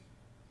same.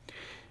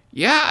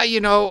 Yeah,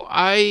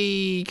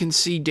 I can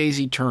see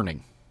Daisy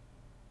turning.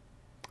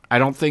 I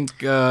don't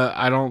think,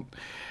 I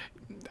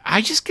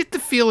just get the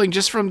feeling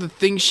just from the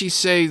things she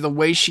say, the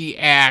way she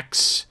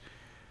acts,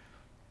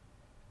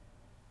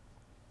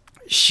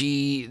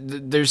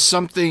 there's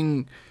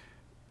something,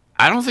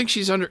 I don't think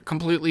she's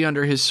completely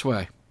under his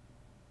sway.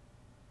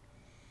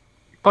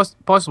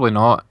 Possibly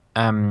not.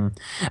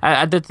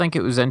 I did think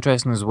it was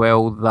interesting as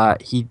well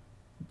that he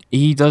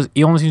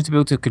almost seems to be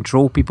able to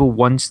control people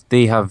once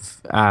they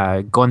have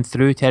gone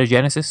through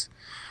Terrigenesis.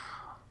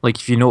 Like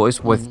if you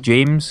notice with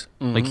James,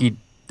 like he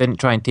didn't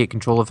try and take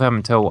control of him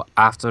until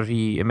after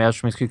he emerged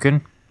from his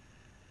cocoon,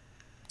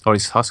 or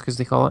his husk as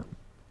they call it.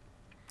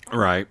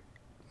 Right.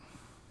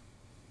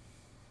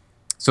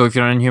 So if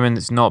you're an Inhuman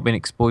that's not been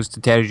exposed to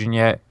Terrigen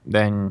yet,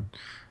 then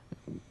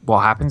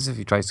what happens if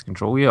he tries to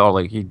control you, or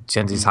like he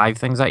sends his hive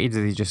things at you?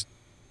 Do they just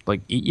like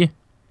eat you?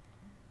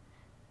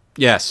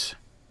 Yes,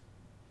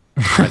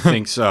 I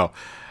think so.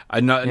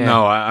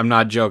 No, I'm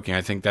not joking.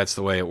 I think that's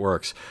the way it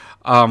works.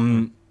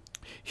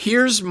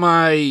 Here's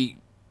my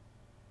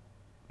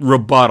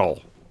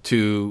rebuttal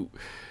to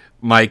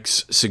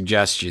Mike's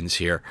suggestions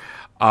here.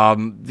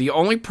 The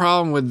only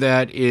problem with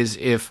that is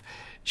if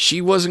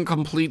she wasn't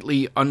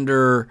completely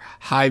under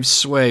Hive's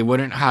sway,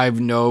 wouldn't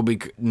Hive know?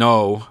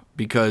 No,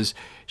 because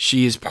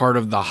she is part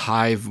of the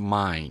Hive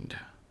mind.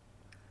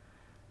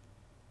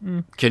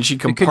 Can she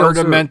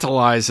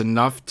compartmentalize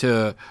enough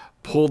to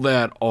pull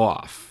that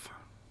off?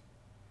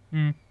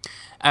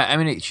 I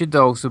mean, it should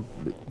also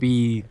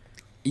be.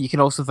 You can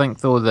also think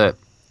though that,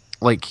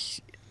 like,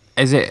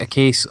 is it a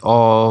case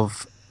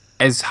of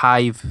is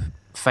Hive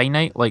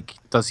finite? Like,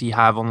 does he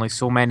have only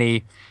so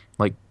many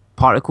like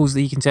particles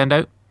that he can send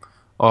out,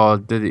 or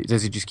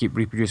does he just keep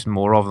reproducing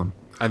more of them?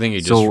 I think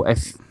he just. So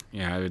if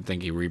I would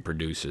think he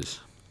reproduces.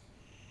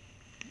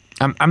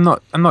 I'm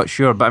not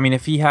sure, but I mean,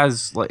 if he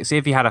has, like, say,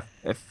 if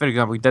for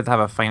example he did have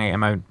a finite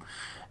amount,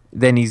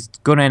 then he's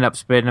going to end up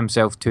spreading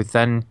himself too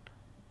thin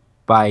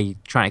by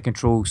trying to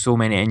control so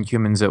many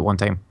Inhumans at one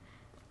time,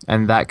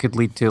 and that could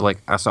lead to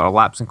like a sort of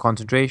lapse in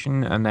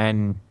concentration, and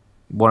then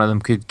one of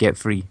them could get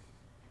free.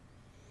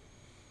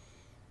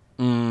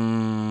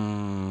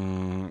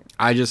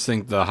 I just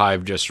think the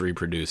Hive just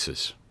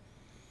reproduces,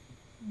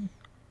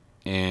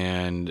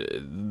 and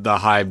the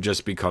Hive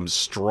just becomes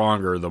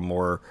stronger the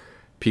more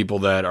people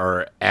that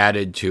are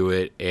added to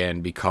it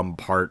and become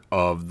part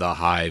of the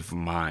Hive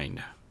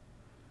mind.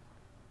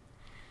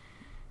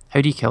 How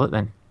do you kill it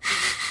then?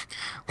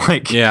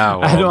 Like, yeah,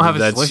 well, I don't have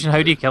a solution.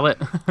 How do you kill it?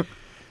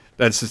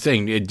 That's the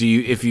thing.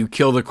 If you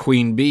kill the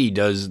queen bee,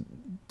 does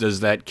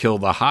that kill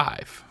the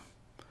Hive?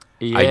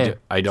 Yeah,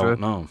 I don't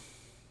know.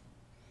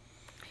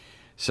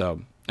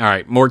 So, all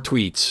right, more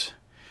tweets.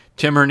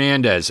 Tim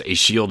Hernandez, a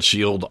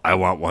shield. I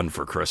want one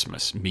for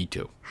Christmas. Me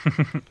too.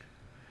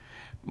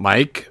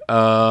 Mike,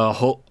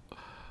 holy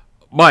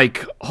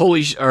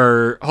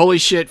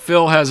shit,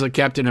 Phil has a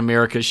Captain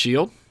America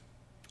shield.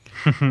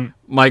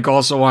 Mike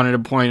also wanted to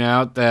point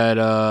out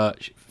that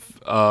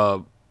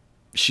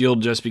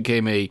Shield just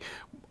became a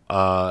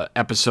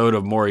episode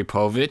of Maury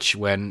Povich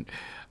when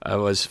it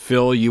was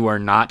Phil, you are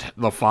not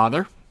the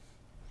father.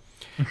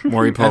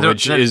 Maury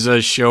Povich is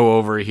a show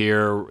over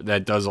here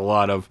that does a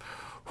lot of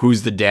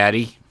Who's the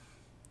Daddy?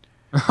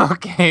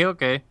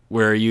 Okay.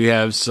 Where you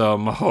have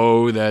some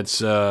hoe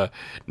that's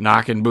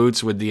knocking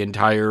boots with the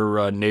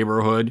entire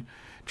neighborhood,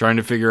 trying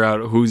to figure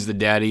out who's the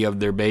daddy of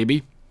their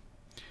baby.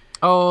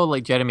 Oh,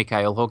 like Jeremy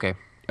Kyle. Okay,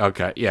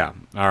 yeah.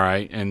 All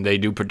right. And they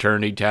do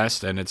paternity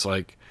test, and it's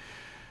like,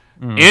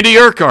 Andy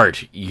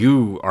Urquhart,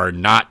 you are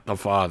not the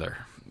father.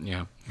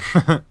 Yeah.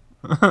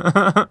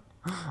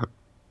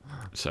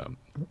 So,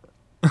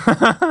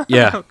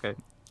 yeah. Okay.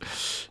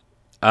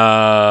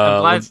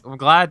 I'm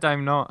glad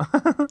I'm not.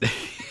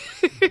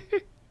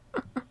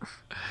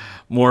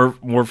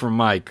 More from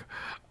Mike.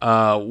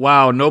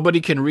 Wow, nobody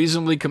can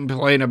reasonably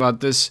complain about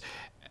this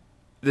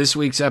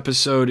week's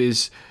episode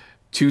is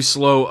too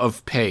slow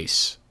of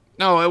pace.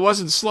 No, it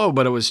wasn't slow,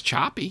 but it was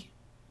choppy.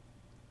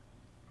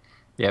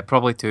 Yeah,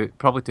 probably too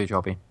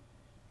choppy.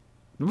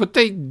 But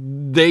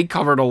they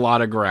covered a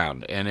lot of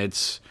ground, and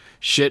it's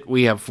shit.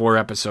 We have 4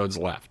 episodes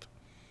left.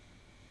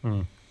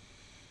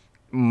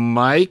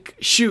 Mike,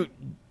 shoot,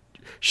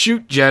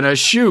 Jenna,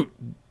 shoot!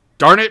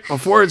 Darn it!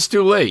 Before it's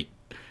too late.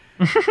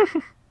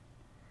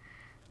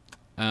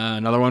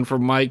 Another one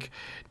from Mike.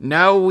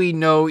 Now we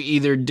know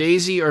either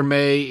Daisy or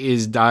May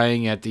is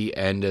dying at the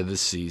end of the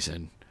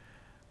season.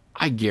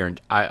 I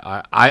guarantee.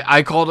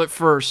 I called it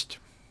first.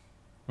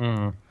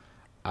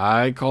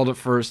 I called it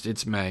first.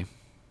 It's May.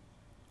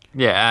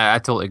 Yeah, I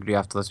totally agree.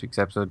 After this week's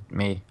episode,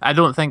 May. I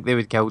don't think they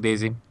would kill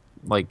Daisy.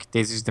 Like,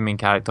 Daisy's the main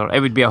character.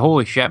 It would be a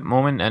holy shit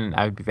moment, and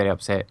I would be very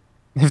upset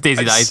if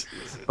Daisy died.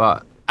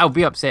 But I'll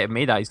be upset if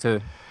May dies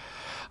too.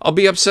 I'll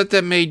be upset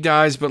that May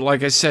dies, but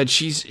like I said,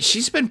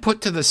 she's been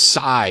put to the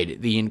side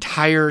the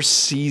entire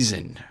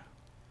season.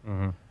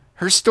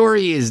 Her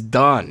story is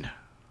done.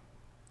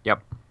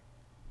 Yep.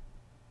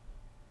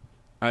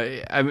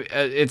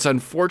 It's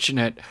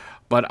unfortunate,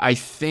 but I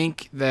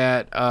think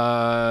that,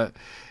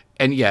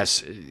 and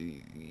yes,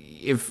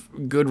 if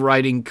good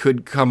writing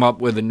could come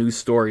up with a new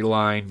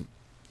storyline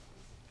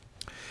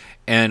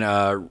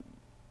and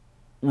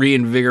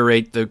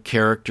reinvigorate the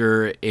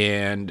character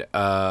and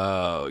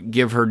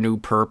give her new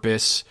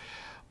purpose,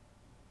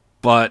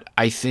 but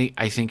I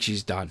think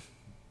she's done,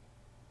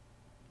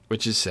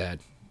 which is sad.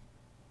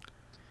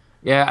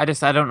 Yeah, I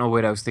don't know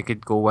where else they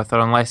could go with her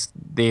unless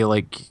they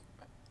like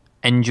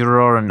injure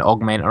her and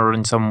augment her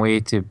in some way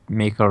to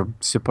make her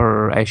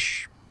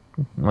super-ish.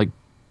 Like,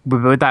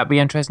 would that be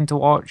interesting to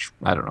watch?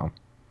 I don't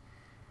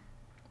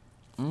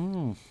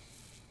know.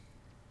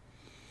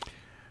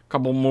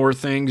 Couple more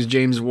things.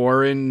 James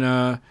Warren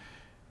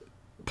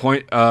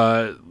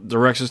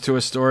directs us to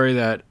a story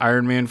that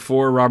Iron Man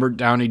 4 Robert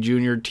Downey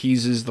Jr.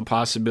 teases the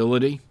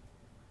possibility.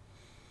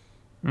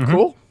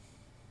 Cool.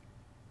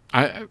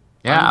 I'm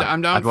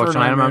down I'd for watch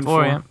an Iron Man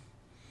 4. Yeah.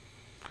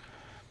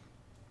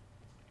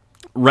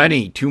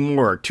 Rennie, 2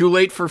 more. Too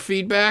late for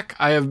feedback?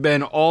 I have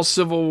been all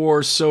Civil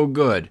War so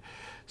good,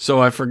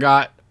 so I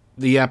forgot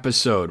the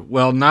episode.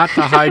 Well, not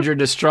the Hydra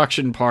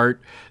destruction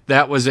part.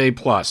 That was A+.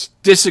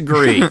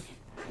 Disagree.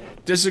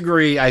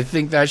 I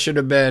think that should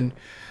have been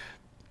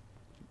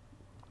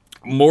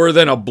more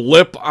than a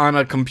blip on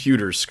a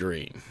computer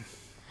screen.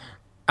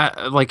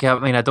 I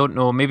mean, I don't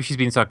know. Maybe she's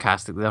being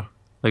sarcastic there.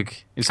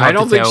 Like, it's I hard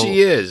don't to think tell.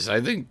 she is. I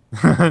think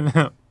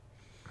But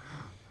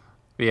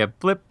yeah,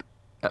 blip,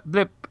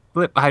 blip,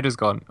 blip. Hydra's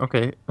gone.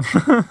 Okay.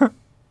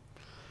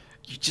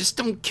 you just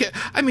don't care.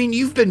 I mean,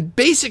 you've been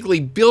basically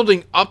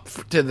building up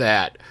to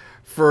that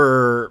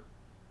for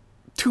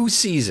 2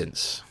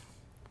 seasons.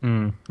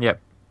 Yep.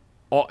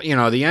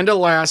 The end of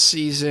last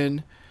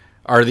season,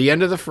 or the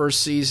end of the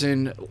first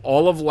season,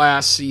 all of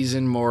last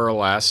season, more or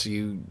less,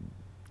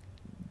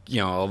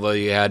 although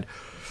you had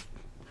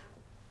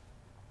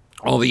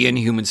all the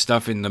Inhuman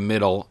stuff in the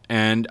middle,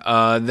 and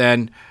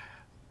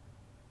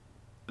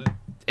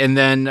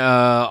then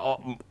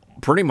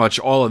pretty much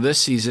all of this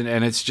season,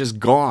 and it's just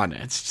gone.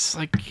 It's just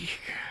like,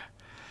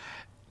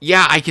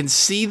 yeah, I can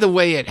see the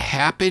way it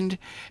happened,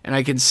 and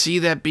I can see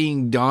that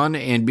being done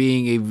and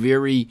being a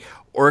very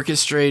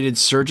orchestrated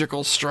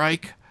surgical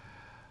strike.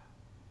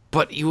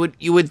 But you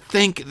would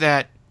think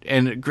that,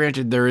 and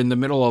granted, they're in the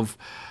middle of,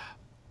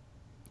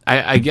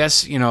 I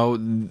guess,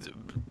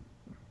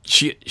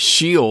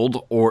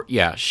 Shield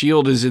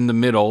is in the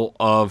middle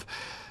of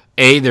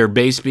their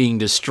base being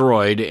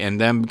destroyed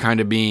and them kind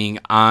of being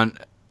on,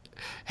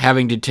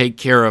 having to take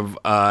care of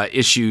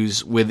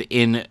issues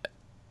within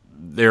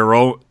their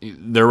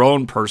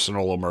own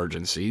personal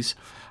emergencies,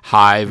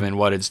 Hive and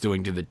what it's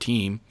doing to the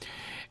team,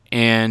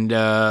 and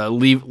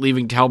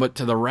leaving Talbot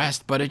to the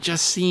rest. But it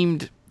just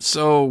seemed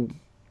so.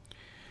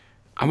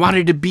 I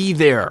wanted to be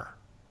there,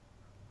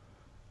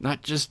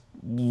 not just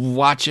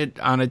watch it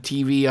on a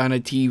TV,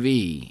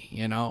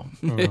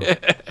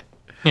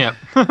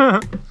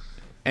 Yeah.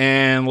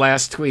 And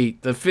last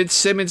tweet, the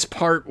Fitzsimmons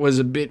part was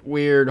a bit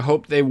weird.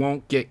 Hope they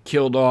won't get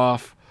killed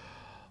off.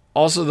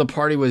 Also, the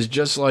party was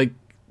just like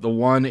the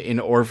one in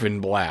Orphan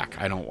Black.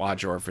 I don't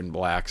watch Orphan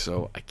Black,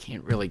 so I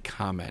can't really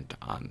comment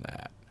on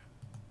that.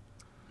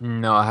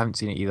 No, I haven't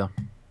seen it either.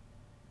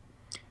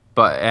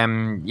 But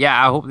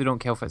yeah, I hope they don't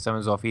kill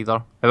Fitzsimmons off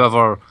either.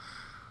 However,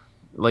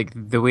 like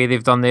the way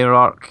they've done their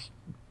arc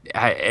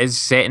is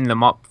setting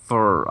them up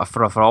for a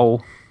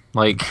fall.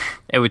 Like,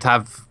 it would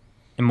have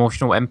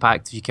emotional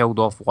impact if you killed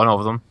off one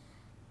of them.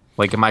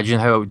 Like, imagine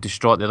how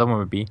distraught the other one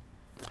would be.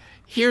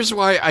 Here's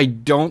why I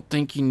don't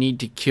think you need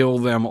to kill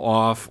them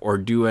off or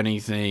do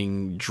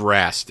anything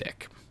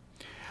drastic.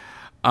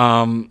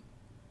 Bobby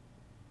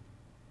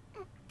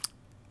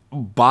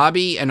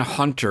and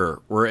Hunter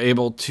were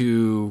able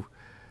to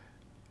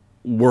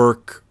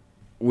work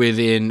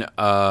within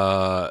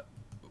the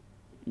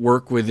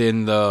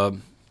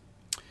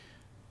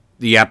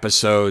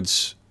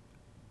episodes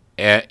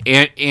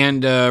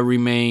and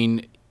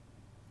remain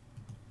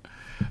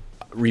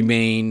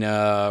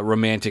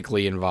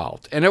romantically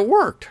involved, and it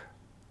worked.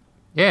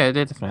 Yeah, it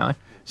did, definitely.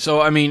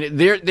 So I mean,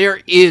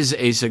 there is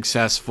a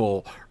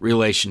successful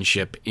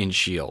relationship in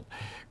S.H.I.E.L.D.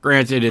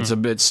 Granted, it's a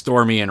bit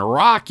stormy and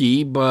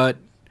rocky, but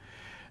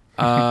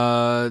they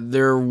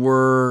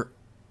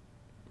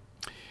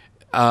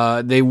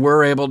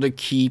were able to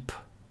keep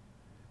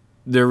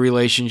their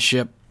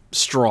relationship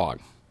strong,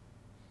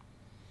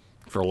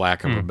 for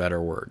lack of a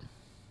better word.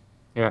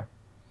 Yeah.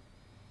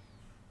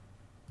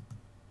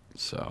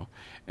 So,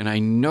 and I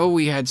know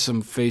we had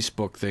some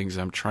Facebook things.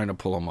 I'm trying to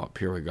pull them up.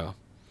 Here we go.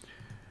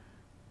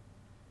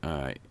 All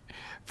right.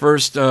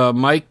 First,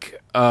 Mike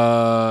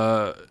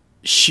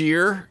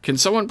Shear. Can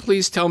someone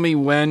please tell me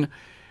when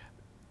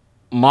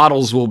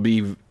models will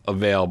be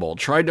available?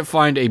 Tried to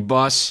find a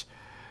bus.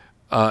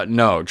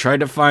 No.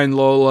 Tried to find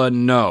Lola.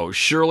 No.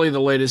 Surely the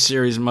latest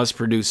series must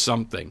produce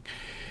something.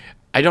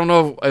 I don't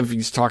know if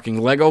he's talking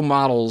Lego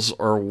models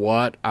or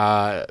what.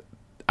 I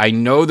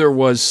know there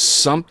was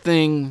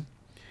something.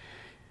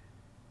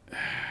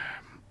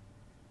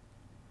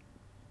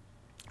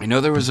 I know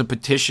there was a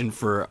petition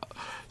for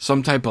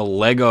some type of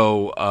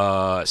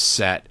Lego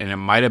set, and it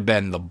might have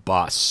been the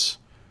bus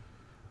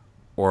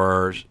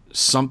or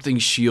something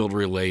S.H.I.E.L.D.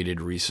 related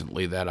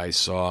recently that I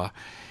saw.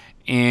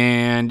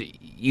 And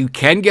you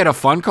can get a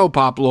Funko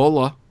Pop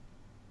Lola.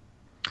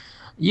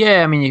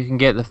 Yeah, I mean, you can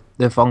get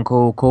the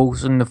Funko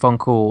Coulson, the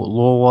Funko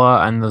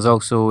Lola, and there's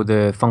also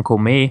the Funko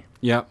May.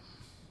 Yep.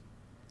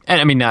 And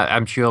I mean,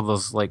 I'm sure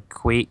there's like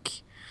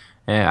Quake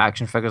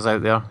action figures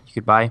out there you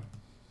could buy.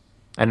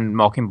 And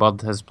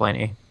Mockingbird has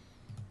plenty.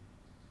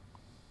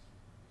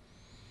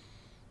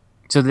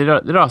 So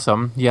there are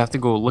some. You have to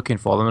go looking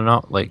for them. They're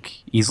not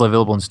like easily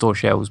available on store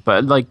shelves,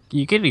 but like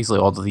you can easily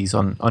order these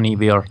on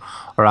eBay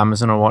or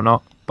Amazon or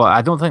whatnot. But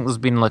I don't think there's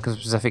been like a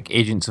specific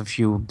Agents of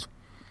S.H.I.E.L.D.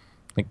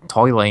 like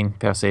toy line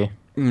per se.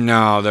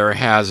 No, there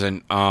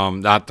hasn't.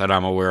 Not that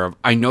I'm aware of.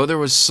 I know there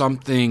was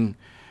something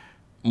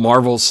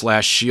Marvel /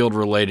 S.H.I.E.L.D.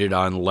 related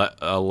on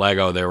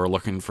Lego. They were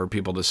looking for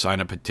people to sign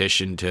a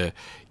petition to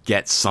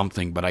get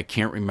something, but I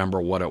can't remember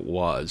what it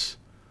was.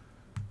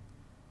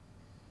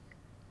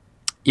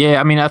 Yeah,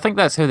 I mean, I think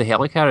that's how the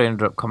Helicarrier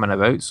ended up coming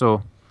about.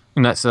 So,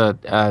 and that's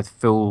a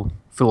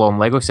full-on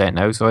Lego set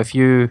now. So if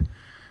you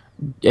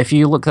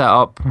look that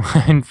up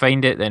and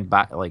find it, then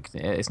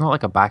it's not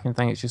like a backing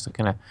thing. It's just a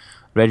kind of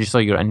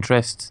register your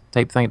interest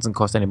type thing. It doesn't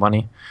cost any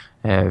money.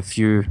 If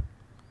you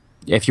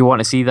if you want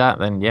to see that,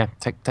 then yeah,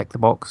 tick the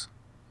box.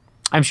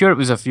 I'm sure it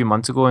was a few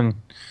months ago,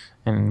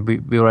 and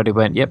we already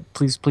went, yep,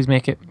 please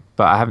make it.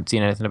 But I haven't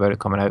seen anything about it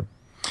coming out.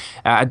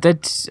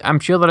 I'm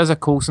sure there is a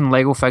Coulson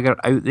Lego figure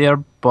out there,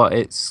 but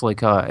it's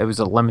like it was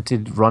a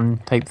limited run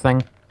type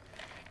thing.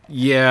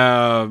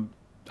 Yeah,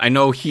 I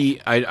know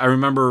I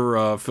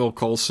remember Phil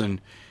Coulson,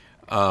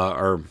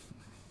 or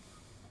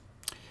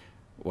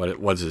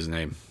what's his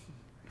name?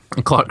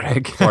 Clark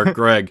Gregg. Clark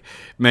Gregg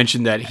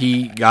mentioned that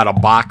he got a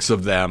box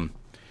of them,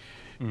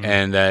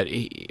 and that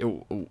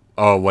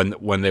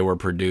when they were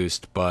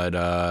produced. But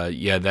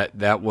yeah,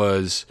 that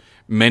was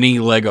many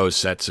Lego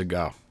sets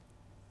ago.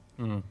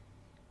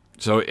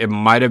 So it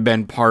might have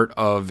been part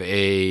of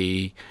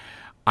a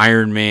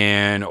Iron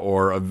Man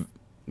or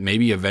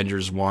maybe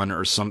Avengers 1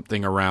 or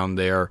something around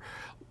there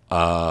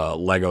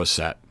Lego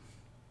set.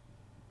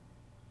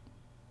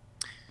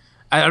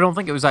 I don't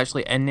think it was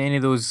actually in any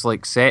of those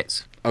like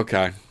sets.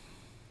 Okay.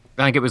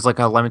 I think it was like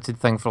a limited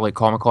thing for like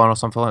Comic-Con or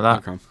something like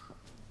that. Okay.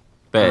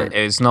 But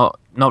it's not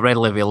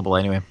readily available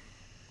anyway.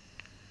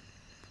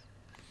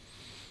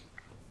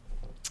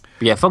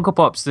 But yeah, Funko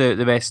Pop's the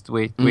best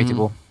way to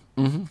go.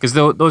 Because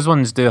those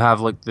ones do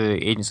have like the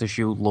Agents of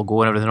S.H.I.E.L.D.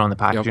 logo and everything on the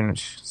packaging,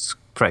 which is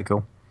pretty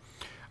cool.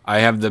 I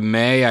have the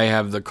May, I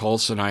have the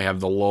Coulson, I have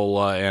the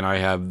Lola, and I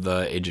have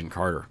the Agent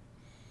Carter.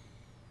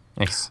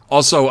 Nice.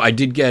 Also, I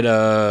did get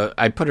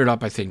I put it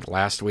up I think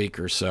last week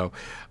or so,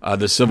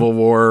 the Civil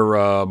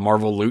War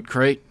Marvel Loot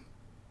Crate.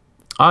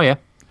 Oh yeah.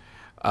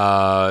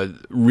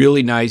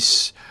 Really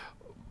nice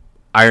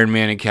Iron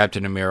Man and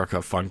Captain America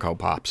Funko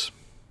Pops.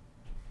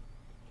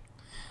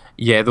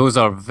 Yeah, those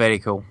are very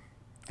cool.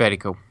 Very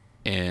cool.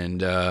 And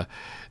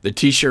the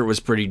T-shirt was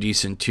pretty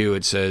decent too.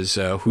 It says,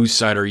 "Whose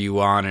side are you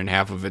on?" And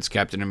half of it's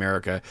Captain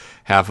America,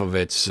 half of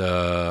it's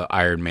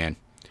Iron Man.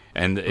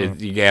 And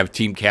you have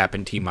Team Cap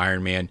and Team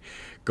Iron Man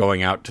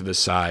going out to the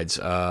sides.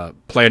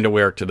 Plan to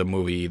wear it to the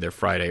movie either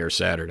Friday or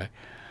Saturday.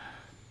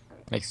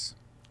 Nice.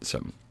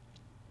 So,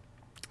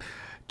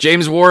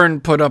 James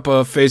Warren put up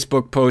a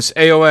Facebook post,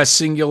 AOS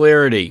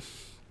Singularity.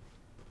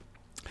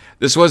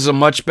 This was a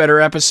much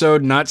better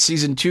episode. Not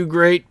season 2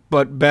 great,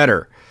 but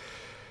better.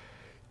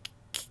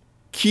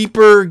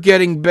 Keeper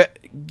getting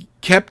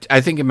kept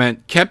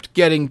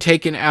getting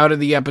taken out of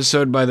the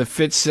episode by the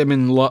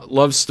Fitzsimmons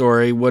love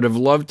story. Would have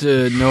loved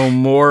to know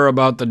more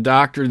about the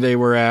doctor they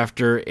were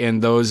after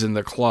and those in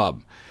the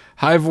club.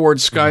 Hive Ward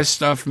Sky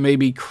stuff may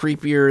be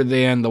creepier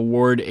than the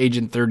Ward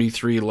Agent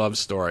 33 love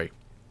story.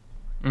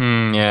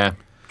 Yeah,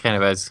 kind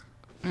of is.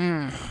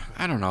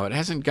 I don't know. It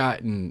hasn't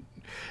gotten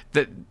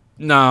that.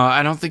 No,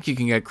 I don't think you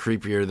can get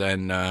creepier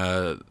than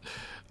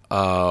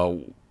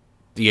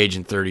the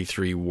Agent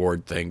 33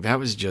 Ward thing. That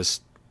was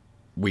just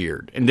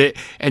weird.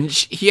 And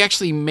he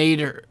actually made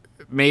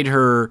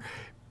her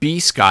be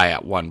Sky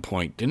at one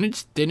point,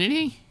 didn't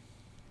he?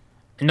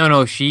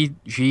 No, she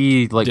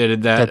like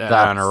did that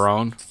on her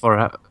own for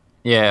her.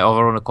 Yeah, of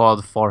her own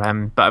accord for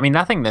him. But I mean,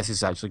 I think this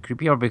is actually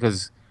creepier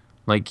because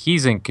like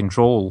he's in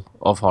control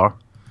of her,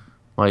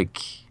 like,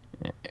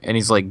 and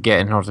he's like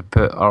getting her to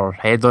put her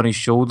head on his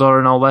shoulder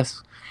and all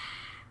this.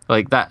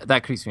 Like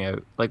that creeps me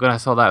out. Like when I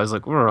saw that, I was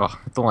like, I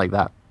don't like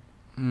that.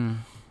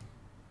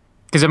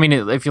 Because I mean,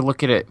 if you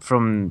look at it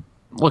from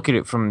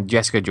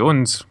Jessica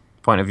Jones'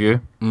 point of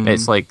view,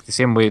 it's like the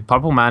same way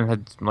Purple Man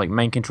had like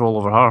mind control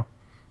over her.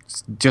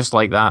 It's just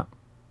like that.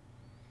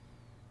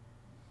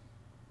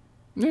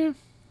 Yeah.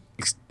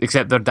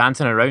 Except they're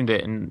dancing around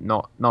it and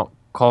not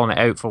calling it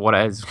out for what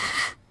it is.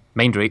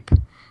 Mind rape.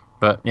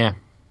 But yeah.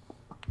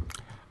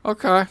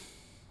 Okay.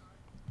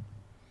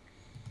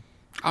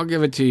 I'll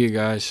give it to you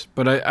guys.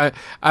 But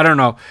I don't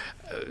know.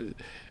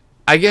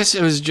 I guess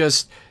it was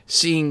just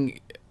seeing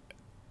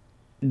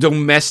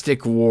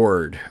domestic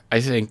Ward,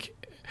 I think,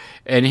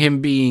 and him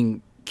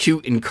being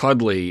cute and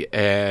cuddly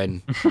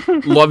and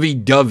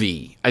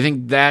lovey-dovey. I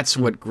think that's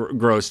what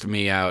grossed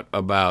me out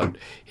about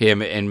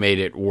him and made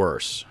it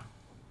worse.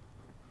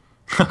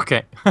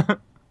 Okay.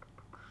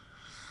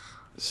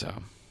 So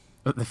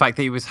the fact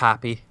that he was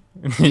happy.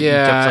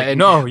 Yeah, like, and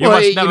no, you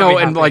must never be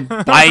and happy.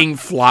 like buying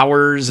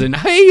flowers and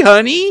hey,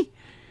 honey.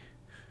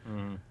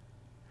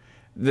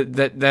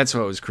 That's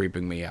what was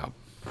creeping me out.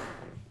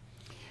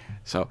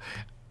 So,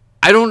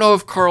 I don't know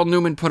if Carl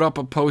Newman put up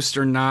a post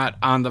or not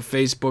on the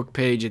Facebook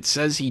page. It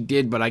says he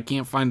did, but I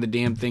can't find the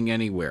damn thing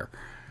anywhere.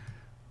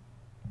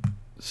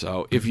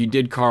 So, if you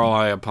did, Carl,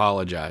 I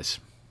apologize.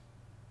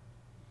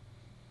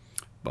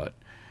 But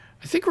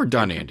I think we're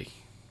done, Andy.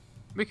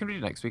 We can read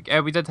it next week.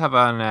 We did have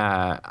an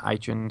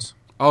iTunes.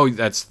 Oh,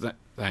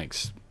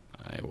 thanks.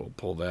 I will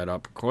pull that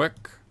up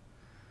quick.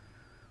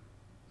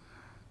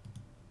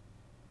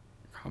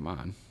 Come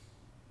on.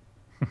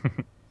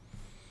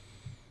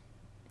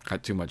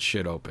 Got too much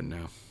shit open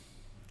now.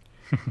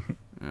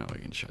 Now we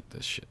can shut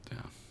this shit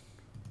down.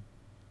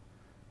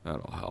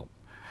 That'll help.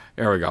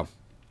 There we go.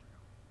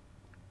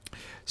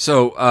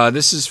 So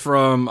this is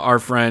from our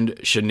friend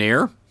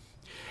Shanair.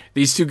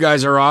 These two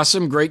guys are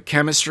awesome. Great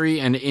chemistry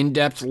and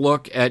in-depth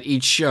look at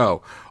each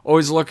show.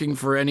 Always looking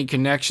for any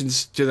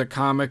connections to the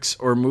comics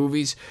or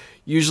movies.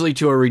 usually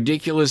to a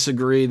ridiculous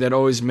degree that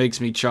always makes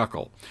me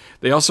chuckle.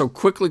 They also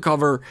quickly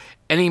cover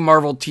any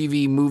Marvel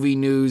TV movie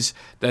news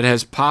that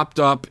has popped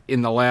up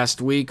in the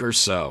last week or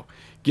so.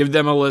 Give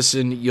them a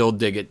listen, you'll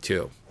dig it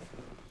too.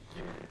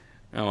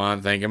 I want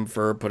to thank him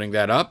for putting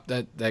that up.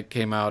 That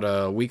came out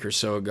a week or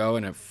so ago,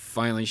 and it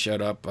finally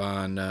showed up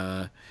on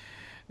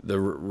the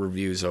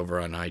reviews over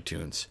on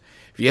iTunes.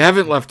 If you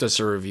haven't left us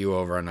a review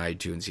over on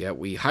iTunes yet,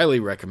 we highly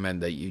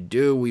recommend that you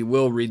do. We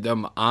will read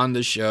them on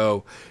the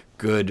show,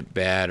 good,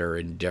 bad, or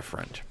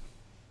indifferent.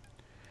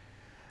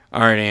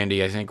 All right,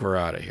 Andy, I think we're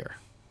out of here.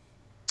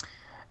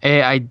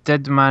 I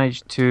did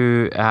manage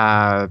to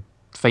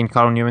find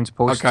Carl Newman's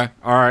post. Okay,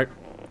 all right.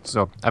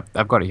 So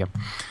I've got it here.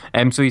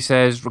 So he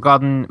says,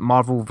 regarding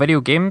Marvel video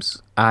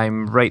games,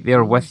 I'm right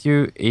there with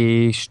you.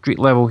 A street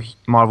level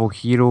Marvel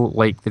hero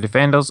like the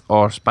Defenders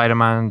or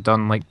Spider-Man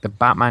done like the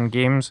Batman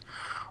games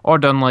or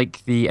done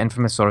like the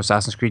infamous or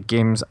Assassin's Creed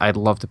games, I'd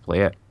love to play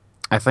it.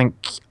 I think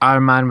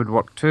Iron Man would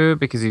work too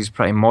because he's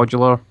pretty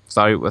modular.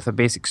 Start out with a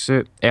basic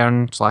suit,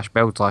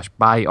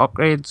 earn/build/buy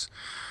upgrades,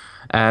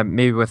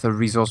 maybe with a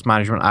resource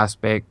management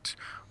aspect,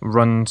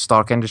 run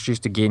Stark Industries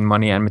to gain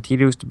money and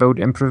materials to build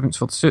improvements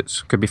for the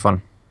suits. Could be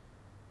fun.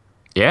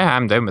 Yeah,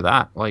 I'm down with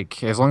that.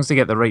 Like, as long as they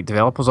get the right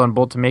developers on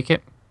board to make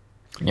it.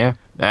 Yeah,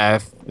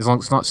 as long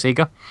as it's not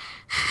Sega.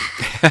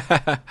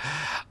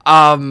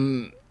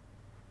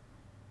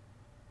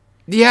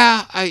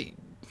 Yeah,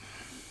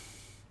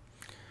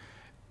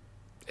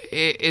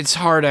 it's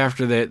hard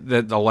after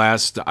that the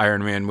last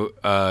Iron Man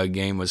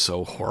game was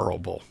so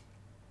horrible.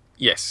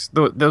 Yes,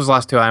 those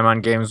last two Iron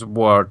Man games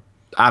were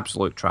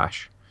absolute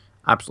trash.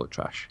 Absolute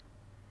trash.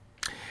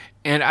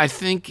 And I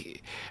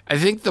think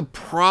the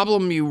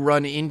problem you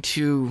run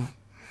into,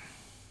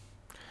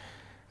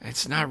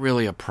 it's not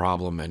really a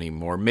problem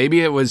anymore.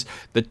 Maybe it was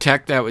the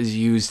tech that was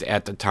used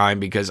at the time,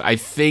 because I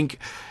think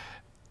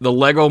the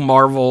Lego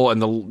Marvel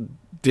and the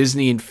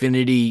Disney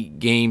Infinity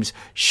games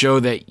show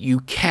that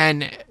you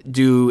can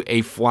do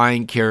a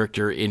flying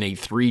character in a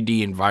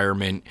 3D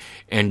environment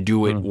and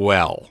do it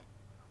well.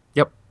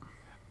 Yep.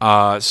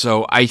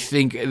 So I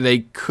think they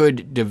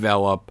could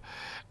develop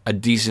a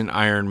decent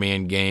Iron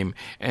Man game,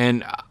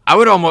 and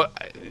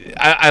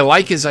I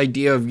like his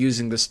idea of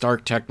using the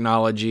Stark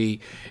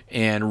technology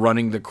and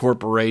running the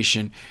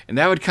corporation, and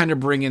that would kind of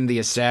bring in the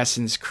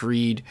Assassin's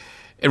Creed.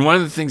 And one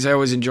of the things I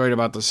always enjoyed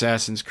about the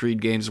Assassin's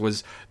Creed games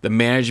was the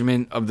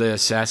management of the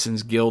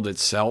Assassin's Guild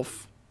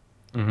itself.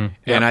 Mm-hmm.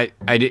 Yep.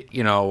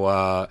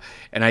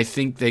 And I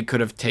think they could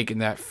have taken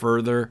that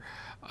further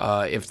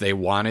if they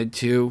wanted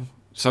to.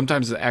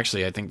 Sometimes,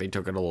 actually, I think they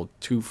took it a little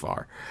too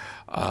far.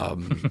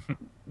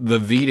 The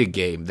Vita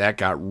game, that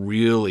got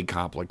really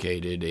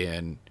complicated,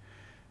 and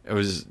it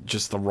was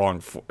just the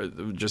wrong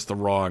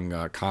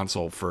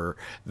console for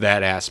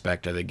that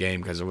aspect of the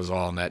game because it was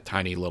all on that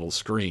tiny little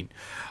screen.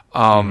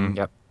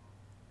 Yep.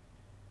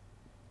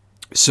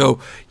 So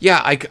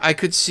yeah, I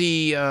could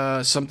see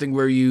something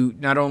where you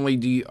not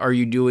only are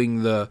you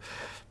doing the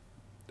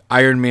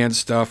Iron Man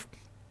stuff,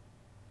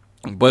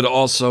 but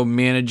also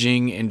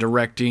managing and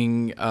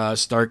directing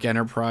Stark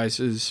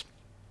Enterprises,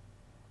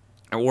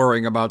 and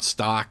worrying about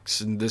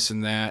stocks and this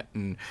and that,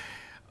 and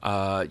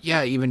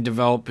even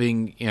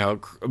developing,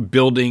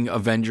 building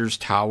Avengers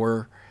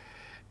Tower,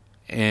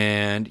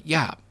 and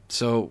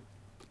so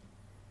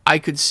I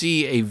could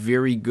see a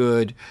very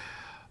good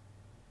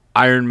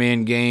Iron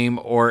Man game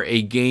or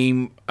a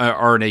game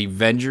or an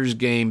Avengers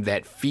game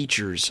that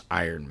features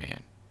Iron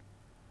Man.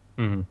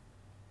 Mm-hmm.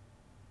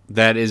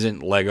 That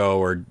isn't Lego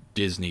or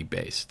Disney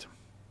based.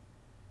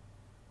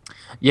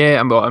 Yeah,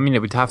 I mean, it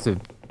would have to,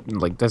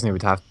 like, Disney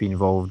would have to be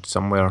involved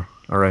somewhere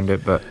around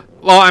it, but...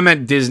 Well, I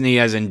meant Disney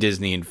as in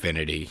Disney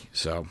Infinity,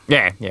 so...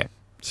 Yeah.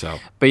 So...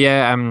 But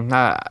yeah,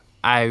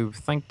 I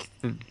think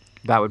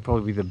that would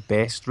probably be the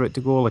best route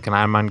to go, like an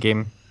Iron Man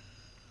game.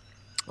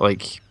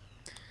 Like,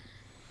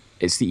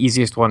 it's the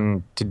easiest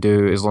one to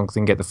do as long as they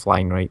can get the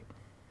flying right.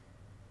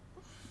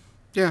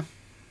 Yeah.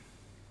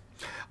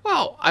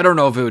 Well, I don't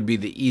know if it would be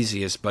the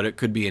easiest, but it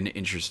could be an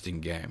interesting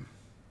game.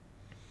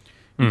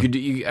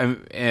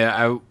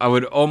 I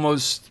would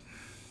almost...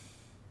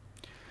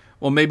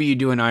 Well, maybe you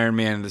do an Iron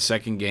Man, and the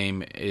second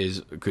game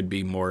could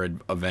be more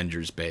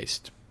Avengers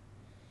based.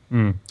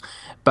 But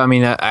I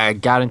mean, I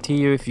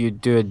guarantee you, if you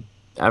do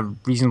a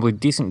reasonably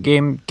decent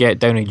game, get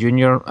Downey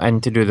Jr.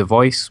 in to do the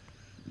voice,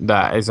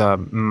 that is a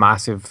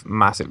massive,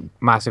 massive,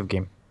 massive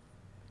game.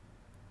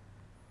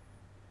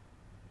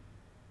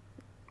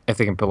 If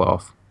they can pull it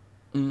off.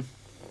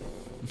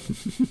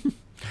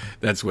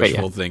 That's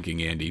wishful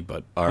thinking, Andy,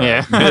 but all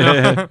right.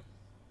 Yeah.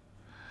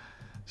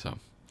 So,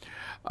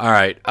 all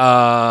right.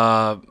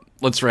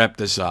 Let's wrap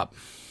this up.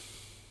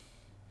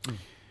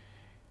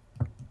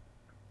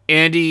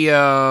 Andy,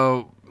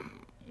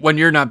 when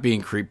you're not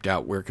being creeped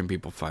out, where can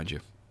people find you?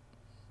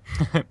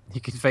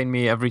 You can find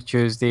me every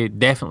Tuesday,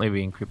 definitely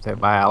being creeped out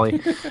by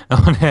Ali,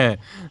 on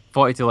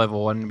 42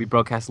 Level 1. We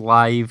broadcast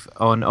live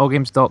on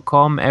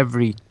allgames.com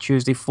every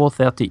Tuesday,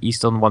 4:30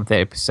 Eastern,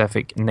 1:30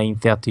 Pacific,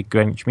 9:30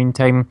 Greenwich Mean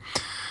Time.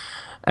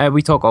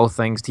 We talk all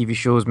things TV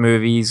shows,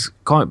 movies,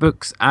 comic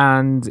books,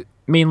 and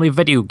mainly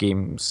video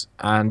games,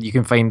 and you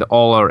can find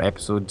all our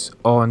episodes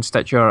on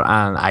Stitcher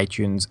and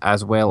iTunes,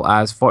 as well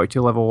as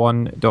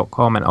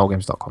 42level1.com and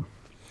allgames.com.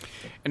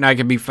 And I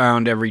can be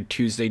found every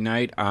Tuesday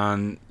night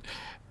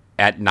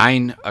at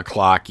 9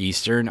 o'clock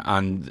Eastern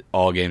on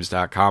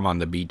allgames.com on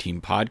the B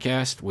Team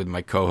podcast with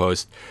my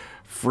co-host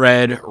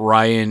Fred,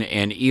 Ryan,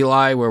 and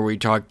Eli, where we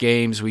talk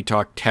games, we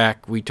talk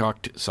tech, we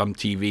talk some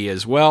TV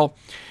as well.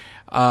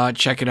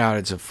 Check it out.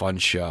 It's a fun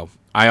show.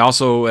 I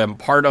also am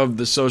part of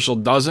the Social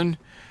Dozen.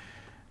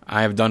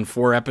 I have done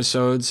 4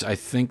 episodes. I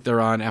think they're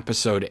on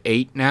episode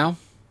 8 now.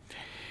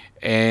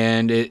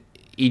 And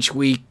each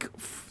week,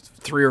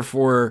 3 or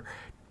 4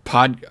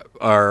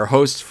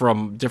 hosts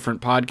from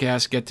different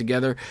podcasts get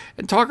together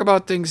and talk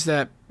about things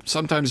that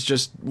sometimes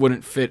just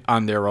wouldn't fit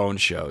on their own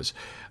shows.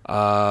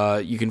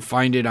 You can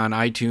find it on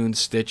iTunes,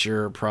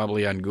 Stitcher,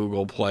 probably on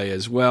Google Play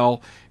as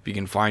well. If you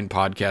can find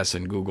podcasts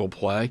in Google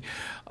Play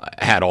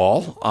at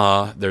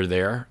all, they're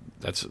there.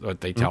 That's what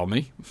they tell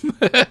me.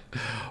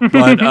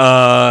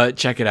 But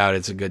check it out.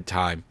 It's a good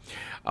time.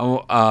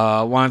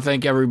 I want to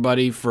thank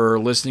everybody for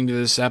listening to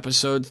this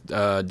episode,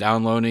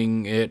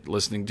 downloading it,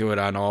 listening to it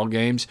on All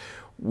Games.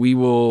 We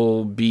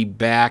will be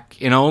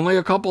back in only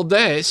a couple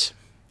days.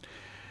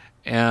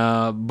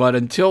 But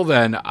until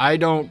then, I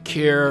don't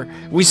care.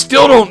 We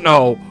still don't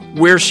know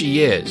where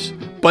she is.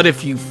 But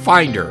if you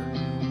find her,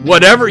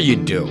 whatever you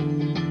do,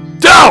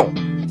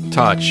 don't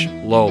touch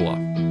Lola.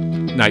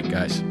 Night,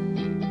 guys.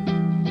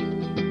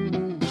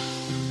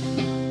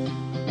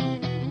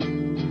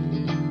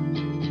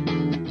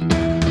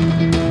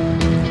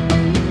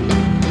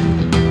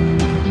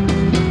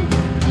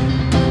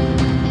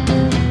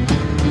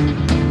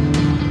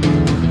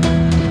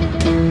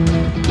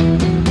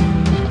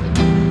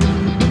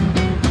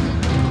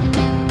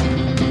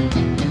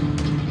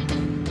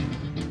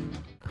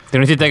 They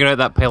need to dig out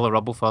that pile of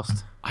rubble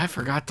first. I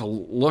forgot to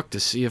look to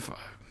see if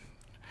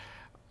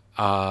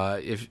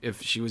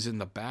she was in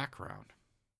the background.